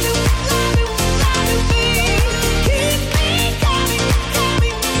loving, loving, loving me. Keep me coming,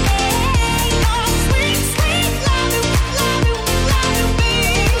 coming. Your sweet, sweet loving, loving, loving me,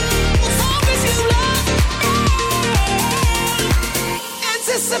 as long as you love me.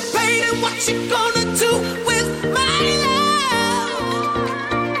 Anticipating what you're gonna do with my love.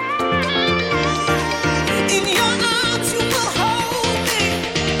 In your arms you will hold me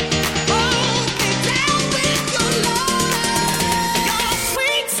down with your love. Your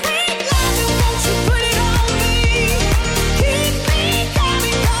sweet, sweet loving, won't you put it on me? Keep me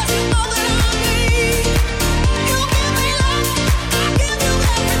coming, 'cause you're all that I need. You give me love, I'll give you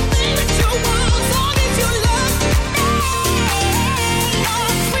everything that you want, as long as you love me. Your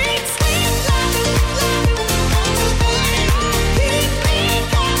sweet, sweet loving, loving, won't you put it on? Keep me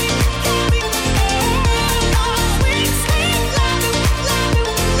coming, coming. Your sweet, sweet loving,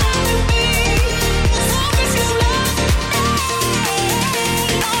 loving, loving me, as long as you love me.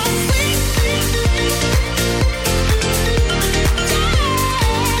 Your sweet, sweet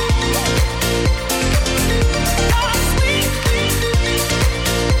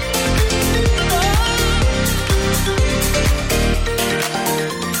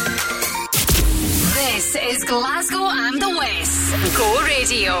This is Glasgow and the West. Go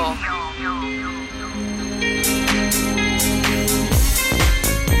Radio.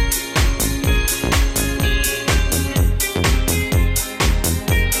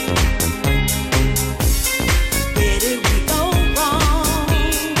 Where did we go wrong?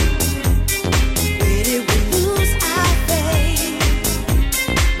 Where did we lose our faith?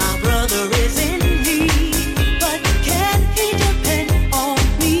 My brother is in need, but can he depend on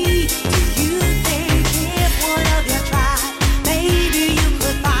me? Do you think if one of you tried, maybe you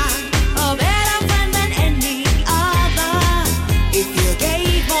could find a better friend than any other? If you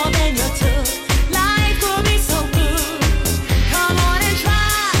gave more than you took, life could be so good. Come on and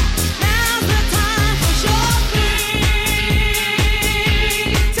try. Now's the time, 'cause you're free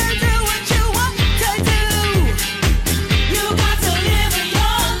to do what you want to do. You got to live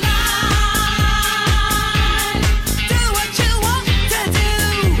your life. Do what you want to do.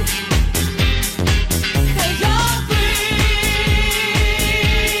 'Cause you're free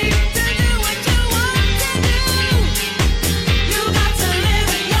to do what you want to do.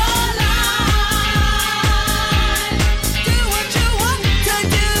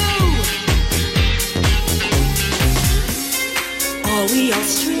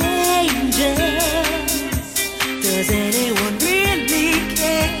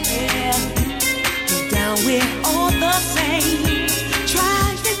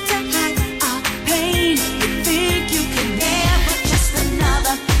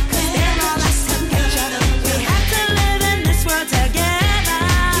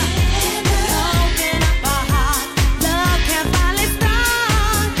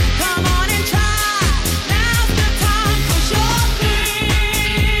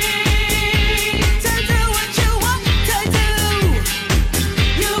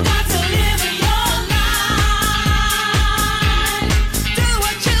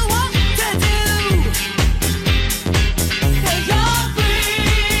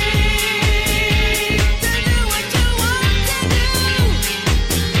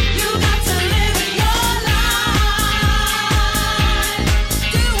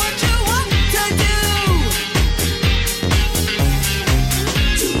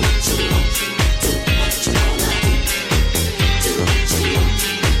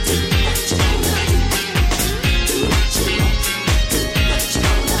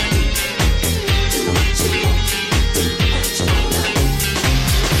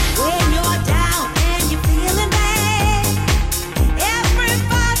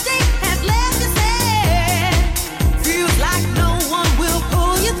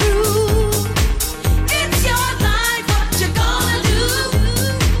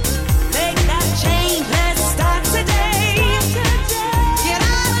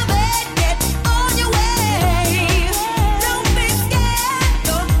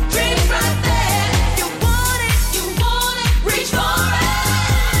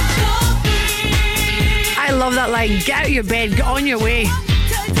 line. Get out of your bed, get on your way.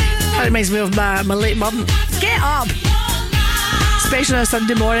 That reminds me of my late mum. Get up. Especially on a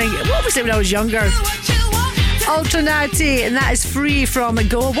Sunday morning. What was it when I was younger? Ultra Natty, and that is free from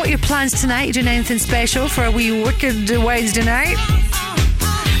Go. What are your plans tonight? Doing anything special for a wee wicked Wednesday night?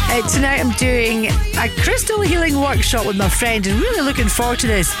 Tonight I'm doing a crystal healing workshop with my friend and really looking forward to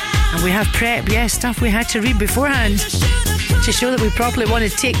this. And we have prep, yes, stuff we had to read beforehand to show that we properly want to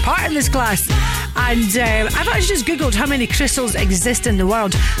take part in this class. And I've actually just googled how many crystals exist in the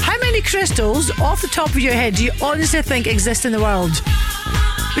world. How many crystals, off the top of your head, do you honestly think exist in the world?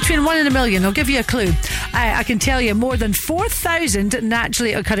 Between 1 and a million. I'll give you a clue. I can tell you more than 4,000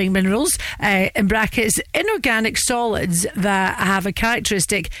 naturally occurring minerals, in brackets, inorganic solids that have a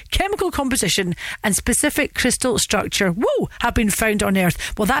characteristic chemical composition and specific crystal structure, have been found on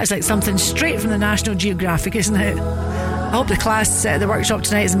Earth. Well, that is like something straight from the National Geographic, isn't it? I hope the class, the workshop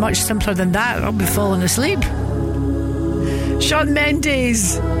tonight is much simpler than that. I'll be falling asleep. Shawn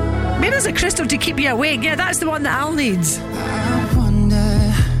Mendes. Maybe there's a crystal to keep you awake. Yeah, that's the one that Al needs.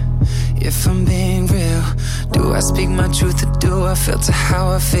 If I'm being real, do I speak my truth or do I filter how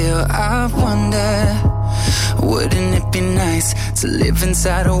I feel? I wonder, wouldn't it be nice to live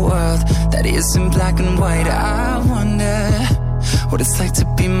inside a world that isn't black and white? I wonder what it's like to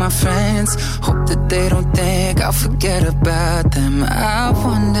be my friends. Hope that they don't think I'll forget about them. I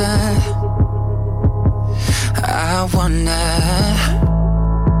wonder.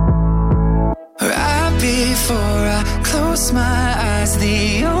 Right before I close my eyes,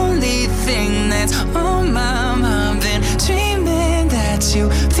 the only thing that's on my mind, been dreaming that you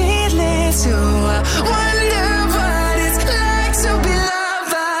feel it too. I wonder what it's like to be loved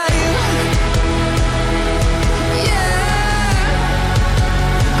by you. Yeah,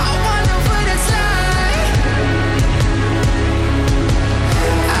 I wonder what it's like.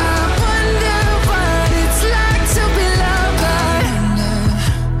 I wonder what it's like to be loved by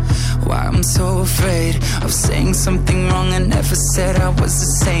you. Why I'm so afraid of saying something wrong. I never said I was a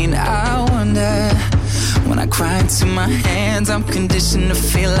saint. I wonder, when I cry into my hands, I'm conditioned to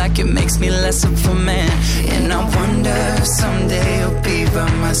feel like it makes me less of a man. And I wonder if someday you'll be by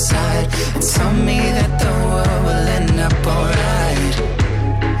my side and tell me that the world will end up alright.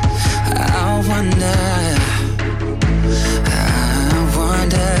 I wonder,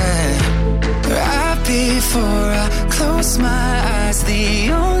 right before I close my eyes,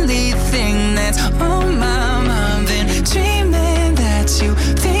 the only thing that's on my mind, been dreaming that you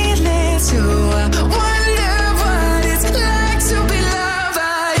feel it too. I wonder what it's like to be loved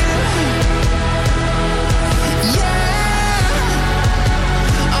by you. Yeah,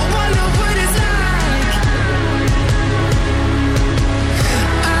 I wonder what it's like.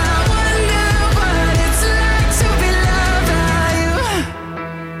 I wonder what it's like to be loved by you.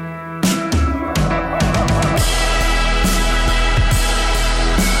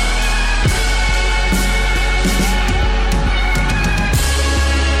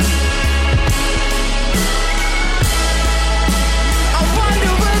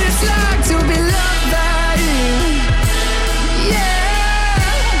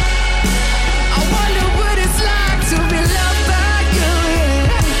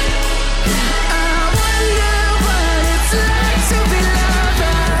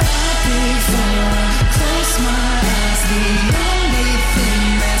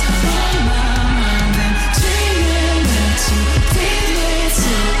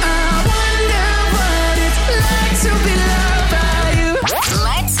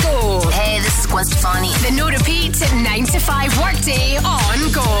 Stefani. The no repeat 9 to 5 workday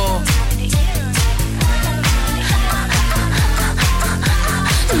on Go.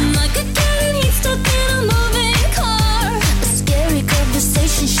 Like a cat stuck in a moving car. A scary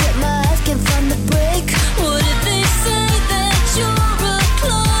conversation, shit, my eyes can't find the break. What if they say that you're a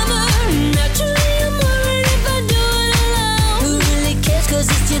cloner? Naturally, I'm worried if I do it alone. Who really cares? 'Cause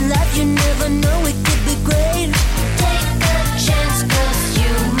it's your life, you never know, it could be great. Take a chance, 'cause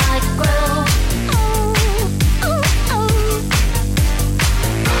you might grow.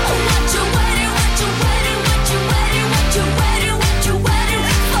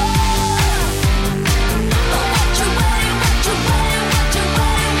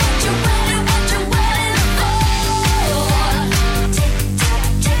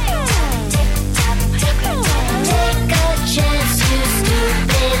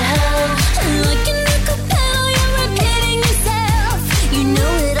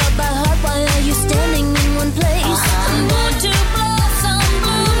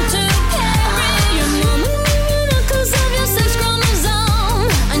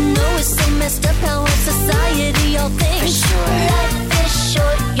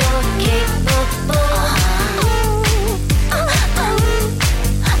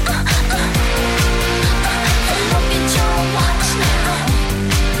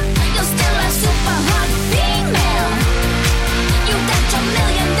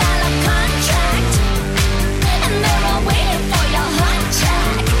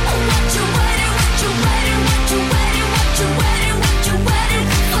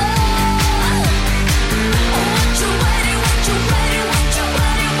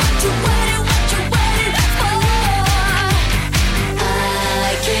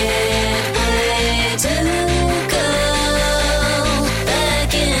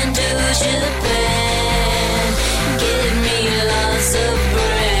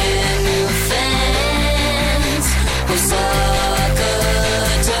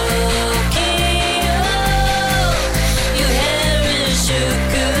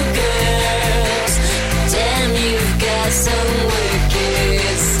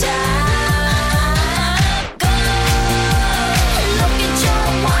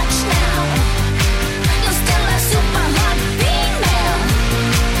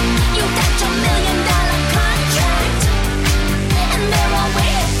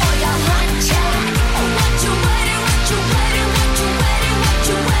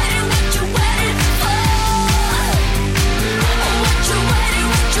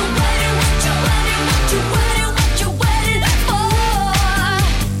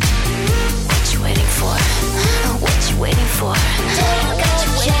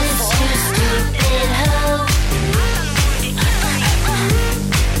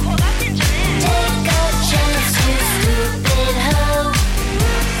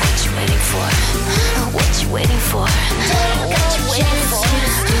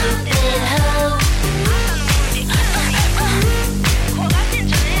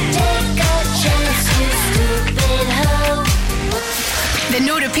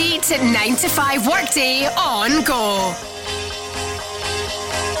 9 to 5 workday on Go.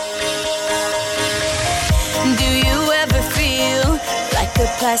 Do you ever feel like a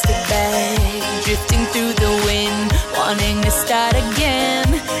plastic bag drifting through the wind, wanting to start again?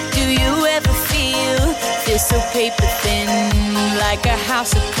 Do you ever feel so paper thin, like a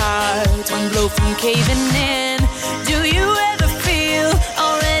house of cards, one blow from caving in? Do you ever feel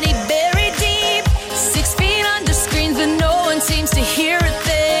already buried deep, 6 feet under screens, but no one seems to hear a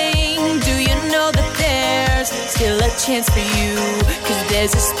thing? Do you know that there's still a chance for you, 'cause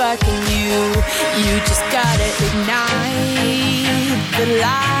there's a spark in you? You just gotta ignite the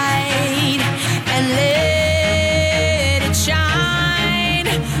light and let it shine.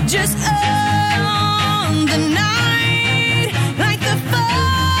 Just on the night, like the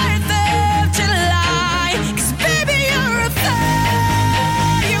 4th of July. 'Cause baby, you're a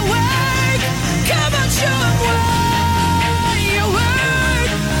firework. Come on, show 'em what you work.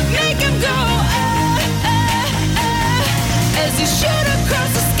 Make 'em go as you shoot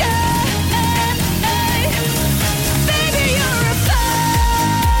across the sky. Baby, you're a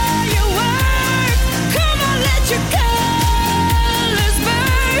firework. Come on, let your colors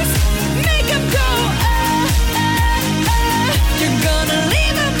burst. Make 'em go You're gonna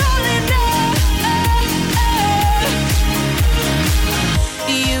leave 'em all in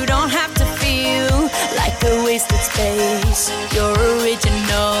You don't have to feel like a wasted space. Your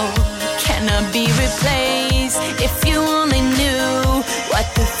original cannot be replaced. If you only knew what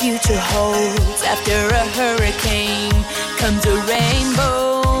the future holds. After a hurricane comes a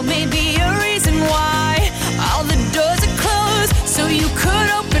rainbow. Maybe a reason why all the doors are closed, so you could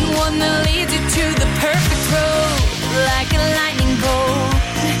open one that leads you to the perfect road. Like a lightning bolt,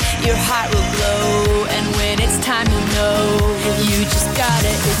 your heart will glow, and when it's time, you know you just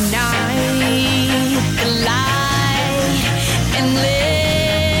gotta ignite the light and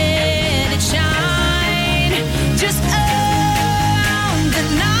let it shine. Just on the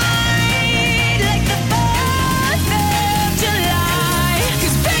night, like the 4th of July.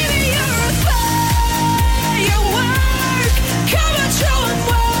 'Cause baby, you're a firework. Come on, show 'em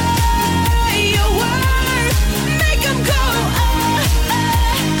what you work. Make 'em go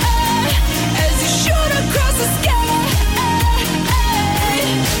as you shoot across the sky.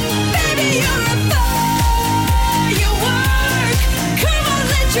 Baby, you're a firework. Come on,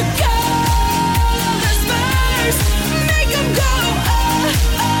 let your colors burst. Make 'em go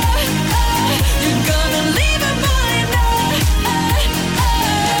You're gonna leave 'em all in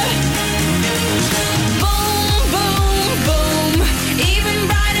Boom, boom, boom. Even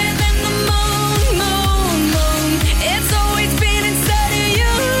brighter than the moon, moon, moon. It's always been inside of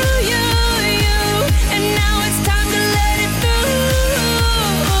you, you, you. And now it's time to let it through.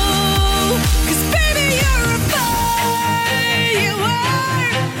 'Cause baby, you're a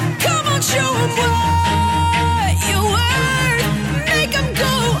firework. Come on, show 'em what you worth. Make 'em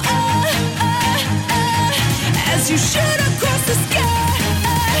go as you shoot across the sky.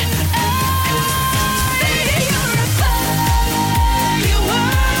 Baby, you're a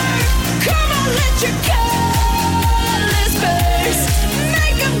firework. Come on, let your colors burst.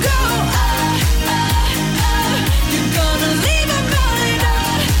 Make 'em go You're gonna leave 'em all in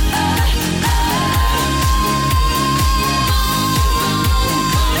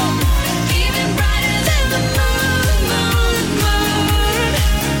Even brighter than the moon, moon, moon.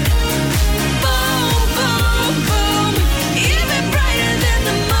 Boom, boom, boom. Even brighter than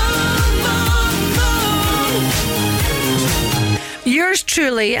the moon, moon, moon. Yours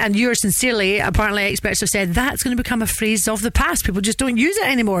truly and yours sincerely, apparently experts have said that's going to become a phrase of the past. People just don't use it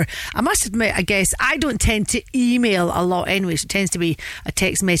anymore. I must admit, I guess, I don't tend to email a lot anyway, so it tends to be a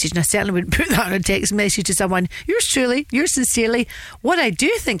text message, and I certainly wouldn't put that on a text message to someone. Yours truly, yours sincerely. What I do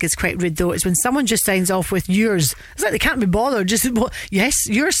think is quite rude, though, is when someone just signs off with yours. It's like they can't be bothered. Just, yes,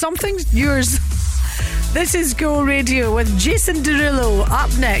 yours something, yours. This is Go Radio with Jason Derulo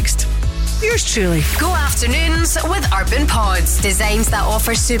up next. Yours truly. Go afternoons with Urban Pods. Designs that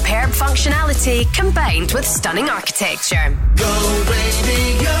offer superb functionality combined with stunning architecture. Go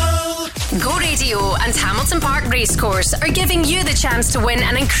Radio. Go Radio and Hamilton Park Racecourse are giving you the chance to win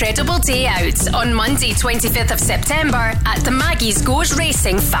an incredible day out on Monday 25th of September at the Maggie's Goes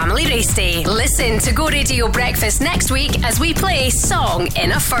Racing Family Race Day. Listen to Go Radio Breakfast next week as we play Song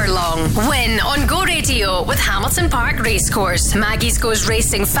in a Furlong. Win on Go Radio with Hamilton Park Racecourse. Maggie's Goes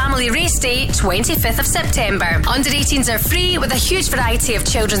Racing Family Race Day 25th of September. Under 18s are free with a huge variety of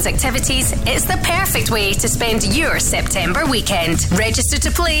children's activities. It's the perfect way to spend your September weekend. Register to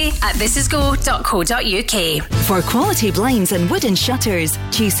play at thisisgo.co.uk. select.co.uk. For quality blinds and wooden shutters,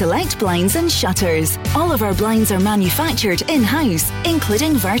 choose Select Blinds and Shutters. All of our blinds are manufactured in-house,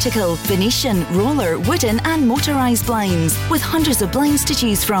 including vertical, Venetian, roller, wooden and motorised blinds, with hundreds of blinds to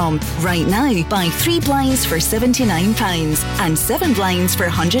choose from. Right now, buy 3 blinds for £79 and 7 blinds for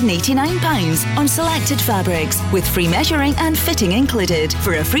 £189 on selected fabrics, with free measuring and fitting included.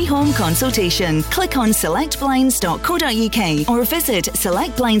 For a free home consultation, click on selectblinds.co.uk or visit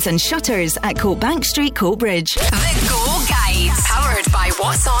Select Blinds and Shutters at Coatbank Street, Coatbridge. The Go Guide, powered by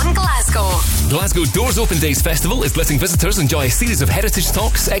What's On Glasgow. Glasgow Doors Open Days Festival is letting visitors enjoy a series of heritage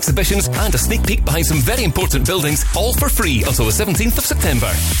talks, exhibitions and a sneak peek behind some very important buildings, all for free until the 17th of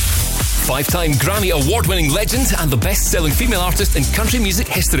September. 5-time Grammy Award-winning legend and the best-selling female artist in country music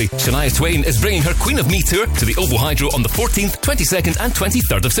history, Shania Twain is bringing her Queen of Me tour to the Oval Hydro on the 14th, 22nd and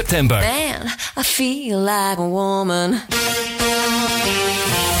 23rd of September. Man, I feel like a woman.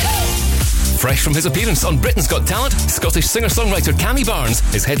 Fresh from his appearance on Britain's Got Talent, Scottish singer-songwriter Cammy Barnes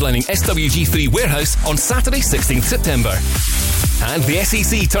is headlining SWG3 Warehouse on Saturday 16th September. And the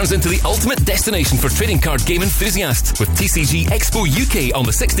SEC turns into the ultimate destination for trading card game enthusiasts with TCG Expo UK on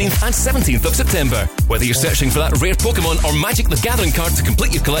the 16th and 17th of September. Whether you're searching for that rare Pokemon or Magic the Gathering card to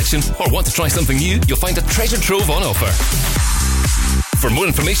complete your collection or want to try something new, you'll find a treasure trove on offer. For more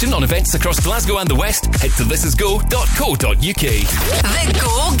information on events across Glasgow and the West, head to thisisgo.co.uk. The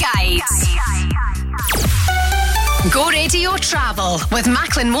Go Guide. Go Radio Travel with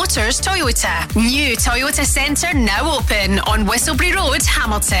Macklin Motors Toyota. New Toyota Centre now open on Whistlebury Road,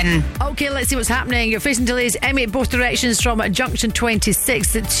 Hamilton. Okay, let's see what's happening. You're facing delays M8 both directions from Junction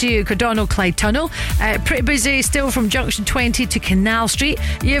 26 to Cardonald Clyde Tunnel. Pretty busy still from Junction 20 to Canal Street.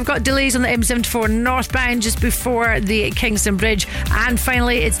 You've got delays on the M74 northbound just before the Kingston Bridge. And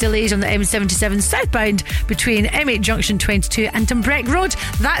finally, it's delays on the M77 southbound between M8 Junction 22 and Dumbreck Road.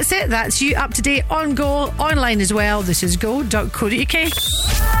 That's it. That's you up to date on Go, online as well. This is go.co.uk.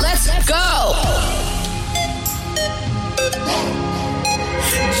 Let's go!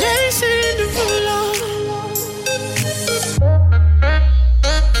 Jason Derulo.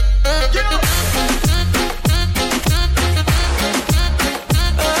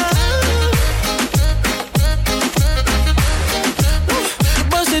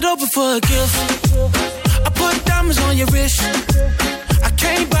 Bust it open for a gift. I put diamonds on your wrist. I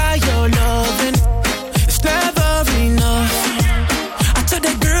can't buy your loving. It's never enough. I took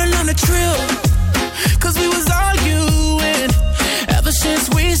that girl on a trip, 'cause we was arguing. Ever since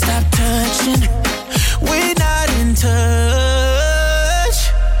we stopped touching, we're not in touch.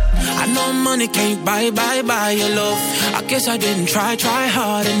 I know money can't buy your love. I guess I didn't try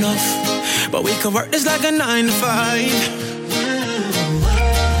hard enough. But we could work this like a 9 to 5.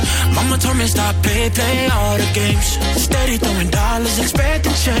 Mama told me stop play all the games. Steady throwing dollars,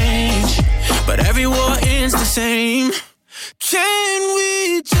 expecting change. But every war ends the same. Can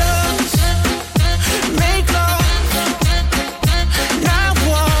we just make love? Not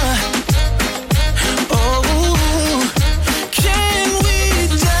war. Oh, can we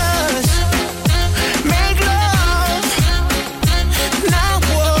just make love? Not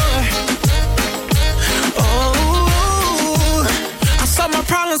war. Oh, I solved my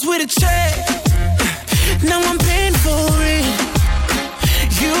problems with a check. Now I'm paying for it.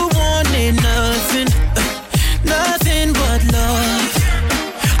 You wanted nothing, nothing but love.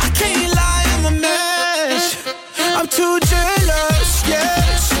 I can't lie, I'm a mess. I'm too jealous,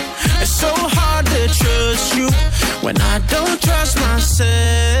 yes. It's so hard to trust you when I don't trust myself.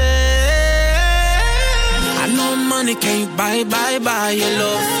 I know money can't buy your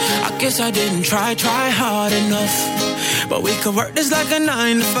love. I guess I didn't try hard enough. But we could work this like a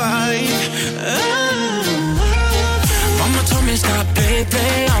 9 to 5. Mama told me stop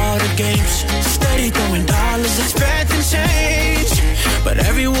play all the games. Steady throwing dollars, expecting change. But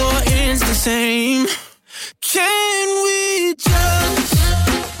every war ends the same. Can we just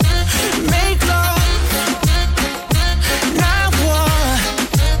make love? Not war.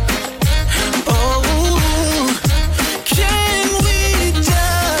 Oh, can we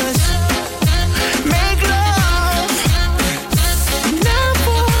just make love? Not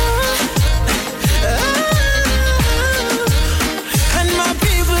war. And my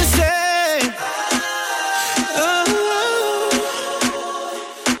people say,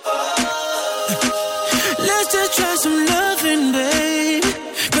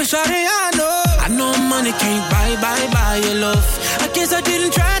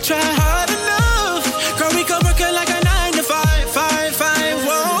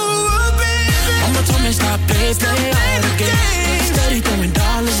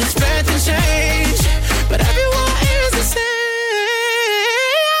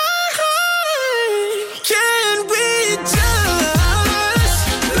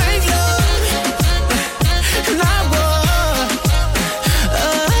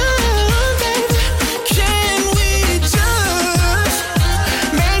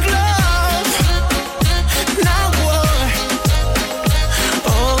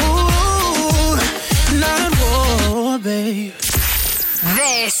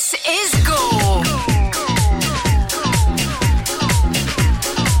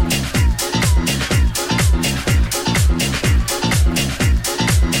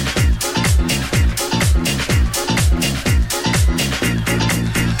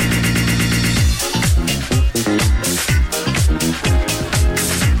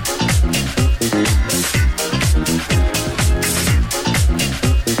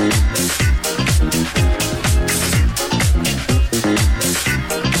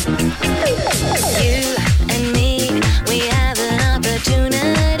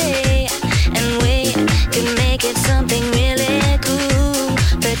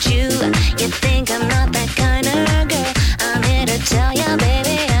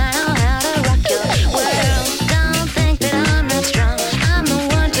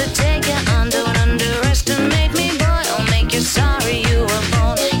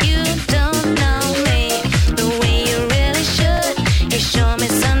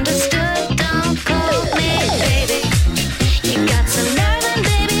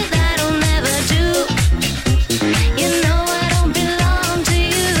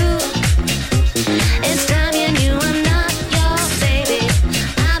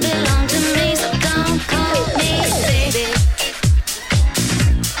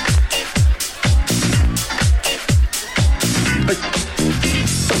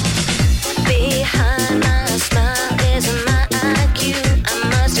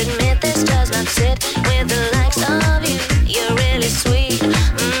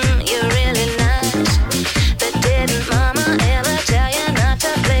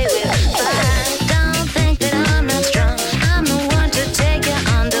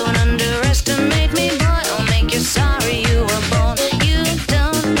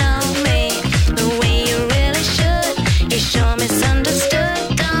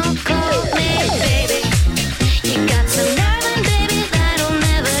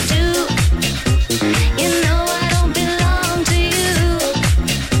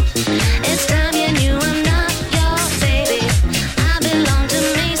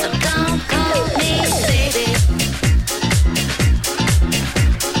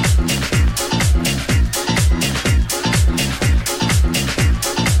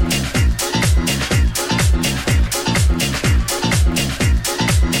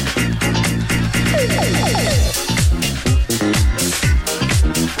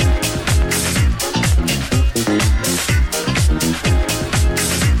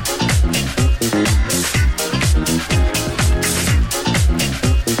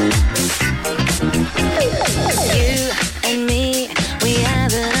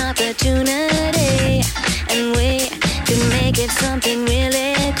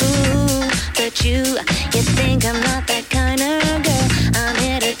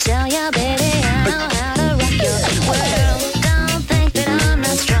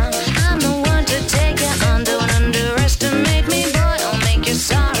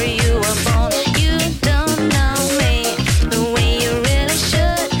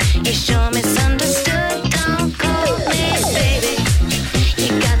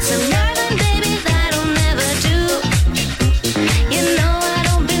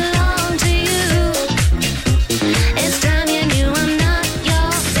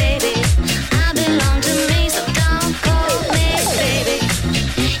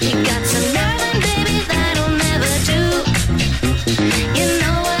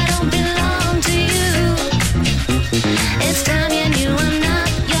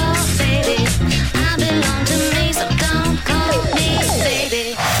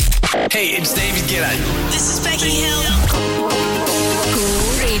 G'day. This is Becky Hill. Go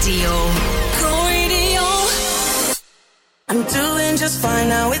Radio. Go Radio. I'm doing just fine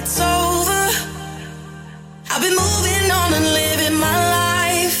now, it's over. I've been moving on and living my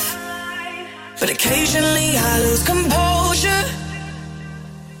life, but occasionally I lose composure,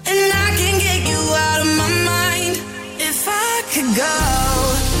 and I can get you out of my mind. If I could go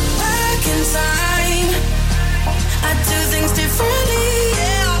back in time, I'd do things differently,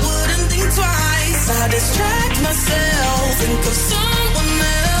 yeah, I wouldn't think twice. I distract myself, think of someone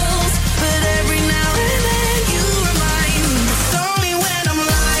else, but every now and then you remind me. It's only when I'm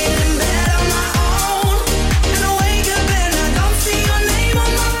lying in bed on my own, and I wake up and I don't see your name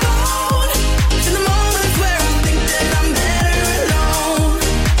on my phone. In the moments where I think that I'm better alone,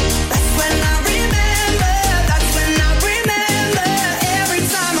 that's when I remember, that's when I remember. Every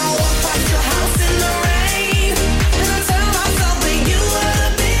time I walk past your house in the rain, and I tell myself that you were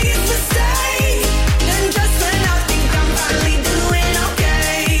the biggest mistake, and just when I think I'm finally doing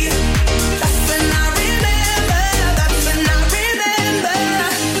okay, that's when I remember, that's when I remember.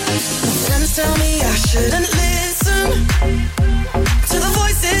 My friends tell me I shouldn't listen to the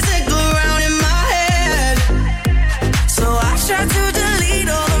voices that go round in my head, so I try to delete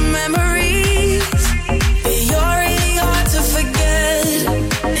all the memories, but you're really hard to forget.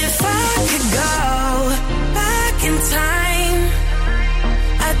 If I could go back in time,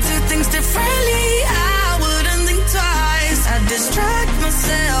 I'd do things differently, I wouldn't think twice. I'd distract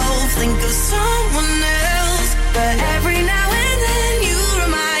myself, think of someone else, but every now and then you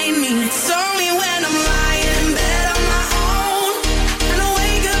remind me. It's only when I'm lying in bed on my own, and I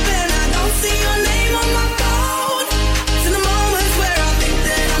wake up and I don't see your name on my phone. It's in the moments where I think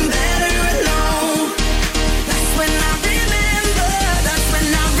that I'm better alone, that's when I remember, that's when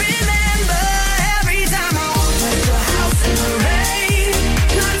I remember. Every time I walk past your house in the rain,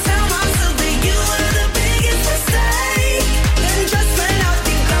 and I tell myself that you were the biggest mistake, and just when I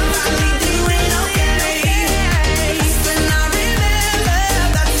think I'm finally doing okay, that's when I remember,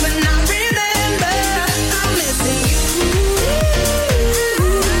 that's when I remember. I'm missing you.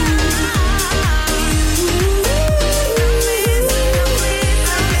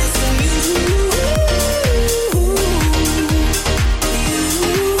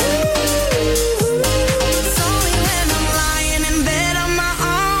 It's only when I'm lying in bed on my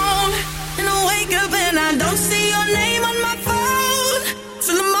own, and I wake up and I don't see your name on my phone. It's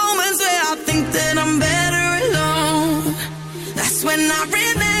in the moments where I think that I'm better alone, that's when I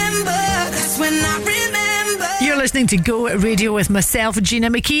remember, that's when I remember. You're listening to Go Radio with myself, Gina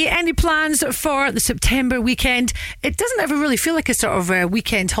McKie. Any plans for the September weekend? It doesn't ever really feel like a sort of a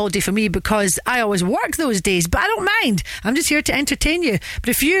weekend holiday for me, because I always work those days, but I don't mind. I'm just here to entertain you. But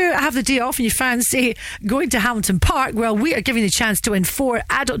if you have the day off and you fancy going to Hamilton Park, well, we are giving you a chance to win 4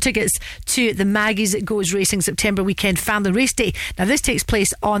 adult tickets to the Maggie's Goes Racing September Weekend Family Race Day. Now, this takes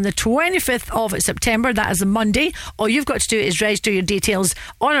place on the 25th of September. That is a Monday. All you've got to do is register your details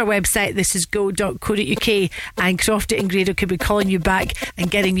on our website. This is go.co.uk, and Crofty and Grado could be calling you back and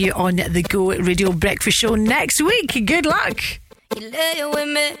getting you on the Go Radio Breakfast Show next week. Good luck. You lay with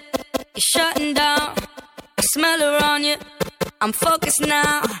me, you're shutting down. I smell her on you, I'm focused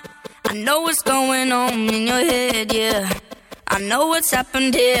now. I know what's going on in your head, yeah. I know what's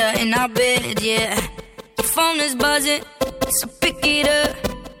happened here in our bed, yeah. Your phone is buzzing, so pick it up.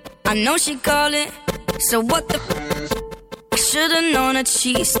 I know she calling, so what the I should've known that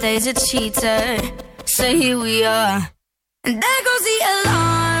she stays a cheater. So here we are, and there goes the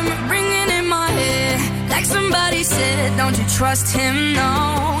alarm ringing in my head, like somebody said, don't you trust him,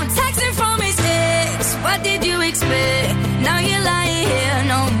 no. Texting from his ex, what did you expect? Now you're lying here,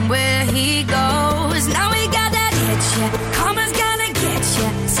 knowing where he goes. Now we got that itch, yeah, karma's gonna get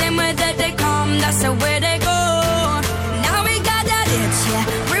you. Same way that they come, that's the way they go. Now we got that itch, yeah,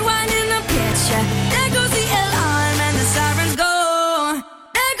 rewinding the picture. There goes the alarm and the sirens go.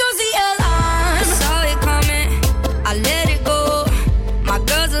 There goes the alarm. I saw it coming, I let it go. My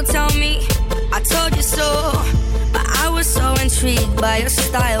girls will tell me I told you so, but I was so intrigued by your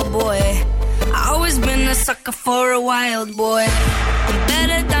style, boy. I always been a sucker for a wild boy. I'm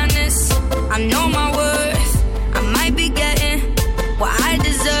better than this, I know my worth. I might be getting what I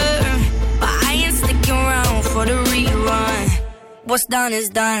deserve, but I ain't sticking around for the rerun. What's done is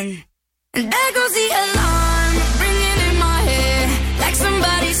done. And there goes the alarm ringing in my head, like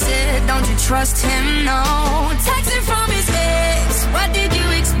somebody said, don't you trust him, no. Texting from his ex, what did you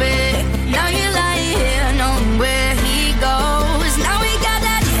expect? Now you're lying here, knowing where he goes. Now we got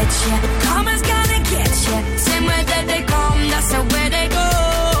that itch, yeah, karma's gonna get you. Same way that they come, that's the way they go.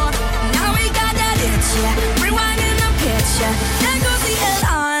 Now we got that itch, yeah, rewinding the picture. There goes the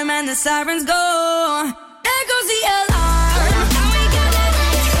alarm and the sirens go.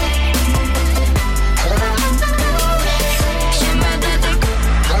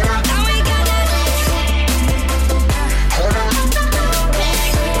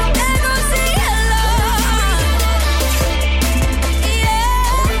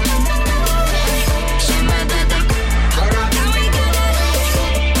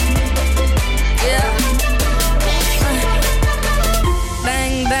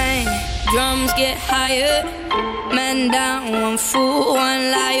 fool,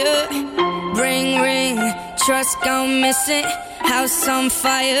 one liar. Ring, ring, trust gone missing. House on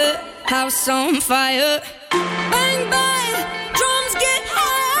fire, house on fire. Bang, bang, drums get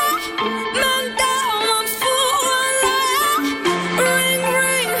high. Man down, one fool, one liar. Ring,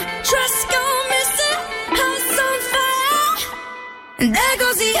 ring, trust gone missing. House on fire. And there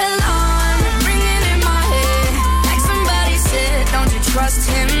goes the alarm, ringing in my head. Like somebody said, don't you trust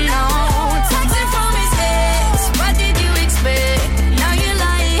him, no. Texting from his ex, what did you expect? Now you're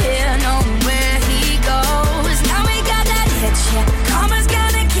lying here, knowing where he goes. Now we got that hitch, yeah. Karma's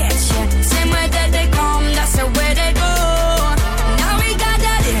gonna get you. Same way that they come, that's the way they go. Now we got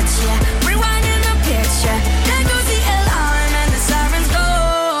that itch, yeah. Rewinding the picture. There goes the alarm and the sirens go.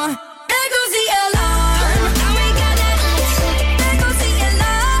 There goes the alarm. Now we got that itch. There goes the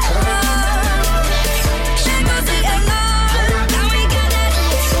alarm. There goes the alarm. Now we got that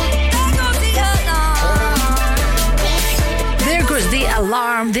itch. There goes the alarm. There goes the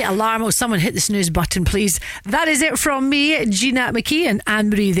alarm. The alarm. Oh, someone hit the snooze button, please. That is it from me, Gina McKie and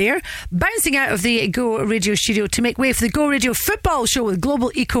Anne-Marie there. Bouncing out of the Go Radio studio to make way for the Go Radio football show with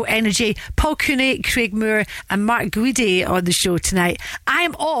Global Eco Energy, Paul Cooney, Craig Moore and Mark Guidi on the show tonight. I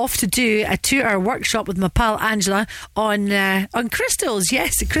am off to do a 2-hour workshop with my pal Angela on crystals.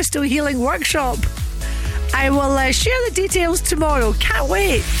 Yes, a crystal healing workshop. I will share the details tomorrow. Can't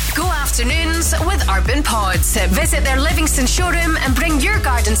wait. Go afternoons with Urban Pods. Visit their Livingston showroom and bring your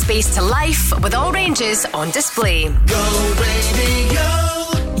garden space to life with all ranges on display. Go Radio.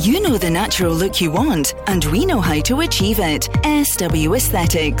 You know the natural look you want, and we know how to achieve it. SW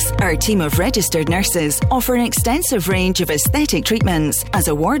Aesthetics. Our team of registered nurses offer an extensive range of aesthetic treatments. As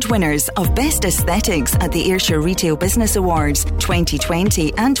award winners of Best Aesthetics at the Ayrshire Retail Business Awards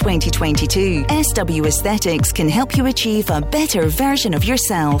 2020 and 2022, SW Aesthetics can help you achieve a better version of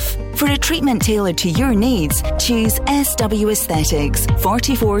yourself. For a treatment tailored to your needs, choose SW Aesthetics,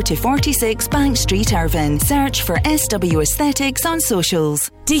 44 to 46 Bank Street, Irvine. Search for SW Aesthetics on socials.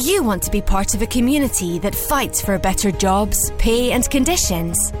 Do you want to be part of a community that fights for better jobs, pay and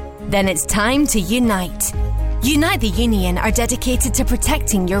conditions? Then it's time to unite. Unite the Union are dedicated to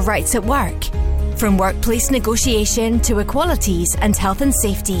protecting your rights at work. From workplace negotiation to equalities and health and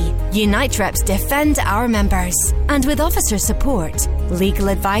safety, Unite reps defend our members. And with officer support, legal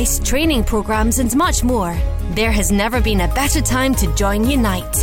advice, training programmes and much more, there has never been a better time to join Unite.